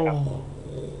ลังเลยครับ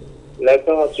แล้ว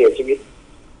ก็เสียชีวิต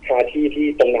คาที่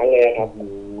ตรงนั้นเลยครับ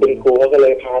คุณครูก็เล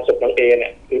ยพาศพน้องเนี่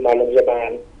ยคือมาโรงพยาบา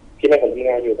ลที่แม่ผมทำ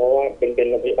งานอยู่เพราะว่าเป็น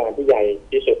โรงพยาบาลที่ใหญ่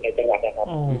ที่สุดในจังหวัดนะครับ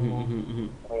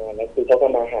แล้วคือเขาก็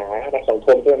มาหานักสังค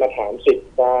มเพื่อมาถามสิทธิ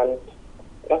การ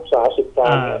รักษาสิทธิกา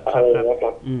รอะไรนะค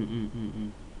รับ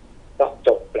ก็จ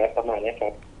บแล้วประมาณนี้ครั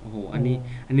บโอ้โหอัน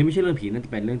นี้ไม่ใช่เรื่องผีนะแต่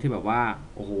เป็นเรื่องที่แบบว่า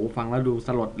โอ้โหฟังแล้วดูส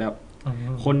ลดแบบ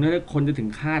คนจะถึง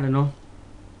คาดแล้วเนาะ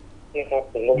นี่ครับ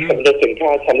ผมจะถึงค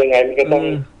าดทำยังไงมันก็ต้อง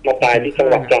มาตายที่จัง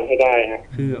หวัดจันทร์ให้ได้ฮะ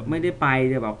คือไม่ได้ไป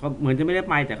แต่แบบก็เหมือนจะไม่ได้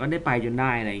ไปแต่ก็ได้ไปจนไ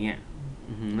ด้อะไรเงี้ย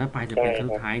แล้วไปจะเป็นครั้ง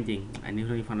สุดท้ายจริงอันนี้เ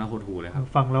ราฟังแล้วโหดหูเลยครับ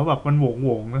ฟังแล้วแบบมันโหว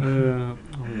งนะ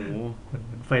โอ้โหเหมือน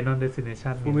Final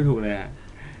Destination พูดไม่ถูกเลยอ่ะ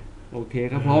โอเค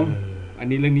ครับผมอัน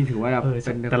นี้เรื่องนี้ถือว่าแบบเ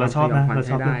ป็นแต่เราชอบนะเรา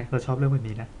ชอบเรื่องแบบ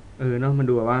นี้นะเนาะมัน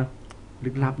ดูแบบว่าลึ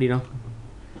กลับดีเนาะ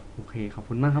โอเคขอบ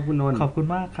คุณมากครับคุณนนท์ขอบคุณ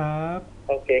มากครับ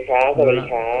โอเคครับสวัสดี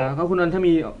ครับก็คุณนนท์ถ้า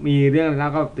มีเรื่องแล้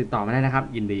วก็ติดต่อมาได้นะครับ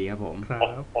ยินดีครับผมครับ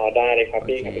ได้เลยครับ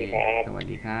พี่ขอบคุณครับสวัส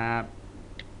ดีครับ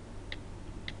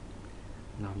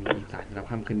เรามีอีกสายสำหรับ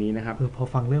ค่ำคืนนี้นะครับพอ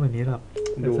ฟังเรื่องแบบนี้แบบ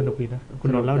ดูสนุกดีนะคุณ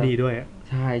นนท์เล่าดีด้วย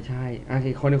ใช่ใช่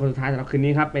คนในคนสุดท้ายสำหรับคืน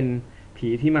นี้ครับเป็นผี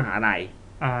ที่มหาลัย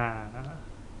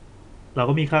เรา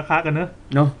ก็มีค้ากันเน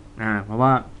อะเพราะว่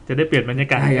าจะได้เปลี่ยนบรรยา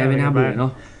กาศให้ไม่น่าเบื่อเนา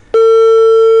ะ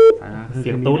เสี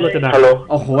ยงตู้เราจะดัง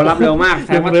โอ้โหรับเร็วมากแซ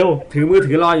มเร็วถือมือ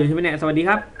ถือรออยู่ใช่ไหมเนี่ยสวัสดีค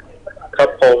รับครับ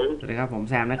ผมสวัสดีครับผม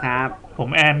แซมนะครับผม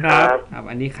แอนครับ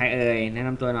อันนี้ใครเอ่ยแนะน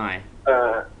ำตัวหน่อย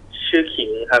ชื่อขิง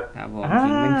ครับครับผมขิ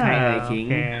งเป็นใครเอ่ยขิง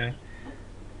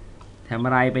ทำอ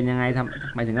ะไรเป็นยังไง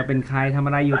หมายถึงว่าเป็นใครทำอ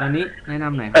ะไรอยู่ตอนนี้แนะน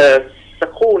ำหน่อยสั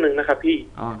กครู่หนึ่งนะครับพี่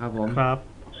ครับผมครับ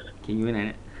ขิงอยู่ไหนเ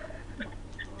นี่ย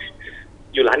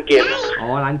อยู่ร้านเกม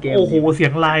ร้านเกมโอ้โหเสีย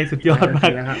งไลน์สุดยอดมา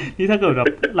กนี่ถ้าเกิดแบบ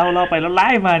เราไปแล้วไล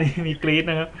น์มานี่มีกรี๊ด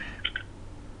นะครับ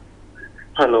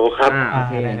ฮัลโหลครับโอ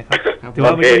เคนะครับถือ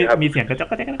ว่ามีเสียงกระจก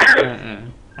กระแจก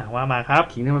ว่ามาครับ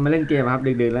ขิงทำไมมาเล่นเกมครับ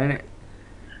ดึกๆแล้วเนี่ย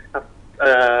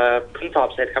เพิ่งสอบ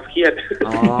เสร็จครับเครียด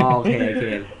โอเค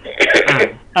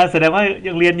แสดงว่า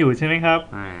ยังเรียนอยู่ใช่ไหมครับ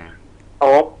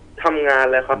ทำงาน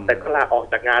แล้วครับแต่ก็ลาออก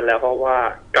จากงานแล้วเพราะว่า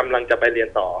กำลังจะไปเรียน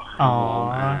ต่อ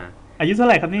อายุเท่า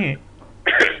ไหร่ครับนี่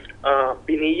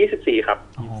ปีนี้24ครับ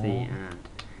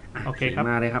โอเคครับ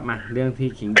มาเลยครับมาเรื่องที่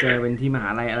ขิงเจอเป็นที่มหา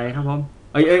ลัยอะไรครับผม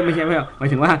ไม่ใช่หมาย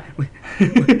ถึงว่า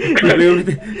อย่าลืม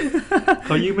เข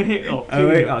ายิ่งไม่ให้ออก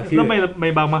ชื่อแล้วไม่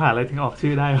บางมหาลัยถึงออก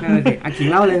ชื่อได้ขิง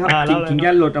เล่าเลยครับขิงจ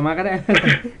ะหลุดออกมาก็ได้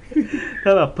ถ้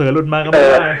าแบบเผลอหลุดมาก็ไม่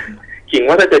ได้ขิง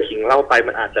ว่าถ้าเกิดขิงเล่าไป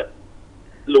มันอาจจะ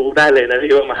รู้ได้เลยนะ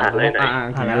ที่ว่ามหาลัยไหน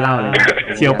ขิงเล่าเลย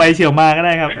เฉียวไปเฉียวมาก็ไ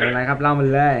ด้ครับอะไรครับเล่ามัน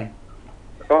เลย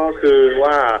ก็คือ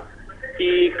ว่า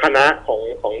ที่คณะ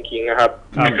ของขิงนะครับ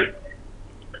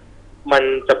มัน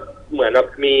จะเหมือนแบบ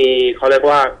มีเขาเรียก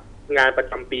ว่างานประ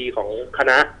จำปีของค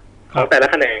ณะของแต่ละ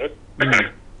แขนง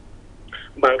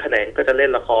บางแขนงก็จะเล่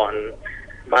นละคร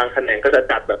บางแขนงก็จะ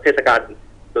จัดแบบเทศกาล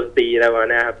ดนตรีอะไรวะ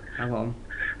เนี่ยครับครับผม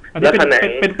แล้วแขนง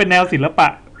เป็นแนวศิลปะ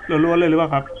ล้วนๆเลยหรือเปล่า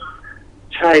ครับ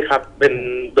ใช่ครับเป็น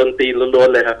ดนตรีล้วน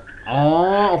ๆเลยครับ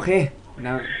โอเคน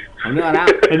ะผมนึกออกแล้ว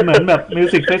เป็นเหมือนแบบมิว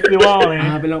สิกเฟสติวัลอะไร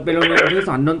เป็นโรงเรียนที่ส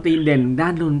อนดนตรีเด่นด้า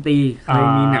นดนตรีเคย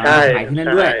มีหนังฉายที่นั่น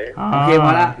ด้วยโอเคพ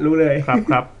อละรู้เลยค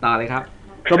รับต่อเลยครับ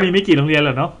ก็มีไม่กี่โรงเรียนหร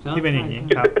อกเนาะที่เป็นอย่างนี้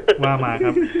ครับว่ามาค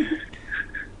รับ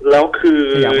แล้วคือ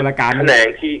แขน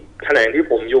งที่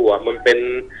ผมอยู่มันเป็น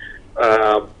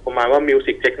ประมาณว่ามิว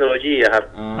สิกเทคโนโลยีอะครับ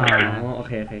โอ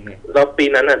เคแล้วปี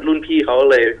นั้นน่ะรุ่นพี่เขา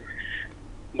เลย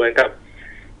เหมือนกับ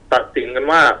ตัดสินกัน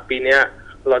ว่าปีเนี้ย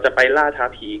เราจะไปล่าท้า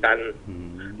ผีกัน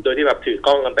โดยที่แบบถือก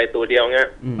ล้องกันไปตัวเดียวเงี้ย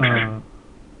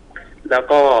แล้ว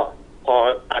ก็พอ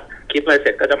อัดคลิปอะไรเส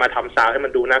ร็จก็จะมาทำซาวให้มั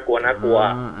นดูน่ากลัว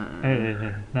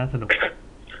น่าสนุก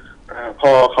พ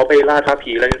อเขาไปล่าท้า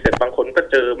ผีอะไรเสร็จบางคนก็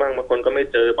เจอบ้างบางคนก็ไม่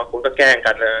เจอบางคนก็แกล้ง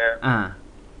กันนะ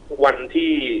วัน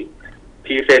ที่พ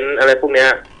รีเซนต์อะไรพวกเนี้ย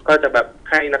ก็จะแบบ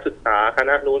ให้นักศึกษาคณ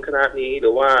ะนู้นคณะนี้ห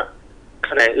รือว่าแข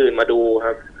นงอื่นมาดูค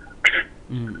รับ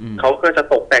เขาก็จะ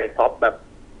ตกแต่งพ็อปแบบ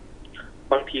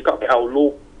บางทีก็ไปเอารู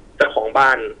ปเจ้าของบ้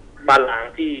านล้าง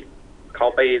ที่เขา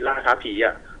ไปล่าท้าผี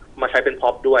มาใช้เป็นพ็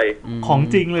อปด้วยของ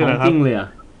จริงเลยเหรอครับจริงเลย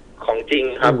ของจริง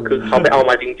ครับคือเขาไปเอา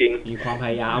มาจริงๆมีความพ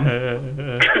ยายาม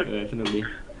สนุกดี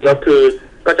แล้วคือ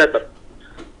ก็จะแบบ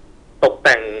ตกแ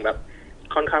ต่งแบบ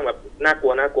ค่อนข้างแบบน่ากลั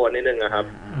วนิดนึงนะครับ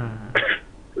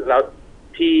แล้ว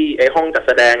ที่ไอห้องจัดแ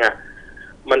สดง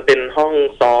มันเป็นห้อง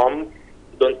ซ้อม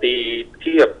ดนตรี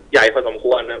ที่แบบใหญ่พอสมค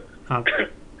วรนะครับ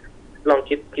ลอง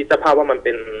คิดสภาพว่ามันเ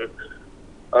ป็น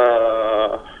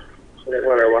เรียก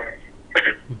ว่าอะไรวะ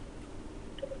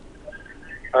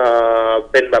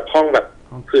เป็นแบบห้องแบบ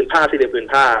พื้นผ้าที่เป็นพื้น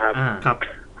ผ้าครับครับ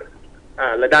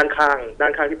และด้านข้า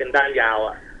งที่เป็นด้านยาว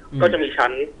ก็จะมีชั้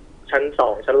น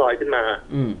2ชั้นลอยขึ้นมา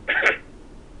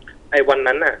ไอ้วัน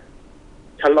นั้น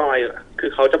ชั้นลอยคือ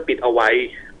เขาจะปิดเอาไว้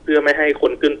เพื่อไม่ให้ค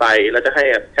นขึ้นไปแล้วจะให้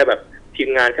แค่แบบทีม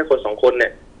งานแค่คน2คนเนี่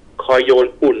ยคอยโยน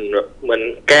ฝุ่นเหมือน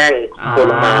แกล้งคน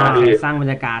ลงมาสร้างบร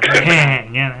รยากาศแห้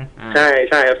งเงี้ยนะใช่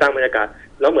สร้างบรรยากาศ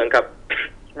แล้วเหมือนกับ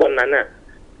วันนั้น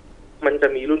มันจะ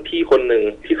มีรุ่นพี่คนหนึ่ง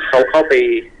ที่เขาเข้า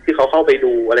ไป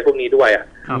ดูอะไรพวกนี้ด้วย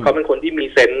เขาเป็นคนที่มี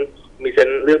เซน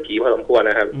ส์เรื่องผีพอสมควร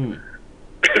นะครับ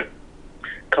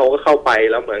เขาก็เข้าไป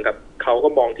แล้วเหมือนกับเขาก็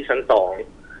มองที่ชั้น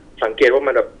2สังเกตว่า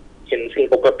มันแบบเห็นสิ่ง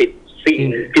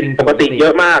ผิดปกติเยอ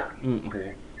ะมาก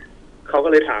เขาก็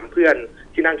เลยถามเพื่อน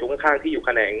ที่นั่งอยู่ข้างๆที่อยู่แข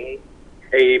นง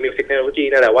ไอ้มิวสิกเทคโนโลยี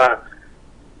นั่นแหละว่า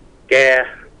แก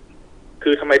คื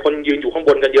อทำไมคนยืนอยู่ข้างบ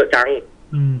นกันเยอะจัง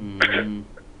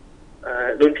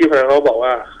รุ่นพี่คนนั้นเขาบอกว่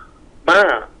าบ้า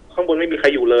ข้างบนไม่มีใคร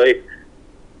อยู่เลย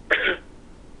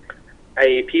ไอ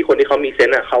พี่คนที่เขามีเซน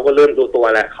ส์เขาก็เริ่มรู้ตัว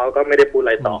แหละเขาก็ไม่ได้พูดอะ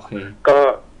ไรต่อ ก็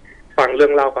ฟังเรื่อ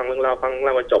งเล่า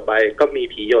มันจบไปก็มี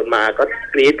ผีโยนมาก็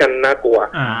กรี๊ดกันน่ากลัว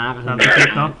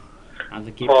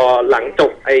พอหลังจ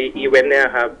บอีเวนต์เนี่ย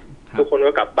ครับทุกคน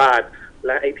ก็กลับบ้านแ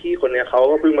ละพี่คนเนี้ยเขา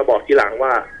ก็เพิ่งมาบอกทีหลังว่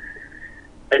า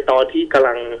ตอนที่กำ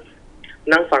ลัง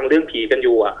นั่งฟังเรื่องผีกันอ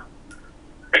ยู่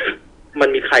มัน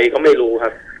มีใครก็ไม่รู้ค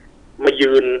รับมา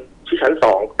ยืนที่ชั้น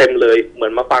2เต็มเลยเหมือ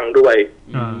นมาฟังด้วย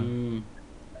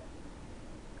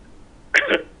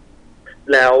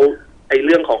แล้วเ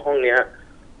รื่องของห้องเนี้ย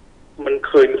มันเ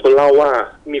คยมีคนเล่าว่า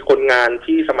มีคนงาน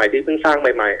ที่สมัยที่เพิ่งสร้างใ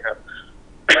หม่ๆครับ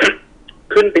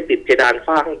ขึ้นไปติดเพดาน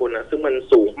ฝ้าข้างบนซึ่งมัน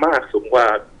สูงมากสูงกว่า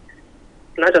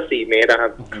น่าจะ4 เมตรนะครั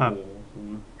บ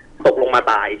ตกลงมา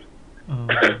ตาย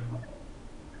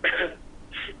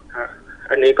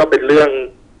อันนี้ก็เป็นเรื่อง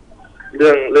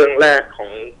แรกของ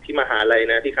ที่มหาลัย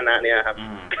นะที่คณะเนี่ยครับ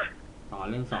ต่อ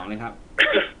เรื่อง2เลยครับ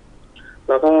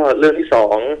แล้วก็เรื่องที่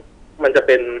2มันจะเ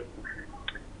ป็น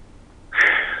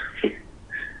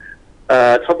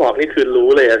ถ้าบอกนี่คือรู้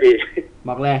เลยอะพี่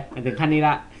บอกเลยถึงขั้นนี้ล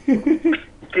ะ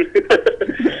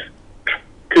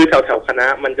คือแถวๆคณะ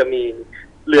มันจะมี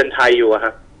เรือนไทยอยู่ค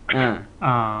รับ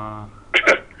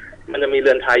มันจะมีเ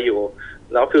รือนไทยอยู่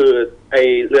แล้วคือ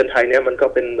เรือนไทยเนี่ยมันก็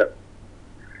เป็นแบบ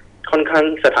ค่อนข้าง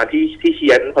สถานที่ที่เ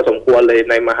ฮี้ยนพอสมควรเลย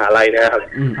ในมหาลัยนะครับ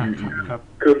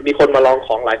คือมีคนมาลองข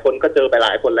องหลายคนก็เจอไปหล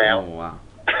ายคนแล้ว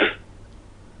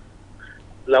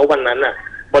แล้ววันนั้น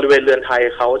บริเวณเรือนไทย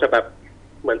เขาจะแบบ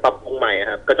เหมือนปรับปรุงใหม่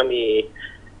ครับก็จะมี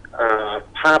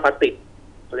ผ้าพลาสติก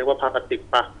เรียกว่าผ้าพลาสติก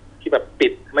ปะที่แบบปิ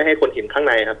ดไม่ให้คนเห็นข้าง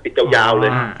ในครับปิดยาวๆเล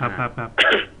ยครับ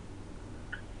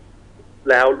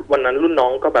แล้ววันนั้นรุ่นน้อ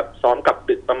งก็แบบซ้อมกลับ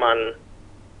ดึกประมาณ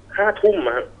5 ทุ่ม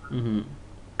ครับ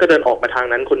ก็เดินออกมาทาง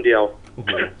นั้นคนเดียว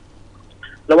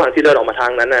ระหว่างที่เดินออกมาทา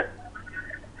งนั้น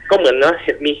ก็เหมือนนะ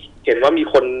เห็นว่ามี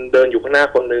คนเดินอยู่ข้างหน้า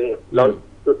คนนึงแล้ว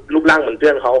รูปร่างเหมือนเพื่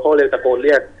อนเขาเลยตะโกนเ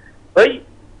รียกเฮ้ย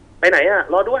ไปไหน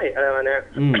รอด้วยอะไรมาเนี่ย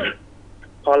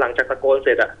พอหลังจากตะโกนเส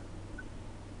ร็จ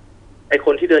ค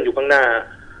นที่เดินอยู่ข้างหน้า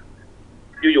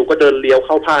อยู่ๆก็เดินเลี้ยวเ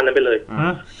ข้าผ่านนั้นไปเลย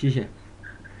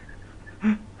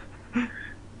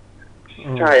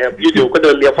ใช่ครับอยู่ๆก็เ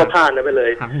ดินเลี้ยวเข้าผ่านนั้นไปเล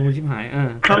ยหักมุมชิบหาย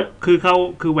เขา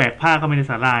คือแหวกผ้าเข้าไปใน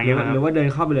ศาลาอย่างเงี้ยหรือว่าเดิน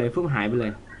เข้าไปเลยฟุ้งหายไปเล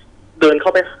ยเดินเข้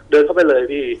าไปเลย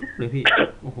พี่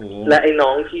โอ้โหและน้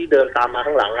องที่เดินตามมา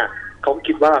ข้างหลังเขา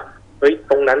คิดว่าเฮ้ย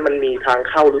ตรงนั้นมันมีทาง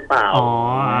เข้าหรือเปล่า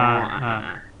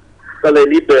ก็เลย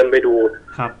รีบเดินไปดู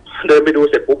ครับเดินไปดู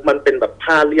เสร็จปุ๊บมันเป็นแบบ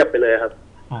ผ้าเรียบไปเลยครับ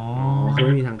ไ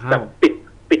ม่มีทางเข้าแบบ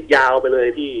ปิดยาวไปเลย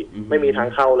พี่ไม่มีทาง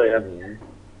เข้าเลยครับ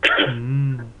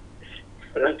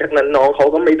หลังจากนั้นน้องเขา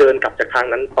ก็ไม่เดินกลับจากทาง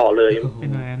นั้นต่อเลยเป็น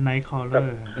อะไรไนท์คอลเลอ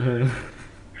ร์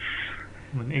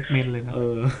เหมือนX-Menเลยนะ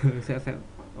แซ่บ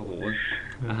โอ้โห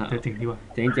จริงดีว่ะ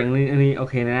เจ๋งๆอันนี้โอ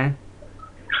เคนะ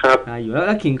ครับอยู่แล้ว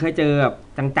ขิงเคยเจอแบบ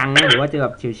จังๆไหมหรือว่าเจอแบ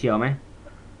บเฉียวๆไหม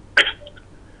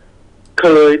เค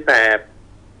ยแต่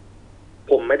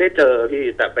ผมไม่ได้เจอพี่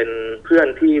แต่เป็นเพื่อน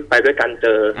ที่ไปด้วยกันเจ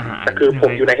อแต่คือผ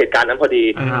มอยู่ในเหตุการณ์นั้นพอดี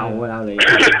เวลาเลย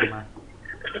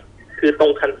คือตร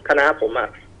งคณะผม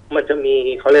มันจะมี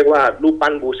เขาเรียกว่ารูป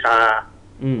ปั้นบูชา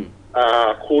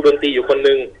ครูดนตรีอยู่คน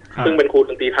นึงซึ่งเป็นครูด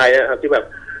นตรีไทยนะครับที่แบบ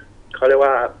เขาเรียก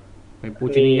ว่าเป็นปู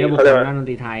ชนียบุคคลด้านดน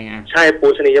ตรีไทยใช่ปู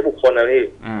ชนียบุคคลนะพี่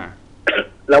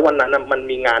แล้ววันนั้นมัน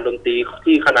มีงานดนตรี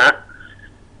ที่คณะ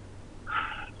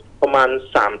ประมาณ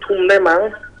3 ทุ่มได้มั้ง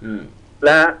แล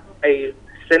ะ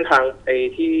เส้นทาง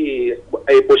ที่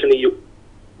ปูชนีย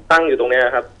ตั้งอยู่ตรงนี้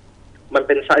ครับมันเ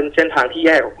ป็นเส้นทางที่แ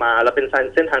ยกออกมาแล้วเป็น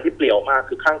เส้นทางที่เปลี่ยวมาก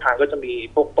คือข้างทางก็จะมี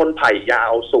พวกต้นไผ่ยา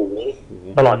วสูง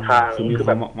ตลอดทางคือแ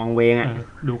บบวังเวง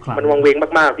ดูคลับมันวังเวง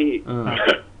มากๆพี่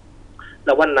แ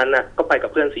ล้ววันนั้นก็ไปกับ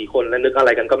เพื่อน4 คนแล้วนึกอะไร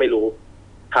กันก็ไม่รู้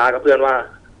ท้ากับเพื่อนว่า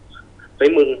เฮ้ย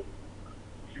มึง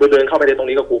เดินเข้าไปในตรง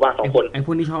นี้กับกูบ้าง2 คนไอ้พ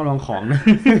วกนี้ชอบลองของนะ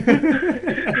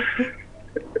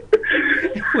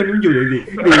พวกนี้มันอยู่ดี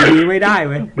ไม่ได้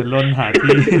เว้ยเหมือนล้นหาที่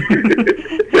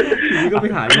นี่ก็ไป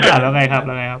หาแล้วไงครับ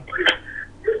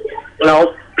แล้ว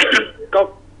ก็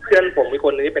เพื่อนผมมีค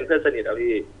นนึงที่เป็นเพื่อนสนิท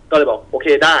พี่ก็เลยบอกโอเค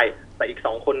ได้แต่อีก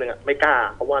2 คนนึงไม่กล้า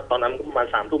เพราะว่าตอนนั้นประมาณ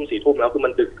3 ทุ่ม4 ทุ่มแล้วคือมั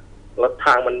นดึกแล้วท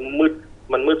างมันมื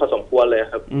ดพอสมควรเลย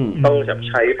ครับต้อง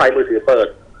ใช้ไฟมือถือเปิด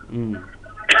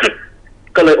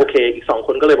ก็เลยโอเคอีก2 ค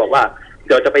นก็เลยบอกว่าเ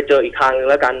ดี๋ยวจะไปเจออีกทางนึง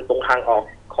แล้วกันตรงทางออก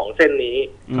ของเส้นนี้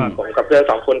ผมกับเพื่อน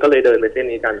2 คนก็เลยเดินไปเส้น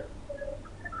นี้กัน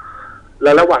แ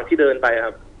ล้วระหว่างที่เดินไปค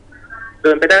รับเ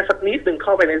ดินไปได้สักนิดนึงเข้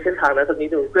าไปในเส้นทางนั้นสักนิด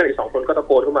นึงเพื่อนอีก2 คนก็ตะโ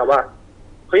กนขึ้นมาว่า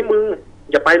เฮ้ยมึง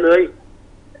อย่าไปเลย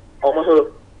ออกมาเถอะ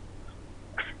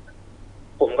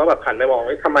ผมก็แบบหันไปมอง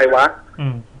ทำไมวะ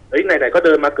เฮ้ยไหนๆก็เ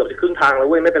ดินมาเกือบจะครึ่งทางแล้ว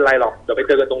เว้ยไม่เป็นไรหรอกเดี๋ยวไปเ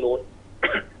จอกันตรงนู้น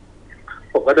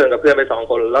ผมก็เดินกับเพื่อนไป2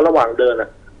 คนแล้วระหว่างเดิน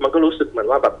มันก็รู้สึกเหมือน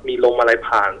ว่าแบบมีลมอะไร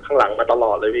ผ่านข้างหลังมาตล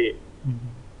อดเลยพี่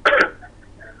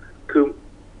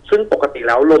ติแ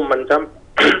ล้วลมมันจะ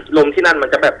ลมที่นั่นมัน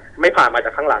จะแบบไม่ผ่านมาจ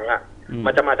ากข้างหลังอ่ะมั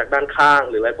นจะมาจากด้านข้าง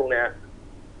หรืออะไรพวกเนี้ย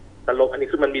แต่ลมอันนี้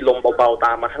คือมันมีลมเบาๆต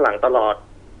ามมาข้างหลังตลอด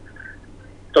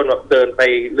จนแบบเดินไป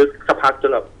ลึกสักพักจ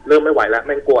นแบบเริ่มไม่ไหวแล้วแ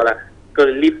ม่งกลัวแล้วก็เล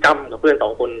ยรีบจ้ำกับเพื่อน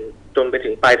2 คนจนไปถึ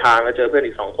งปลายทางแล้วเจอเพื่อน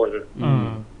อีก2 คน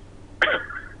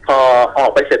พอออ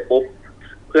กไปเสร็จปุ๊บ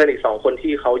เพื่อนอีก2 คน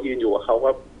ที่เขายืนอยู่เขาก็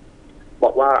บ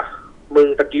อกว่ามึง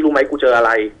ตะกี้รู้ไหมกูเจออะไ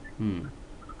ร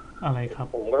อะไรครับ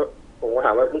ผมก็ถ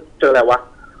ามว่าเจออะไรวะ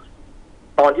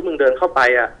ตอนที่มึงเดินเข้าไป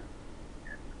อ่ะ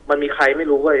มันมีใครไม่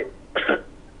รู้เว้ย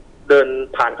เดิน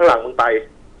ผ่านข้างหลังมึงไป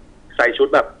ใส่ชุด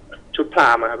แบบชุดพรา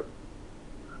มครับ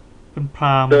เป็นพร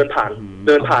ามเดินผ่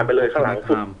านไปเลยข้างหลัง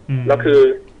สุดแล้วคือ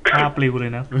ภาพปลิวเล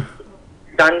ยนะ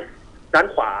ด้าน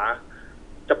ขวา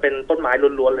จะเป็นต้นไม้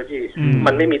ล้วนๆเลยพี่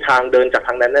มันไม่มีทางเดินจากท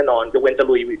างนั้นแน่นอนยกเว้นจะ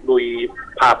ลุย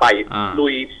พาไปลุ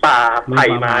ยป่าไผ่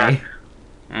มา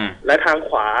และทาง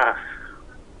ขวา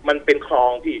มันเป็นคลอ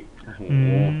งพี่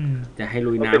จะให้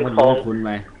ลุยน้ำมันคลองคุณไป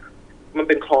มันเ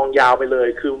ป็นคลองยาวไปเลย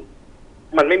คือ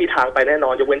มันไม่มีทางไปแน่นอ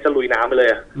นยกเว้นจะลุยน้ำไปเลย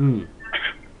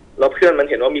แล้วเพื่อนมัน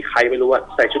เห็นว่ามีใครไม่รู้อะ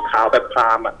ใส่ชุดขาวแบบพร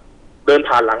ามอะเดิน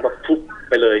ผ่านหลังแบบทุบ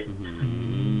ไปเลย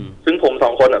ซึ่งผม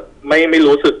2 คนอะไม่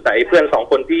รู้สึกแต่เพื่อน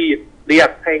2 คนที่เรียก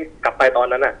ให้กลับไปตอน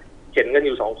นั้นอะเห็นกันอ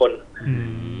ยู่2 คน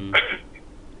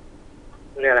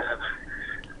เนี่ยแหละครับ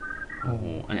โอ้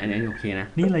อันนี้โอเคนะ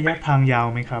นี่ระยะทางยาว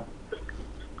ไหมครับ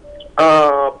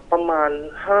ประมาณ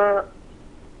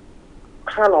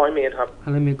500 เมตรครับ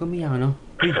500 เมตรก็ไม่ยาวเนาะ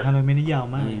500 เมตรนี่ยาว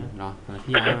มากเนาะ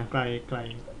ที่ยาวไกล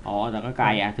อ๋อแต่ก็ไกล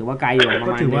อ่ะถือว่าไกลอยู่ประ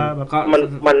มาณถือว่าก็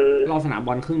มันรอบสนามบ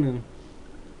อลครึ่งนึง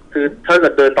คือถ้าเกิ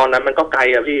ดเดินตอนนั้นมันก็ไกล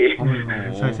อ่ะพี่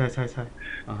ใช่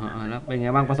แล้วเป็นไง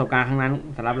บ้างประสบการณ์ครั้งนั้น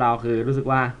สำหรับเราคือรู้สึก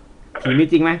ว่าผีมี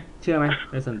จริงไหมเชื่อไหม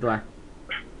โดยส่วนตัว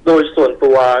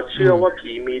เชื่อว่า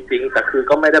ผีมีจริงแต่คือ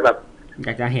ก็ไม่ได้แบบอย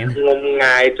ากจะเห็นงมง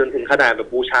ายจนถึงขนาดแบบ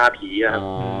บูชาผีอะอ๋อ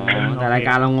แต่รายก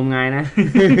ารเรางมงายนะ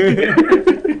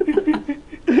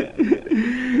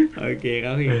โอเคค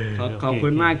รับพี่ขอบคุ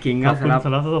ณมากขิงครับสำหรับ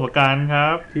ประสบการณ์ครั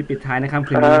บที่ปิดท้ายในค่ำ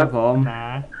คืนนี้ครับผม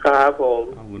ครับผม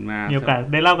ขอบคุณมากมีโอกาส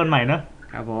ได้เล่ากันใหม่เนอะ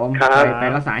ครับผมไป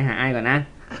รักษาหาไอ้ก่อนนะ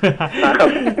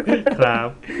ครับ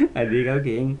สวัสดีครับ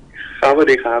ขิงครับสวัส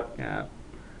ดีครับ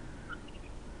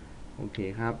โอเค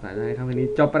ครับสายได้ครับวันนี้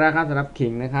จบไปแล้วครับสำหรับขิ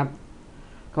งนะครับ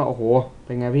ก็โอ้โหเ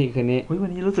ป็นไงพี่คืนนี้วั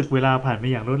นนี้รู้สึกเวลาผ่านไป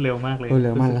อย่างรวดเร็วมากเลยเ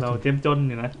ร็วมากเราเจ้มจนอ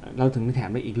ยู่นะเราถึงไม่แถม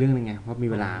ไปอีกเรื่องนึงไงเพราะมี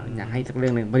เวลาอยากให้สักเรื่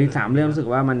องนึงพอดี3 เรื่องรู้สึก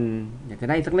ว่ามันอยากจะ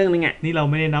ได้สักเรื่องนึงไงนี่เรา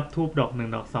ไม่ได้นับทูบดอก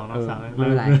1ดอก2ดอก3ไม่เ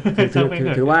ป็นไร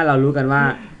ถือว่าเรารู้กันว่า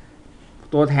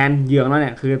ตัวแทนเหยื่อแล้วเ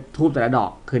นี่ยคือทูบแต่ละดอ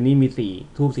กคืนนี้มี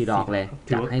4ทูบ4 ดอกเลย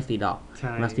จัดให้4 ดอก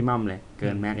แม็กซิมัมเลยเกิ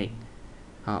นแม็กอีก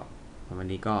ก็วัน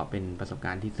นี้ก็เป็นประสบก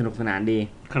ารณ์ที่สนุกสนานดี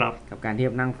ครับกับการที่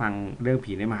นั่งฟังเรื่อง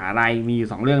ผีในมหาลัยมีอยู่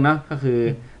2 เรื่องเนาะก็คือ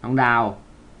น้องดาว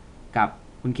กับ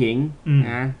คุณขิง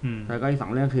นะแล้วก็อีก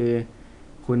2 เรื่องคือ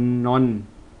คุณนนท์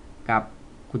กับ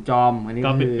คุณจอมอันนี้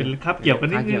ก็เป็นคับเกี่ยวกัน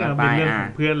นิดนึงเป็นเรื่องขอ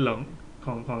งเพื่อน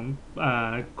ของ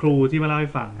ครูที่มาเล่าให้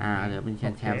ฟังเดี๋ยวเป็น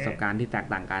แชร์ประสบการณ์ที่แตก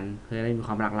ต่างกันเพื่อได้มีค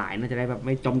วามหลากหลายน่าจะได้แบบไ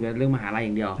ม่จมอยู่เรื่องมหาลัยอ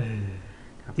ย่างเดียว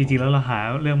จริงๆแล้วเราหา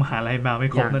เรื่องมหาลัยมาไม่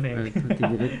ครบนั่นเอง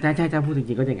ใช่พูดจ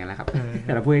ริงๆก็อย่างนั้นแหละครับแ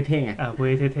ต่เราพูดเท่ๆไงพูด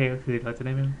เท่ๆก็คือเราจะไ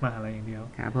ด้ไม่มหาลัยอย่างเดียว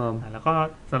ครับผมแล้วก็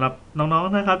สำหรับน้อง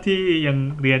ๆนะครับที่ยัง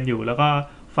เรียนอยู่แล้วก็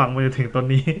ฟังมาถึงตอน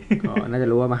นี้ก็น่าจะ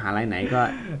รู้ว่ามหาลัยไหนก็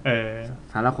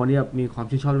สำหรับคนที่มีความ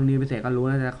ชื่นชอบเรื่องนี้พิเศษก็รู้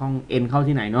น่าจะเข้า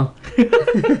ที่ไหนเนาะ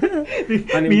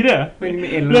มีเด้อไม่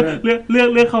เอ็นเ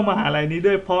ลือกเข้ามหาลัยนี้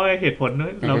ด้วยเพราะเหตุผล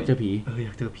เราเจอผีอย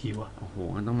ากเจอผีว่ะโอ้โห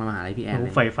มันต้องมามหาลัยพี่แอน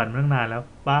ใฝ่ฝันตั้งนานแล้ว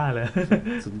บ้าเลย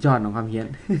สุดยอดของความเฮี้ยน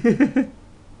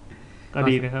ก็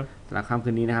ดีนะครับสำหรับค่ำคื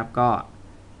นนี้นะครับก็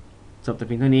จบแต่เ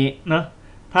พียงเท่านี้เนาะ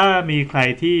ถ้ามีใคร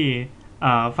ที่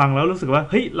ฟังแล้วรู้สึกว่า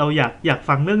เฮ้ยเราอยาก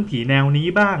ฟังเรื่องผีแนวนี้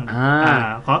บ้าง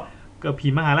ขอก็ผี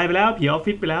มหาลัยไปแล้วผีออฟ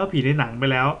ฟิศไปแล้วผีในหนังไป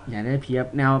แล้วอยากได้ผี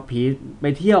แนวผีไป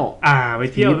เที่ยวไป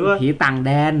เที่ยวหรือว่าผีต่างแ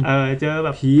ดนเจอแบ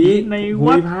บผีใน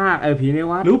วัดภาคผีใน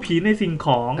วัดหรือผีในสิ่งข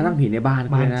องก็ต้องผีในบ้าน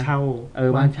เช่า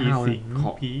บ้านเช่า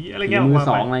ผีอะไรเงี้ยมือ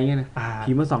2อะไรเงี้ยนะ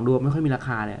ผีมือ2ดูไม่ค่อยมีราค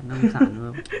าเลยน่าสงสารด้ว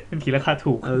ยเป็นผีราคา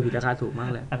ถูกผีราคาถูกมาก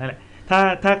เลยอันนั้นแหละ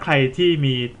ถ้าใครที่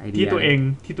มีที่ตัวเ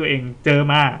องเจอ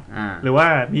มาหรือว่า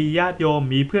มีญาติโยม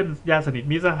มีเพื่อนญาติสนิท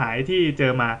มิตรสหายที่เจ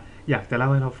อมาอยากจะเล่า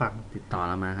ให้เราฟังติดต่อ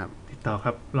เรามาครับต่อค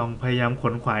รับลองพยายามข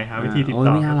นขวายหาวิธีติด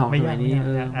ต่อไม่ยากนี้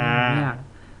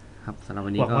ครับสำหรับ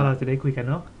วันนี้ก็หวังว่าเราจะได้คุยกัน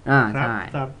เนาะใช่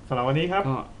สำหรับวันนี้ครับ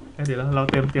เดี๋ยวเรา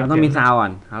เตรียมเราต้องมีซาวก่อ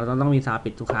นเราต้องมีซาวปิ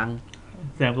ดทุกครั้ง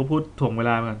แซมก็พูดถ่วงเว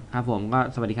ลาก่อนครับผมก็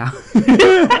สวัสดีครับ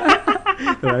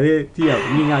ตัวที่แบบ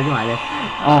ยิ่งเงาที่หมายเลย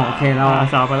โอเคเรา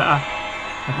ซาวไปแล้ว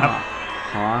นะครับ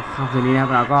ขอค่ำคืนนี้นะครั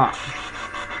บเราก็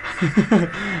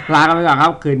ลากันไปก่อนครั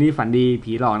บคืนนี้ฝันดี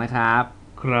ผีหลอกนะครับ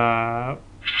ครับ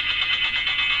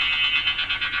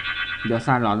เดี๋ยวซ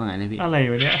าร้อนตรงไหนเนี่ยพี่อะไร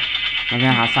วะเนี่ยมันจะ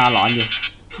หาซาร้อนอยู่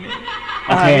โ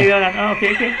อเคแล้วกันโอเค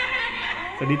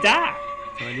สวัสดีจ้า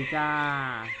สวัสดีจ้า